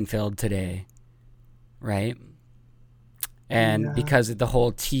Seinfeld today, right? And Yeah. because of the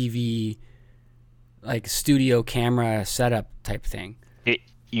whole TV, like studio camera setup type thing.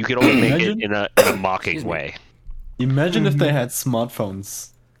 You could only make it Imagine- in a Excuse mocking me. way. Imagine if they had smartphones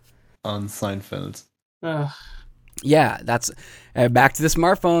on Seinfeld. Ugh. Yeah, that's back to the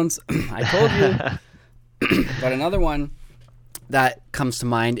smartphones. I told you. But another one that comes to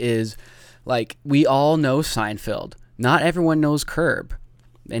mind is like we all know Seinfeld. Not everyone knows Curb.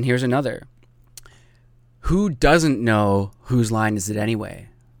 And here's another. Who doesn't know Whose Line Is It Anyway?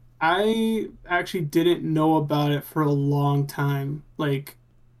 I actually didn't know about it for a long time. Like,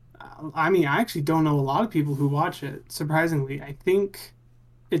 I mean, I actually don't know a lot of people who watch it, surprisingly. I think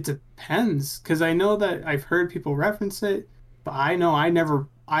it depends, because I know that I've heard people reference it, but I know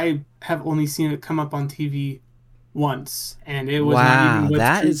I have only seen it come up on TV once, and it was not Wow, even with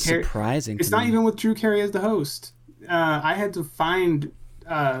that Drew is Carey. surprising. It's to not me. even with Drew Carey as the host. I had to find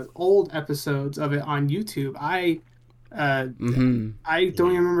old episodes of it on YouTube. Mm-hmm. I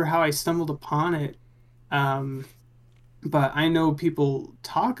don't even remember how I stumbled upon it, but I know people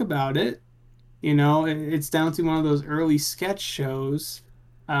talk about it. You know, it's down to one of those early sketch shows.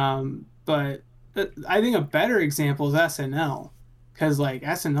 But I think a better example is SNL, because like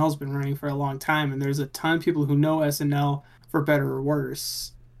SNL's been running for a long time, and there's a ton of people who know SNL for better or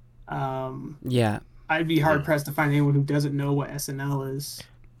worse. Yeah. I'd be hard pressed to find anyone who doesn't know what SNL is.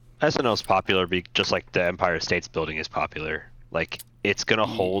 SNL's popular just like the Empire State's Building is popular. Like, it's going to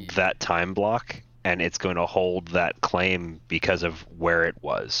hold that time block, and it's going to hold that claim because of where it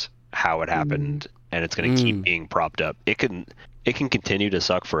was, how it happened, and it's going to keep being propped up. It can continue to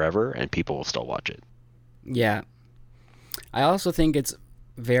suck forever, and people will still watch it. Yeah. I also think it's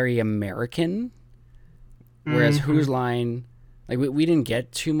very American, whereas Whose Line, like we didn't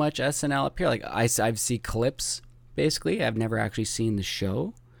get too much SNL up here. Like I've seen clips, basically. I've never actually seen the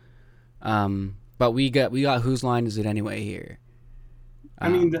show. But we got Whose Line Is It Anyway here. I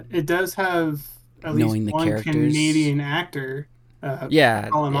mean, it does have at least knowing the one characters. Canadian actor.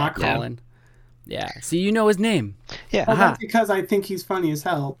 Colin. Yeah. See, you know his name. Yeah. Well, that's because I think he's funny as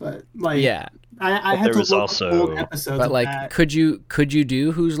hell. But like, Yeah. I had there to was look also- up old episodes. But of like, that. could you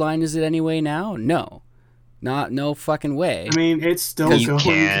do Whose Line Is It Anyway now? No. No fucking way. I mean, it's still Because You going.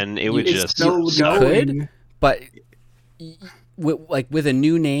 can. It would It's just. still you going. could? But with a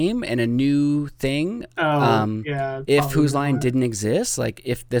new name and a new thing, Yeah. if probably Whose Line not. didn't exist, like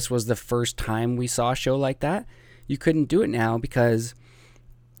if this was the first time we saw a show like that, you couldn't do it now because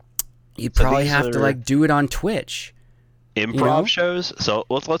you'd So probably these have to are- like do it on Twitch. Improv You know? shows. So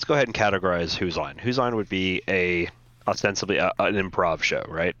let's go ahead and categorize Whose Line. Whose Line would be ostensibly an improv show,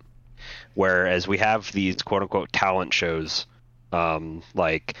 right? Whereas we have these quote unquote talent shows,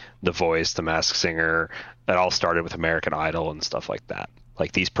 like The Voice, The Masked Singer. That all started with American Idol and stuff like that.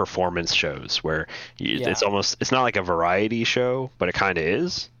 Like these performance shows where it's not like a variety show, but it kind of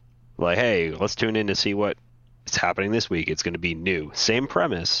is. Like, hey, let's tune in to see what is happening this week. It's going to be new. Same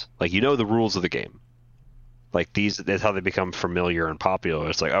premise. Like, you know the rules of the game. Like that's how they become familiar and popular.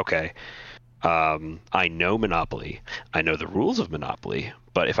 It's like, okay, I know Monopoly. I know the rules of Monopoly,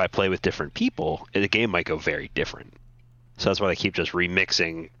 but if I play with different people, the game might go very different. So that's why they keep just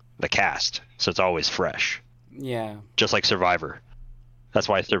remixing the cast, so it's always fresh. Yeah. Just like Survivor. That's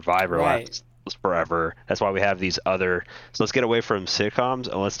why Survivor Right. lasts forever. That's why we have these other. So let's get away from sitcoms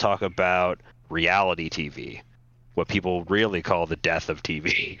and let's talk about reality TV, what people really call the death of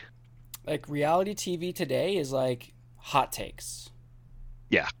TV. Like reality TV today is like hot takes.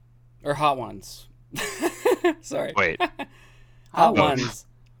 Yeah. Or hot ones. Sorry. Wait, Hot Oh. ones.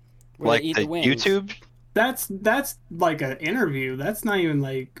 Where like they eat the the wings. YouTube? That's like an interview. That's not even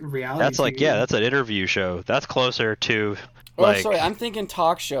like reality. That's like, TV. yeah, that's an interview show. That's closer to Oh, like. sorry, I'm thinking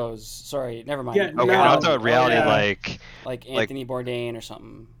talk shows. Sorry, never mind. Yeah, Okay, no, no, I'm talking reality, yeah. like Anthony Bourdain or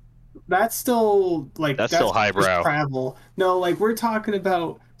something. That's still like That's still just highbrow. travel. No, like we're talking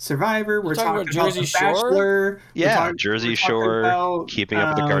about Survivor. We're talking talking about about Jersey The Shore? Bachelor. Yeah, Jersey Shore, about, Keeping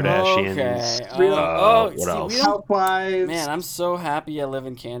Up with the Kardashians. Okay. Real- what see, else? we don't, Housewives. man, I'm so happy I live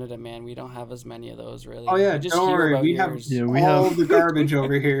in Canada, man. We don't have as many of those, really. Oh yeah, We just don't hear worry. about We have yours. Yeah, we all have- the garbage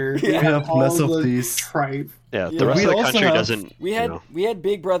over here. We have all less of the these. tripe. Yeah, Yeah. the rest We of the also country have- doesn't. We had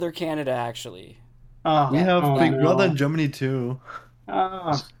Big Brother Canada, actually. Oh, We have oh, Big no. Brother in Germany too.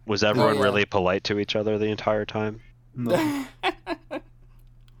 Oh, Was everyone yeah. really polite to each other the entire time? No.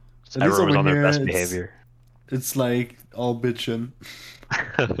 At least Everyone was over on their here, best it's- behavior. It's like all bitchin'.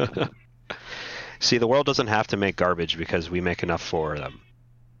 See, the world doesn't have to make garbage because we make enough for them.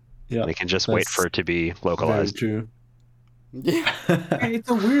 Yeah, They can just wait that's for it to be very localized. true. Yeah. it's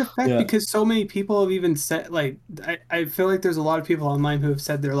a weird effect Yeah. because so many people have even said like I feel like there's a lot of people online who have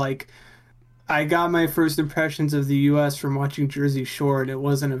said they're like I got my first impressions of the US from watching Jersey Shore and it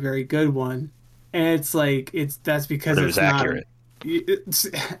wasn't a very good one. And it's like that's because But it it's was not accurate.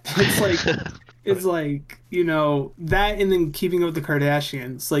 it's like you know that and then Keeping Up with the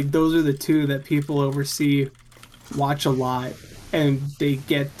Kardashians, like those are the two that people oversee watch a lot and they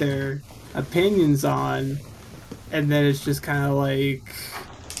get their opinions on, and then it's just kind of like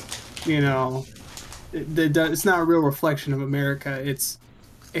you know it's not a real reflection of America. It's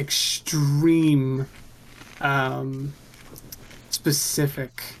extreme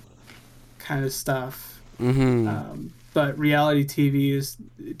specific kind of stuff. Mm-hmm. But reality TV is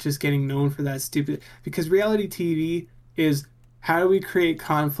just getting known for that stupid because reality TV is how do we create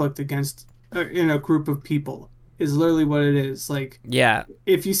conflict against in a group of people is literally what it is. Like Yeah.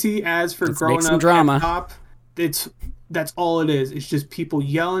 if you see ads for Let's growing make some up drama. at top, that's all it is. It's just people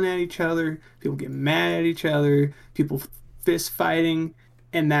yelling at each other, people getting mad at each other, people fist fighting.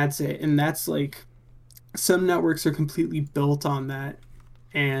 and that's it. And that's like, some networks are completely built on that,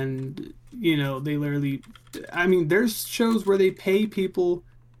 and they literally, I mean, there's shows where they pay people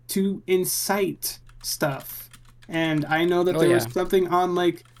to incite stuff, and I know that there was something on,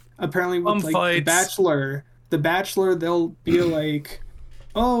 like, apparently with like The Bachelor, they'll be like,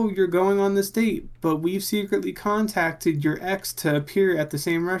 oh, you're going on this date, but we've secretly contacted your ex to appear at the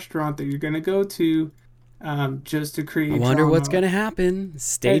same restaurant that you're going to go to, just to create I wonder drama. what's going to happen.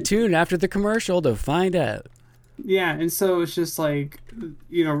 Stay tuned after the commercial to find out. Yeah, and so it's just like,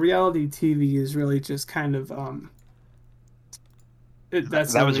 reality TV is really just kind of,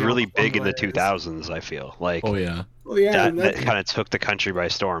 that was really big in the 2000s, I feel. Like, Oh yeah. Well, yeah, that kind of took the country by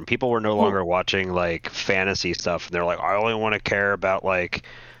storm. People were no longer watching like fantasy stuff, and they're like, I only want to care about like,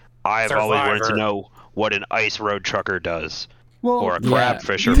 I've always wanted to know what an ice road trucker does, or a crab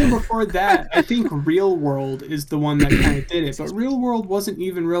fisherman. Even before that, I think Real World is the one that kind of did it. But Real World wasn't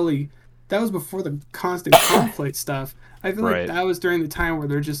even really. That was before the constant conflict stuff. I feel like that was during the time where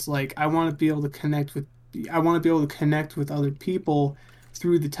they're just like, I want to be able to connect with other people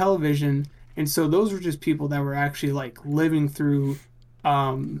through the television. And so those were just people that were actually like living through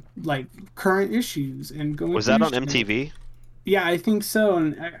like current issues and going. Was that on MTV? Yeah, I think so.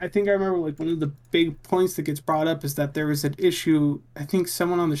 And I think I remember like one of the big points that gets brought up is that there was an issue. I think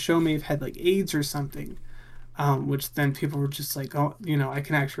someone on the show may have had like AIDS or something, which then people were just like, oh, I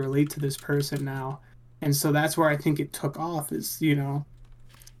can actually relate to this person now. And so that's where I think it took off is,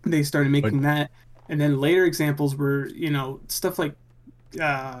 they started making that. And then later examples were, stuff like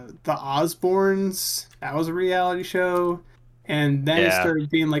the Osbournes. That was a reality show. And then it started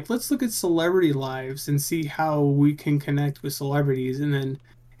being like, let's look at celebrity lives and see how we can connect with celebrities. And then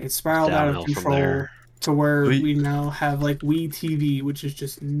it spiraled out of control to where we now have like WeTV, which is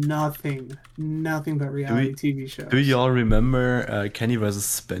just nothing but reality TV shows. Do you all remember Kenny vs.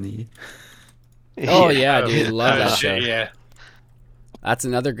 Spenny? Oh yeah, dude, love that show. Yeah, that's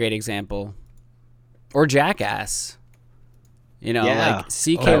another great example. Or Jackass. Like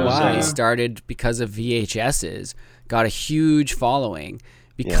CKY started because of VHSs, got a huge following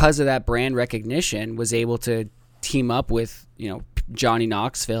because of that brand recognition, was able to team up with, Johnny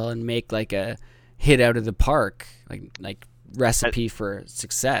Knoxville and make like a hit out of the park, like recipe for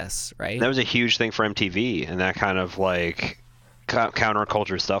success, right? That was a huge thing for MTV, and that kind of like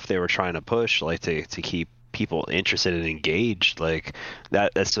counterculture stuff they were trying to push, like to keep people interested and engaged, like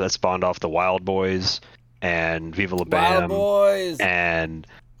that spawned off the Wild Boys and Viva La Bam and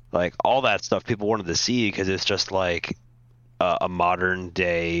like all that stuff people wanted to see because it's just like a modern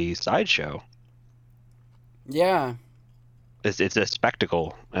day sideshow. Yeah, it's a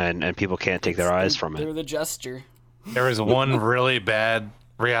spectacle, and people can't take their eyes from it. They're the gesture. There was one really bad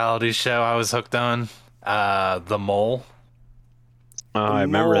reality show I was hooked on, The Mole. Oh, I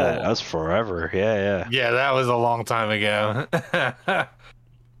remember that. That was forever. Yeah. Yeah, that was a long time ago.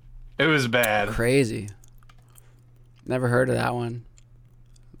 It was bad. Crazy. Never heard of that one.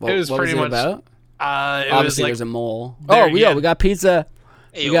 It was pretty much about? Obviously, was like, there's a mole. We got pizza.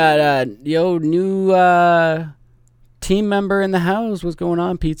 Hey, we got new team member in the house. What's going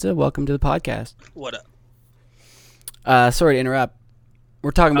on, Pizza? Welcome to the podcast. What up? Sorry to interrupt.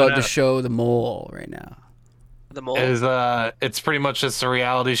 We're talking about the show The Mole right now. The Mole is it's pretty much just a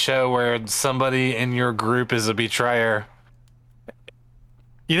reality show where somebody in your group is a betrayer.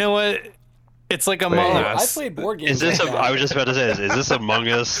 You know what? It's like Among Us. I played board games. I was just about to say, is this Among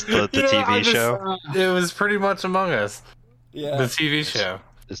Us, the TV show? It was pretty much Among Us. Yeah. The TV show.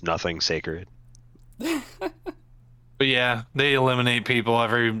 There's nothing sacred. But yeah, they eliminate people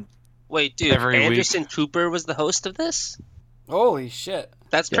every. Wait, dude, Anderson Cooper was the host of this? Holy shit.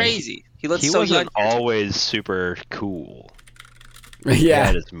 That's crazy. He wasn't young. Always super cool. Yeah. He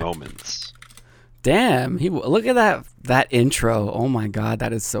had his moments. Damn, look at that intro. Oh my god,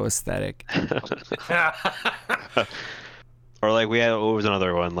 that is so aesthetic. Or like we had, what was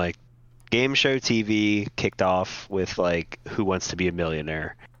another one? Like Game Show TV kicked off with like Who Wants to Be a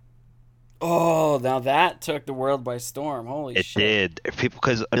Millionaire. Oh, now that took the world by storm. Holy shit. It did.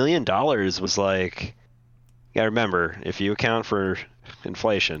 Because $1 million was like, you gotta remember, if you account for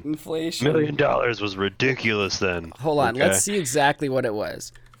inflation, $1 million was ridiculous then. Hold on, let's see exactly what it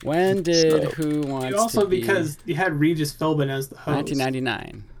was. When did Who Wants to Be? Also because you had Regis Philbin as the host.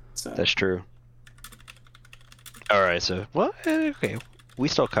 1999. So. That's true. All right, so okay, we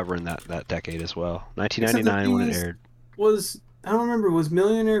still covering that decade as well. 1999 when it aired. I don't remember, was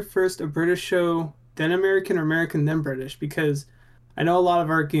Millionaire first a British show, then American, or American then British? Because I know a lot of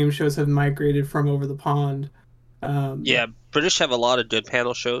our game shows have migrated from over the pond. Yeah, British have a lot of good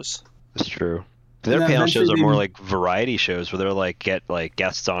panel shows. That's true. Their And panel shows are eventually more they- like variety shows where they're like get like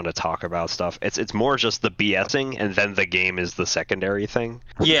guests on to talk about stuff. It's more just the BSing, and then the game is the secondary thing.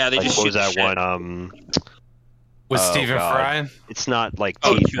 Yeah, they Like just what shoot was the that shit. one? With Oh, Stephen God. Fry. It's not like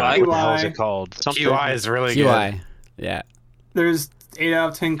Oh, TV. QI? What the hell is it called? Something. QI is really QI. Yeah. There's 8 out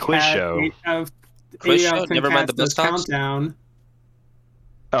of 10 Quiz show. 8 out of Quiz 8 show? out of 10 Never mind the cats does Buzzcocks? Countdown.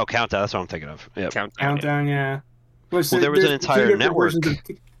 Oh, Countdown. That's what I'm thinking of. Yep. Countdown, yeah. Which Well, there was an there's two entire different network. versions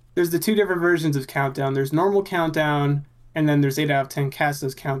there's the two different versions of Countdown. There's normal Countdown, and then there's 8 out of 10 cats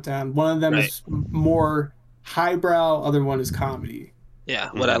does Countdown. One of them is more highbrow, other one is comedy. Yeah,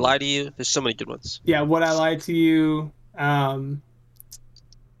 Would I Lie to You? There's so many good ones. Yeah, Would I Lie to You?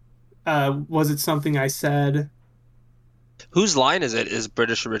 Was it something I said? Whose line is it? Is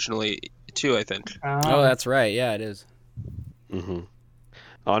British originally too? I think. Oh, that's right. Yeah, it is. Mm-hmm.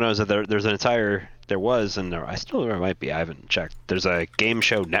 Oh no, is that there's an entire I still there might be. I haven't checked. There's a game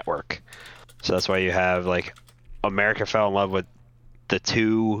show network, so that's why you have like America fell in love with the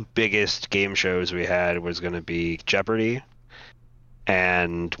two biggest game shows we had was going to be Jeopardy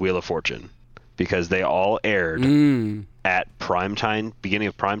and Wheel of Fortune because they all aired at primetime, beginning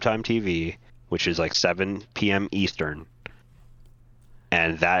of primetime TV, which is like 7 p.m. Eastern.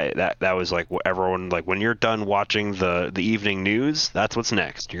 And that was like what everyone like when you're done watching the evening news, that's what's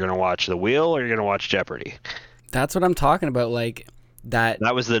next. You're gonna watch The Wheel or you're gonna watch Jeopardy. That's what I'm talking about. Like that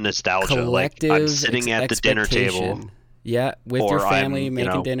was the nostalgia. collective Like I'm sitting at the dinner table. expectation. Yeah, with your or family I'm,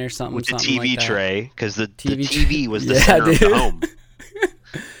 making dinner, something with the something TV like that. tray because the TV TV was the Yeah, center of dude. the home.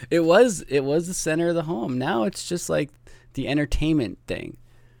 It was the center of the home. Now it's just like the entertainment thing.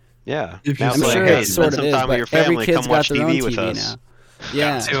 Yeah, If you now I'm it's say, like, sure hey, it spend sort of some is, time with but your family. every kid's Come got watch their own TV with TV us. now.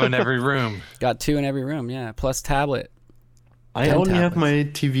 Yeah, Two in every room. got 2 in every room. Yeah, plus tablet. I 10 only have tablets.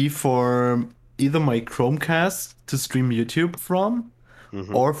 my TV for either my Chromecast to stream YouTube from,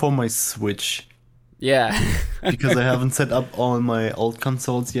 Mhm. or for my Switch, Yeah, because I haven't set up all my old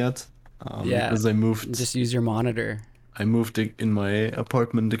consoles yet. Yeah. Because I moved. just use your monitor. I moved in my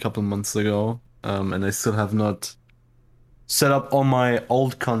apartment a couple months ago, and I still have not set up all my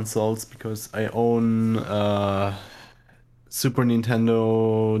old consoles because I own Super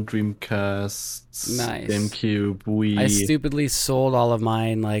Nintendo, Dreamcast, Nice. GameCube, Wii. I stupidly sold all of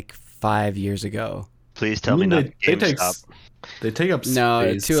mine like 5 years ago. Please tell me not they take GameStop. they take up No,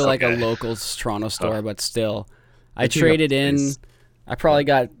 space. to like a Okay. local Toronto store, but still, I take up traded in. space. I probably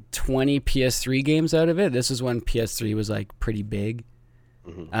got 20 PS3 games out of it. This is when PS3 was like pretty big.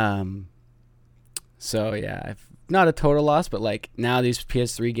 Mhm. So yeah, not a total loss, but like now these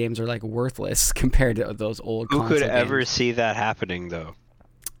PS3 games are like worthless compared to those old. Who could console ever games. see that happening though?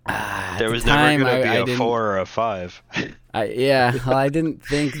 At There the was time, never going I to be a didn't- 4 or a 5. Yeah, well, I didn't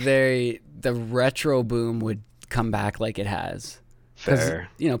think the retro boom would come back like it has. 'Cause, Fair.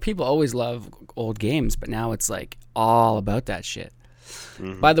 people always love old games, but now it's like all about that shit.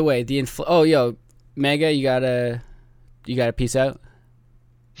 Mhm. By the way, Mega, you gotta peace out.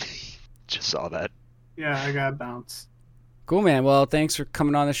 Just saw that. Yeah, I got bounce. Cool, man. Well, thanks for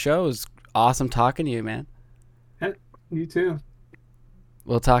coming on the show. It was awesome talking to you, man. You too.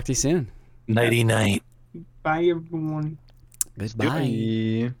 We'll talk to you soon. Nighty night. Bye, everyone. Goodbye.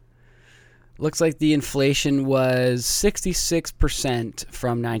 Bye. Looks like the inflation was 66%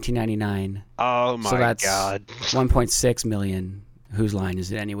 from 1999. Oh my So that's god. 1.6 million. Whose line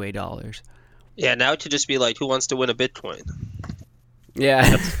is it anyway? Dollars. Yeah, now to just be like, who wants to win a Bitcoin?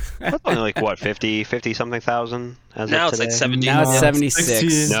 Yeah. That's only like what 50 something thousand as Now of it's today? like 70. Now it's No, 76.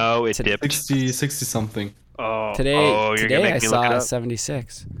 60. No, it Today- dipped. 60 something. Oh, Today, oh, you're gonna today I make me look it saw up?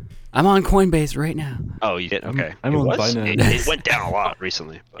 76. I'm on Coinbase right now. Oh, you did. Okay. I'm It on was- Binance. It went down a lot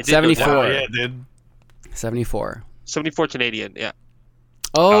recently. but- It did go down. 74. Wow, yeah, dude. 74. 74 Canadian, yeah.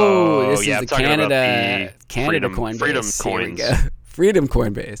 Oh, this yeah, is I'm the talking about Canada the Canada Freedom- Coinbase. Freedom Here we coins. go. Freedom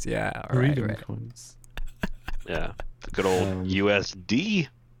Coinbase. Yeah. All right. Freedom Right. coins. Yeah, the good old USD.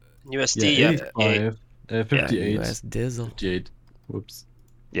 USD, Yeah, yeah. 85. 58. US Dizzle. 58. Whoops.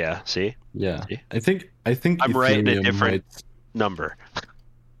 Yeah, see, Yeah. See? I think I'm writing a Ethereum different might- number.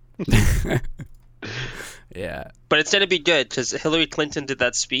 Yeah. But it's going to be good because Hillary Clinton did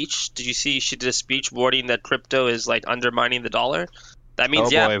that speech. Did you see she did a speech warning that crypto is like undermining the dollar? That means,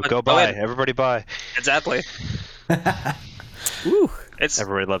 Oh yeah, boy, but go buy. in. Everybody buy. Exactly. Woo. It's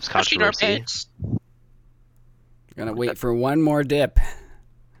Everybody loves crushing our controversy. pants. Gonna wait for one more dip.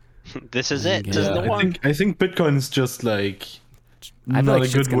 This is it. This is Yeah, the one. I think Bitcoin is just like I feel not like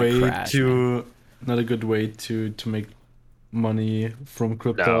a shit's good gonna way crash, to not a good way to make money from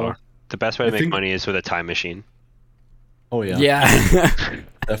crypto. No, the best way to I make think- money is with a time machine. Oh yeah, Yeah.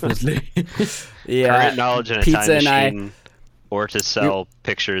 definitely. Yeah. Current knowledge in a Pizza time and I- machine, or to sell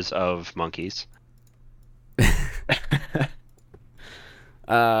pictures of monkeys.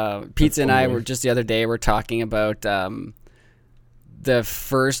 Pizza and I funny. were just the other day. We're talking about the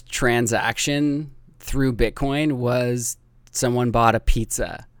first transaction through Bitcoin was someone bought a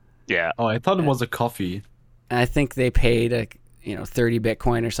pizza, Yeah. Oh, I thought it was a coffee. and I think they paid 30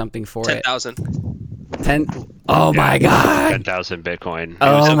 Bitcoin or something for it. 10,000. 10. Oh my god. 10,000 Bitcoin. It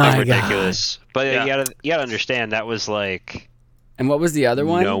Oh was something my ridiculous. But Yeah. you gotta understand that was like And what was the other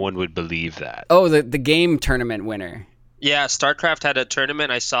one? no one would believe that. Oh, the game tournament winner. Yeah, StarCraft had a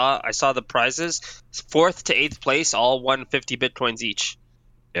tournament. I saw the prizes. 4th to 8th place all won 50 Bitcoins each.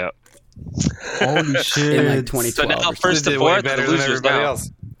 Yep. Holy shit! In like 2012. So now or something. first They to did way 4th, the better than losers everybody now.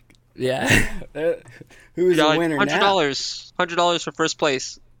 else. Yeah. Who's the winner now? $100 for first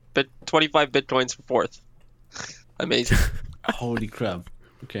place, but 25 Bitcoins for 4th. Amazing. Holy crap!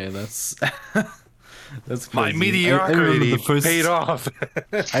 Okay, that's that's My crazy. I remember mediocrity the first, paid off.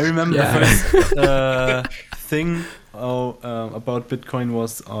 I remember Yeah. the first thing about Bitcoin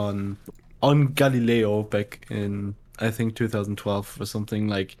was on Galileo back in I think 2012 or something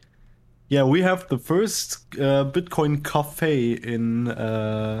like. Yeah, we have the first Bitcoin cafe in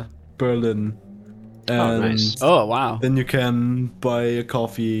Berlin, and nice. Oh, wow. then you can buy a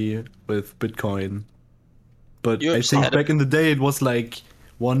coffee with Bitcoin. But You I actually think had a- back in the day it was like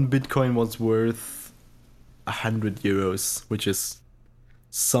one Bitcoin was worth 100 euros, which is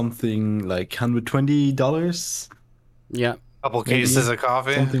something like $120, Yeah. Couple Maybe. cases of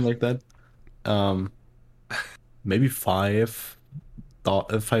coffee. something like that. Maybe five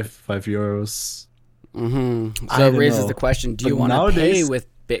euros. Mm-hmm. I So it don't raises know. the question: do you But want to pay nowadays- with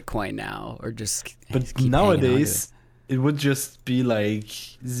Bitcoin now, or just But keep hanging on to nowadays it would just be like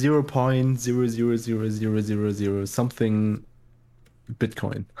 0.000000 something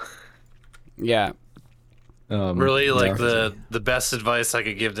Bitcoin. it? Yeah. Really, yeah. like the best advice I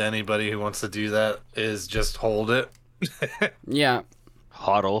could give to anybody who wants to do that is just hold it. Yeah.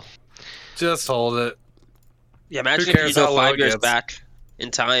 Hodl. Just hold it. Yeah, imagine Who if you cares go how low 5 it years gets? back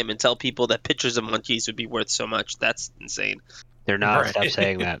in time and tell people that pictures of monkeys would be worth so much. That's insane. They're not. Right. Stop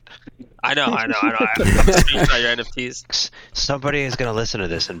saying that. I know. I'm screenshot your NFTs. Somebody is gonna listen to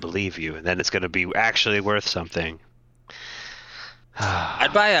this and believe you, and then it's gonna be actually worth something.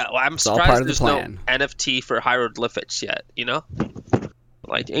 I'd buy a. Well, I'm all part surprised of the there's no plan. NFT for hieroglyphics yet. You know,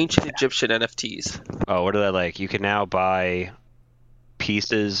 like ancient Egyptian NFTs. Oh, what are they like? You can now buy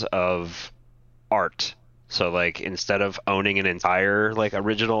pieces of art. So like instead of owning an entire like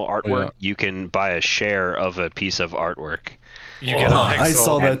original artwork, yeah. you can buy a share of a piece of artwork. You get a I pixel.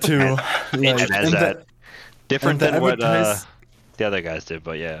 saw that too. And has that different and the than what advertise- the other guys did,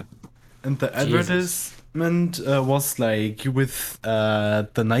 but yeah. And the Jesus. advertisement was like with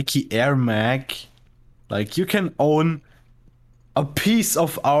the Nike Air Mag. Like you can own a piece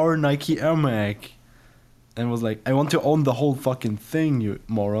of our Nike Air Mag. And was like, I want to own the whole fucking thing, you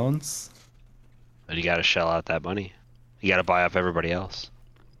morons. But you got to shell out that money. You got to buy off everybody else.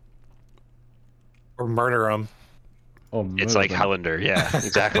 Or murder them. Oh, It's murder like them. Highlander, yeah,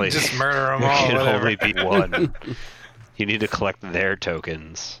 exactly. Just murder them There all. can Whatever. only be one. You need to collect their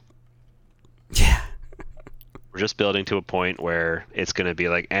tokens. Yeah. We're just building to a point where it's going to be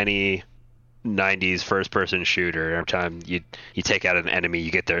like any 90s first-person shooter. Every time you take out an enemy,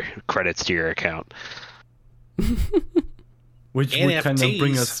 you get their credits to your account. Which would kind of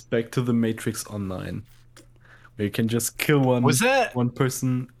bring NFTs. us back to the Matrix Online. Where you can just kill one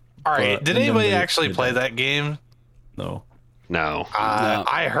person. All right? but- Did and then anybody they- actually they play die. that game? No. No. No.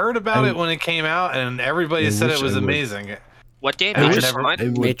 I heard about I- it when it came out, and everybody I said wish it was I would. amazing. What game? I Matrix wish Online? I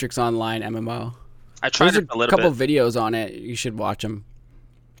would. Matrix Online MMO. I tried There's it a a little couple bit. videos on it. You should watch them.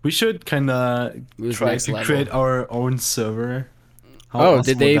 We should kind of It was try next to level. create our own server. How Oh,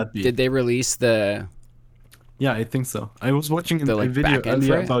 awesome did would that be? they release the? Yeah, I think so. I was watching The, a like, video back end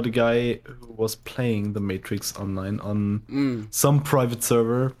earlier for it? about a guy who was playing the Matrix Online on Mm, some private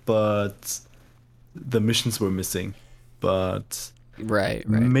server, but the missions were missing. But right.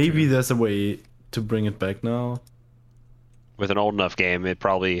 maybe there's a way to bring it back now. With an old enough game, you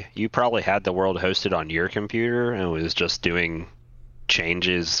probably had the world hosted on your computer and was just doing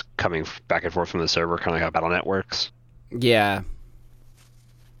changes coming back and forth from the server, kind of like how Battle Networks. Yeah.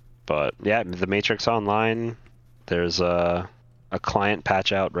 But yeah, the Matrix Online, there's a client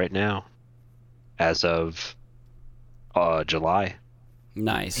patch out right now, as of July.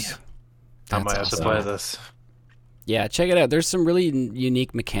 Nice. I might have That's to awesome. play this. Yeah, check it out. There's some really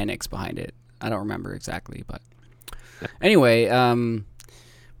unique mechanics behind it. I don't remember exactly, but anyway, we're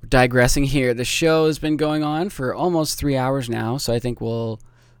digressing here. The show has been going on for almost 3 hours now, so I think we'll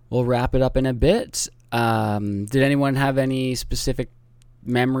wrap it up in a bit. Did anyone have any specific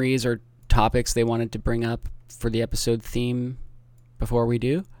memories or topics they wanted to bring up for the episode theme before we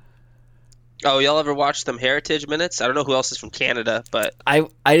do? Oh, y'all ever watch them Heritage Minutes? I don't know who else is from Canada, but I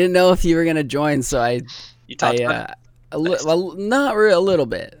didn't know if you were gonna join, so you talked about it. well, not really, a little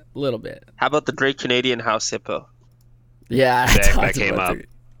bit. How about the Great Canadian House Hippo? Yeah, I That talked came about up.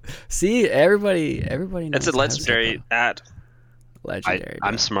 See, everybody knows. It's a House legendary Hippo. ad. Legendary.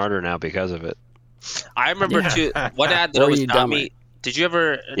 I'm bro. smarter now because of it. I remember Yeah. too. One ad that Or always you got dumber. me. Did you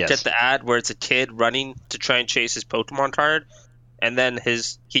ever Yes. get the ad where it's a kid running to try and chase his Pokemon card, and then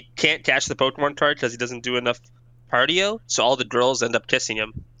he can't catch the Pokemon card because he doesn't do enough cardio, so all the girls end up kissing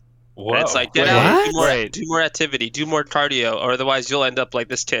him. Whoa. And it's like, get Wait, out, what? do more activity, do more cardio, or otherwise you'll end up like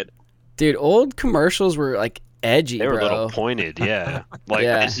this kid. Dude, old commercials were like edgy, They were bro. a little pointed, yeah. Like,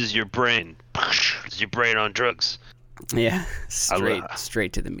 Yeah. this is your brain. This is your brain on drugs. Yeah, love-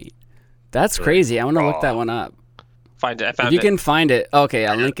 straight to the meat. That's Like, crazy. I want to look raw. that one up. Find it. I If found you it. can find it, okay,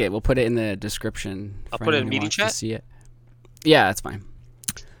 I'll link it. We'll put it in the description. I'll for put it in anyone who meeting wants to chat? See it. Yeah, that's fine.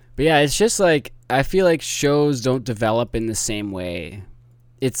 But yeah, it's just like I feel like shows don't develop in the same way.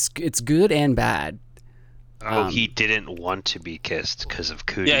 It's good and bad. Oh, he didn't want to be kissed because of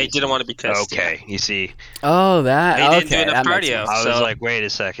cooties. Yeah, he didn't want to be kissed. Okay, you see, Oh, that. He okay, didn't do enough that makes cardio. sense. I was So- like, wait a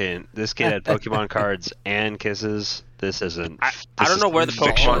second. This kid had Pokemon cards and kisses. This isn't. I this don't is know where the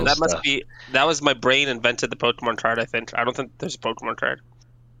fictional Pokemon. That must stuff. be. That was my brain invented the Pokemon card. I think. I don't think there's a Pokemon card.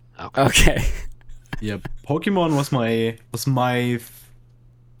 Okay. Yeah, Pokemon was my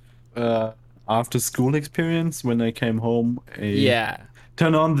after school experience when I came home. Yeah.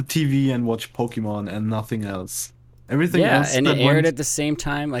 Turn on the TV and watch Pokemon and nothing else. Everything Yeah, else and that it aired went- at the same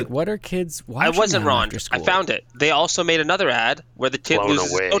time. Like, what are kids I watching? wasn't now wrong. after I school? found it. They also made another ad where the kid Blown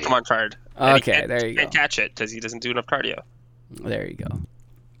loses away. his Pokemon card. and he Okay, can't- there you go. Can't catch it because he doesn't do enough cardio. There you go.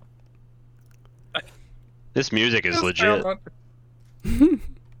 This music is legit.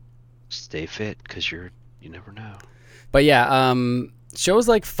 Stay fit, because you never know. But yeah, shows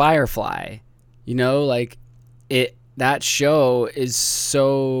like Firefly, you know, like that show is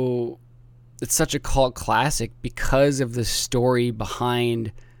it's such a cult classic because of the story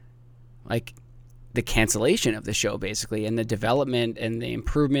behind like the cancellation of the show basically, and the development and the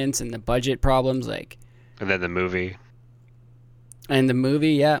improvements and the budget problems, like, And then the movie. and the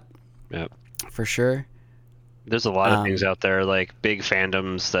movie, yeah. Yep. For sure. There's a lot of Um, things out there, like big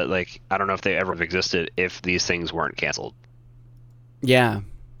fandoms that, like, I don't know if they ever have existed if these things weren't canceled. Yeah.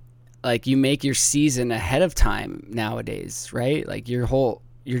 Like you make your season ahead of time nowadays, right? Like you're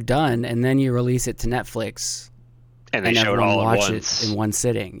done and then you release it to Netflix And they and show it everyone all at watch once. it in one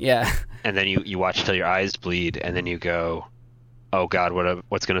sitting. Yeah. And then you watch till your eyes bleed, and then you go, oh God,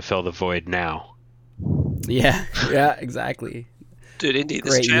 what's going to fill the void now? Yeah. Yeah, exactly. Dude, Indy,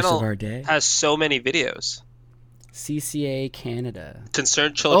 this Great use of channel our day. has so many videos. CCA Canada.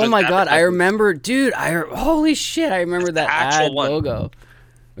 Concerned children. Oh my god, I remember, dude, holy shit, I remember that actual ad one. logo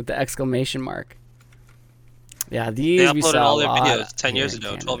with the exclamation mark. Yeah, They these we uploaded saw all a their lot videos 10 here years in ago,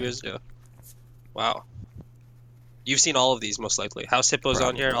 Canada. 12 years ago. Wow. You've seen all of these most likely. House Hippo's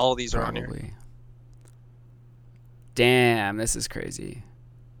on here. All of these are on here. Probably. Damn, this is crazy.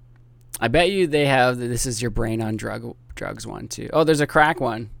 I bet you they have this is your brain on drugs one too. Oh, there's a crack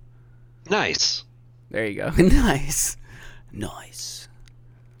one. Nice. There you go. Nice. Nice.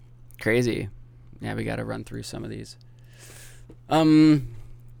 Crazy. Yeah, we got to run through some of these.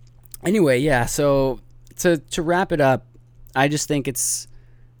 Anyway, yeah, so to wrap it up, I just think it's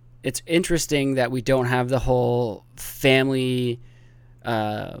interesting that we don't have the whole family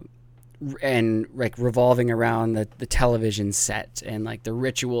and like revolving around the television set and like the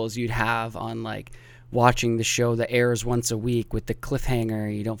rituals you'd have on like watching the show that airs once a week with the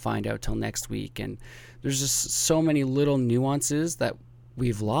cliffhanger you don't find out till next week, and there's just so many little nuances that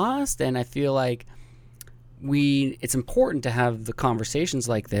we've lost, and I feel like it's important to have the conversations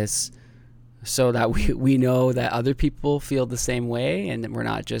like this so that we know that other people feel the same way, and that we're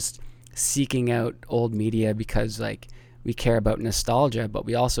not just seeking out old media because like we care about nostalgia, but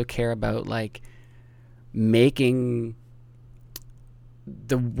we also care about like making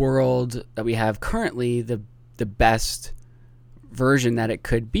the world that we have currently the best version that it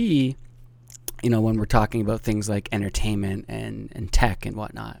could be, you know, when we're talking about things like entertainment and tech and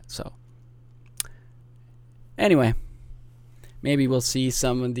whatnot. So anyway, maybe we'll see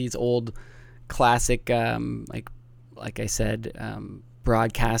some of these old classic like I said,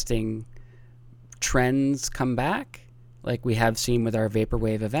 broadcasting trends come back like we have seen with our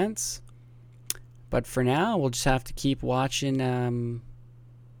vaporwave events. But for now, we'll just have to keep watching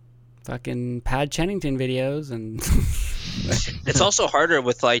fucking Pad Chennington videos, and It's also harder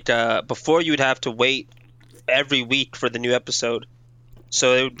with like before you'd have to wait every week for the new episode,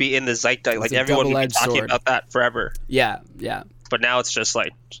 so it would be in the zeitgeist. Like a everyone would be double-edged talking sword. about that forever. yeah. But now it's just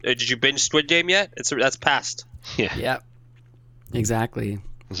like, did you binge Squid Game yet? That's past. Yeah. Yep. Exactly.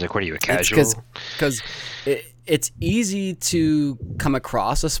 It's like, what are you, a casual? Because it's easy to come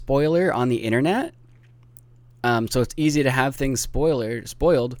across a spoiler on the internet. So it's easy to have things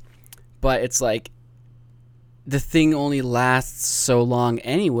spoiled, but it's like the thing only lasts so long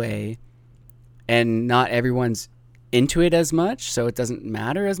anyway, and not everyone's into it as much, so it doesn't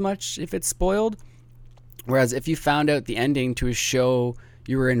matter as much if it's spoiled. Whereas if you found out the ending to a show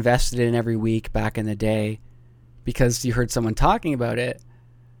you were invested in every week back in the day because you heard someone talking about it,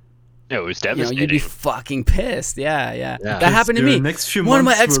 No, it was devastating. you'd be fucking pissed. Yeah. That Just happened to your me. next few One of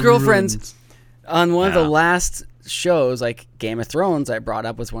my months were ex-girlfriends ruined. on one of the Yeah. last shows, like Game of Thrones, I brought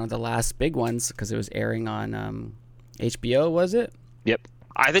up was one of the last big ones because it was airing on HBO, was it? Yep.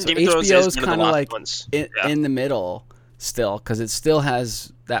 I think So Game of Thrones HBO is one of the kinda last like ones. In the middle still, because it still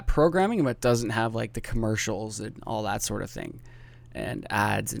has that programming, but doesn't have like the commercials and all that sort of thing and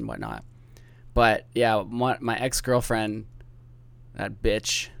ads and whatnot. But yeah, my ex-girlfriend, that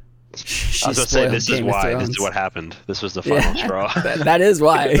bitch, she I was going to say, spoiled this is Game of why. This Thrones. is what happened. This was the final straw. That is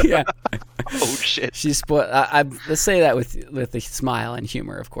why. Yeah. Oh, shit. She spoiled. Let's say that with a smile and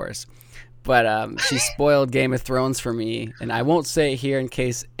humor, of course. But she spoiled Game of Thrones for me, and I won't say it here in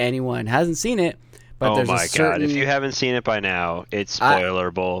case anyone hasn't seen it. But Oh there's my a certain, god! If you haven't seen it by now, it's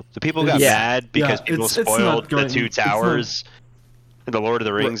spoilerable. The people got Yeah. mad because Yeah, people it's not spoiled going- the Two it's not- Towers, the Lord of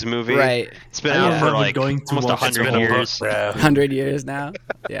the Rings movie. right, It's been I out am for never like going to almost watch 100 the whole years. Bro. 100 years now.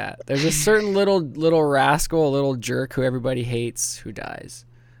 Yeah, there's a certain little rascal, a little jerk who everybody hates who dies,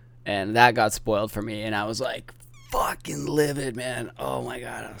 and that got spoiled for me, and I was like, fucking livid, man. Oh my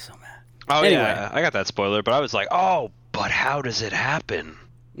god, I was so mad. Oh Anyway. yeah, I got that spoiler, but I was like, oh, but how does it happen?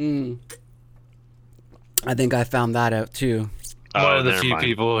 I think I found that out too. One of the never few mind.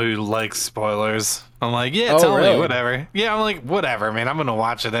 people who like spoilers. I'm like, yeah, Oh, tell really? me, whatever. Yeah, I'm like, whatever, man. I'm gonna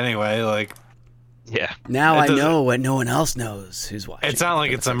watch it anyway. Like, Yeah. Now It I doesn't- know what no one else knows who's watching. it's not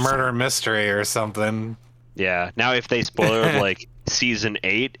like for the it's a first time. murder mystery or something. Yeah. Now, if they spoiled like season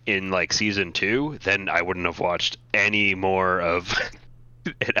 8 in like season 2, then I wouldn't have watched any more of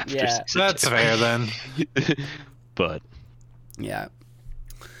it after Yeah. season That's 2. fair then. But Yeah.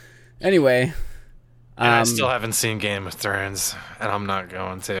 Anyway, And I still haven't seen Game of Thrones, and I'm not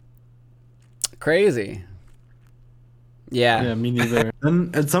going to. crazy. Yeah. Yeah, me neither.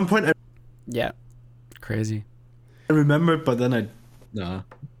 Then at some point Yeah. Crazy. I remembered, but then nah,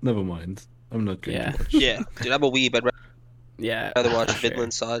 never mind. I'm not going Yeah. to watch. Yeah, dude, I'm a weeb. I'd Yeah. rather watch for sure.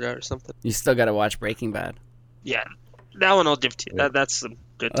 Vinland Saga or something. You still got to watch Breaking Bad. Yeah, that one I'll give to you. That's some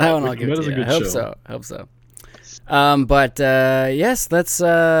good That time. one I'll give That to is a you. good I hope show. so. Hope so. But yes, let's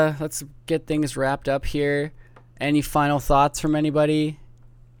get things wrapped up here. Any final thoughts from anybody?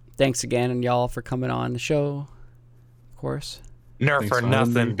 Thanks again, and y'all for coming on the show. Of course. Nerf Thanks for for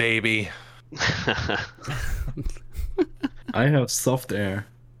having nothing, me. baby. I have soft air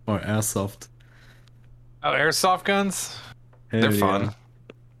or airsoft. Oh, airsoft guns? Hell They're yeah. fun.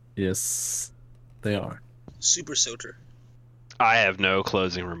 Yes, they are. Super Soter. I have no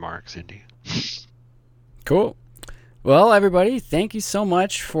closing remarks, Indy. Cool. Well, everybody, thank you so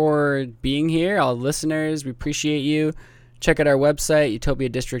much for being here. All listeners, we appreciate you. Check out our website,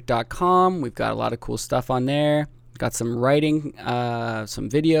 utopiadistrict.com. We've got a lot of cool stuff on there. Got some writing, some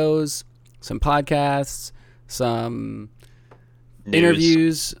videos, some podcasts, some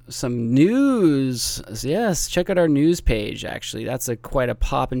interviews, some news. Yes, check out our news page, actually. That's quite a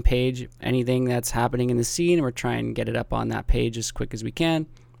poppin' page. Anything that's happening in the scene, we're trying to get it up on that page as quick as we can.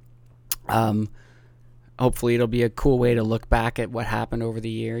 Hopefully it'll be a cool way to look back at what happened over the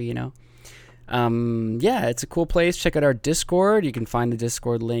year, you know. Yeah, it's a cool place. Check out our Discord. You can find the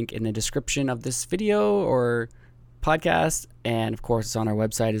Discord link in the description of this video or podcast, and of course it's on our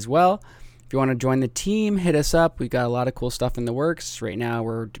website as well. If you want to join the team, hit us up. We've got a lot of cool stuff in the works. Right now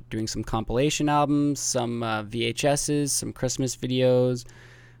we're doing some compilation albums, some VHSs, some Christmas videos.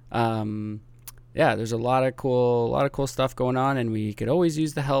 Yeah, there's a lot of cool stuff going on, and we could always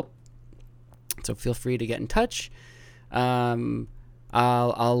use the help. So feel free to get in touch. I'll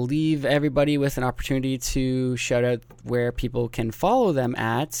leave everybody with an opportunity to shout out where people can follow them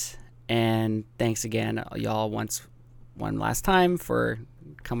at. And thanks again, y'all, one last time for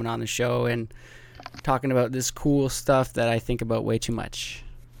coming on the show and talking about this cool stuff that I think about way too much.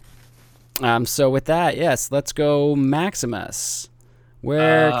 So with that, yes, let's go Maximus.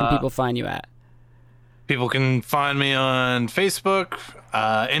 Where can people find you at? People can find me on Facebook,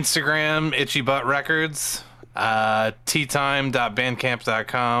 Instagram, Itchy Butt Records,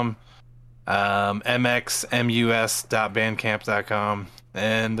 teatime.bandcamp.com, mxmus.bandcamp.com,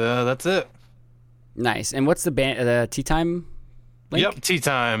 and that's it. Nice. And what's the band? The Tea Time link? Yep, Tea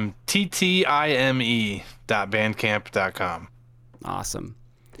Time. TTIME.bandcamp.com. Awesome.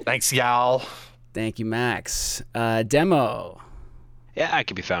 Thanks, y'all. Thank you, Max. Demo. Yeah, I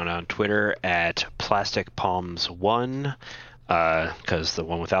can be found on Twitter at PlasticPalms1, because the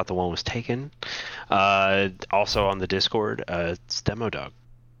one without the one was taken. Also on the Discord, it's Demo Dog.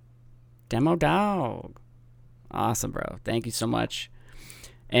 Demo Dog. Awesome, bro. Thank you so much.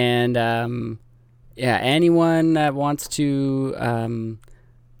 And anyone that wants to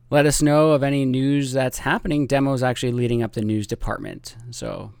let us know of any news that's happening, Demo's actually leading up the news department.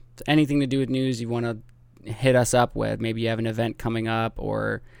 So anything to do with news you want to hit us up with, maybe you have an event coming up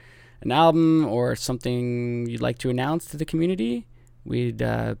or an album or something you'd like to announce to the community, we'd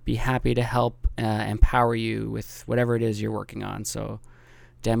be happy to help empower you with whatever it is you're working on. So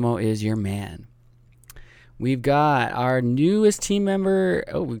Demo is your man. We've got our newest team member,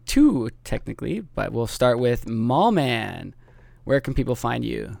 two technically, but we'll start with Mallman. Where can people find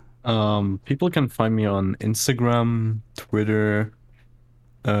you? People can find me on Instagram, Twitter,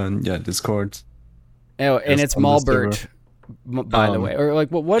 and Discord. Oh, and it's Malbert, by the way. Or like,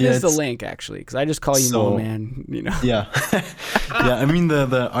 what is the link actually? Because I just call you Mallman. You know. Yeah, yeah. I mean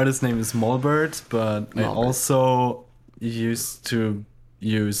the artist name is Malbert, but Malbert. I also used to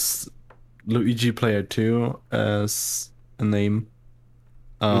use Luigi Player 2 as a name.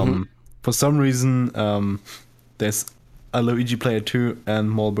 For some reason, there's a Luigi Player 2 and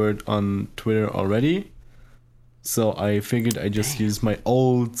Malbert on Twitter already. So I figured I just use my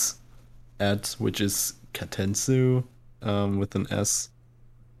old which is Katensu, with an S.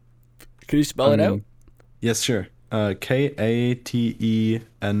 Can you spell it out? Yes, sure. Katensu.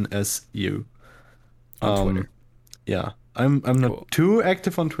 On Twitter. Yeah. I'm not too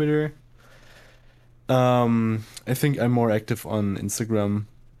active on Twitter. I think I'm more active on Instagram,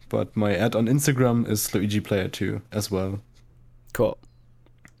 but my ad on Instagram is Luigi Player 2 as well. Cool.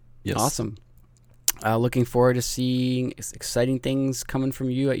 Yes. Awesome. Looking forward to seeing exciting things coming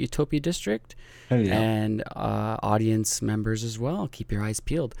from you at Utopia District. Hell yeah. And audience members as well. Keep your eyes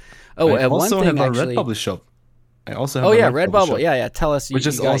peeled. I also have a Redbubble shop. I also have a Redbubble. Shop, yeah. Tell us. Which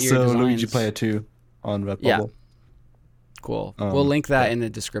is also Luigi Player 2 on Redbubble. Yeah. Cool. We'll link that in the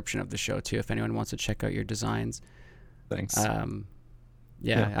description of the show too, if anyone wants to check out your designs. Thanks. I'm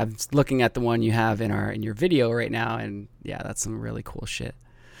looking at the one you have in your video right now, and yeah, that's some really cool shit.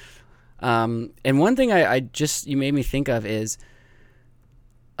 And one thing you made me think of is,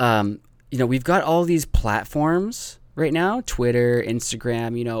 we've got all these platforms right now, Twitter,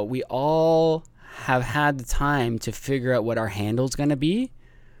 Instagram, we all have had the time to figure out what our handle's going to be.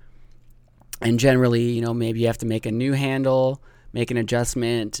 And generally, maybe you have to make a new handle, make an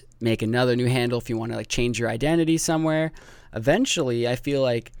adjustment, make another new handle if you want to like change your identity somewhere. Eventually, I feel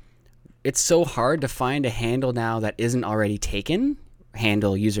like it's so hard to find a handle now that isn't already taken.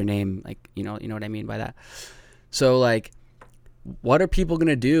 Handle, username, like, you know what I mean by that. So like, what are people going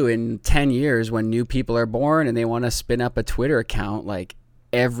to do in 10 years when new people are born and they want to spin up a Twitter account? Like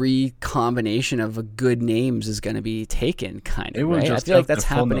every combination of good names is going to be taken kind of, right? I feel like that's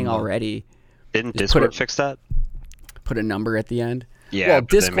happening already. Didn't Discord fix that? Put a number at the end. Yeah. Well,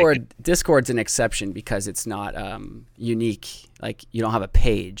 Discord's an exception because it's not unique. Like you don't have a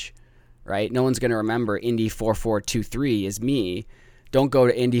page, right? No one's going to remember Indy4423 is me. Don't go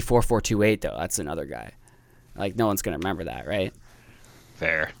to Indy4428 though. That's another guy. Like no one's going to remember that, right?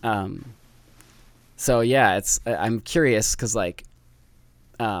 Fair. So yeah, I'm curious because like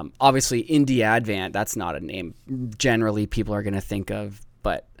obviously Indy Advent, that's not a name generally people are going to think of,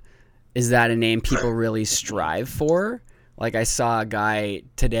 but is that a name people really strive for? Like I saw a guy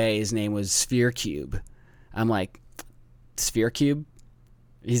today, his name was Sphere Cube. I'm like, Sphere Cube?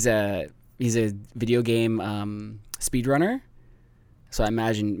 He's a video game speedrunner. So I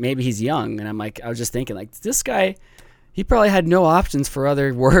imagine maybe he's young, and I was just thinking like this guy, he probably had no options for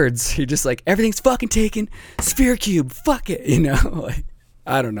other words. He just like everything's fucking taken. Sphere Cube, fuck it, like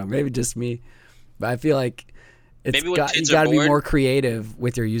I don't know, maybe just me, but I feel like you got to be more creative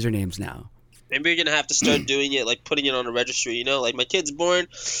with your usernames now. Maybe you're gonna have to start doing it, like putting it on a registry. Like my kid's born.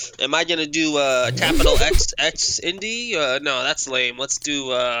 Am I gonna do capital X Indy? No, that's lame. Let's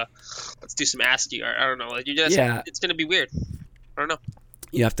do some ASCII art. I don't know. Like it's gonna be weird. I don't know.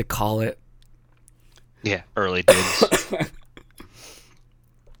 You have to call it. Yeah, early dibs.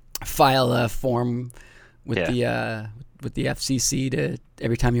 File a form with the FCC to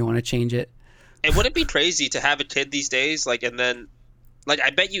every time you want to change it. And would it be crazy to have a kid these days? Like, and then, like,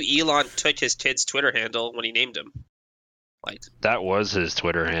 I bet you Elon took his kid's Twitter handle when he named him. Like that was his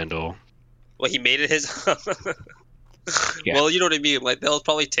Twitter handle. Well, he made it his. Yeah. Well, you know what I mean. Like they'll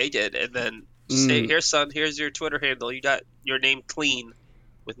probably take it and then Just say, here, son, here's your Twitter handle. You got your name clean,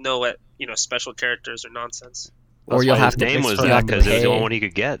 with no, special characters or nonsense. Or That's you'll why have his to name was you'll that have to because it was the pay. only one he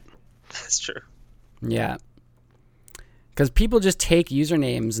could get. That's true. Yeah. Because people just take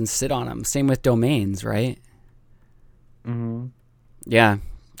usernames and sit on them. Same with domains, right? Mm-hmm. Yeah.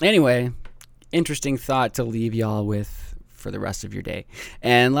 Anyway, interesting thought to leave y'all with for the rest of your day.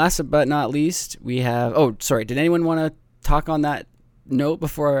 And last but not least, we have... Oh, sorry. Did anyone want to talk on that note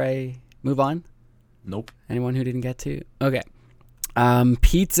before I move on? Nope. Anyone who didn't get to? Okay.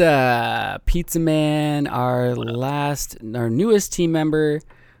 Pizza Man, our newest team member.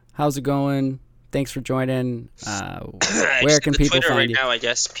 How's it going? Thanks for joining. Where can people Twitter find right you? now, I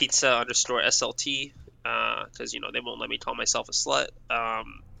guess pizza_SLT, because they won't let me call myself a slut.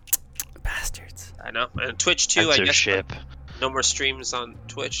 Bastards. I know, and Twitch too. I guess Censorship. no more streams on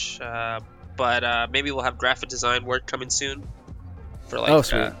Twitch, but maybe we'll have graphic design work coming soon for Oh,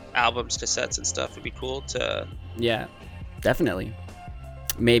 sweet. albums, cassettes, and stuff. It'd be cool to. Yeah, definitely.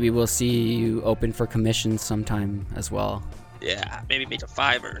 Maybe we'll see you open for commissions sometime as well. Yeah, maybe make a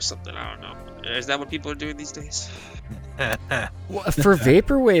Fiverr or something. I don't know. Is that what people are doing these days? Well, for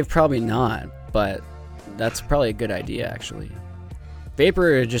Vaporwave, probably not, but that's probably a good idea, actually.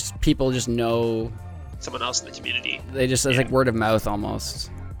 Vapor, people just know. Someone else in the community. It's like word of mouth almost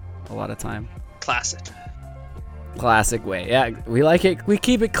a lot of time. Classic. Classic way. Yeah, we like it. We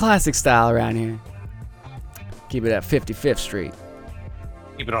keep it classic style around here. Keep it at 55th Street.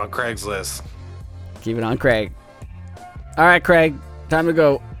 Keep it on Craigslist. Keep it on Craig. All right, Craig. Time to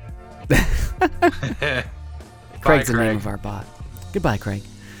go. Craig's the name of our bot. Goodbye, Craig.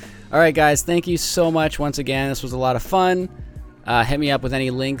 All right, guys. Thank you so much once again. This was a lot of fun. Hit me up with any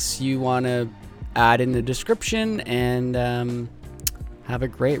links you want to add in the description, and have a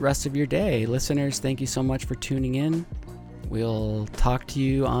great rest of your day. Listeners, thank you so much for tuning in. We'll talk to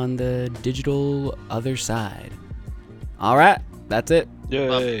you on the digital other side. All right. That's it.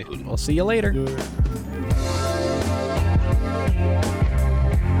 Yay. We'll see you later. Yeah.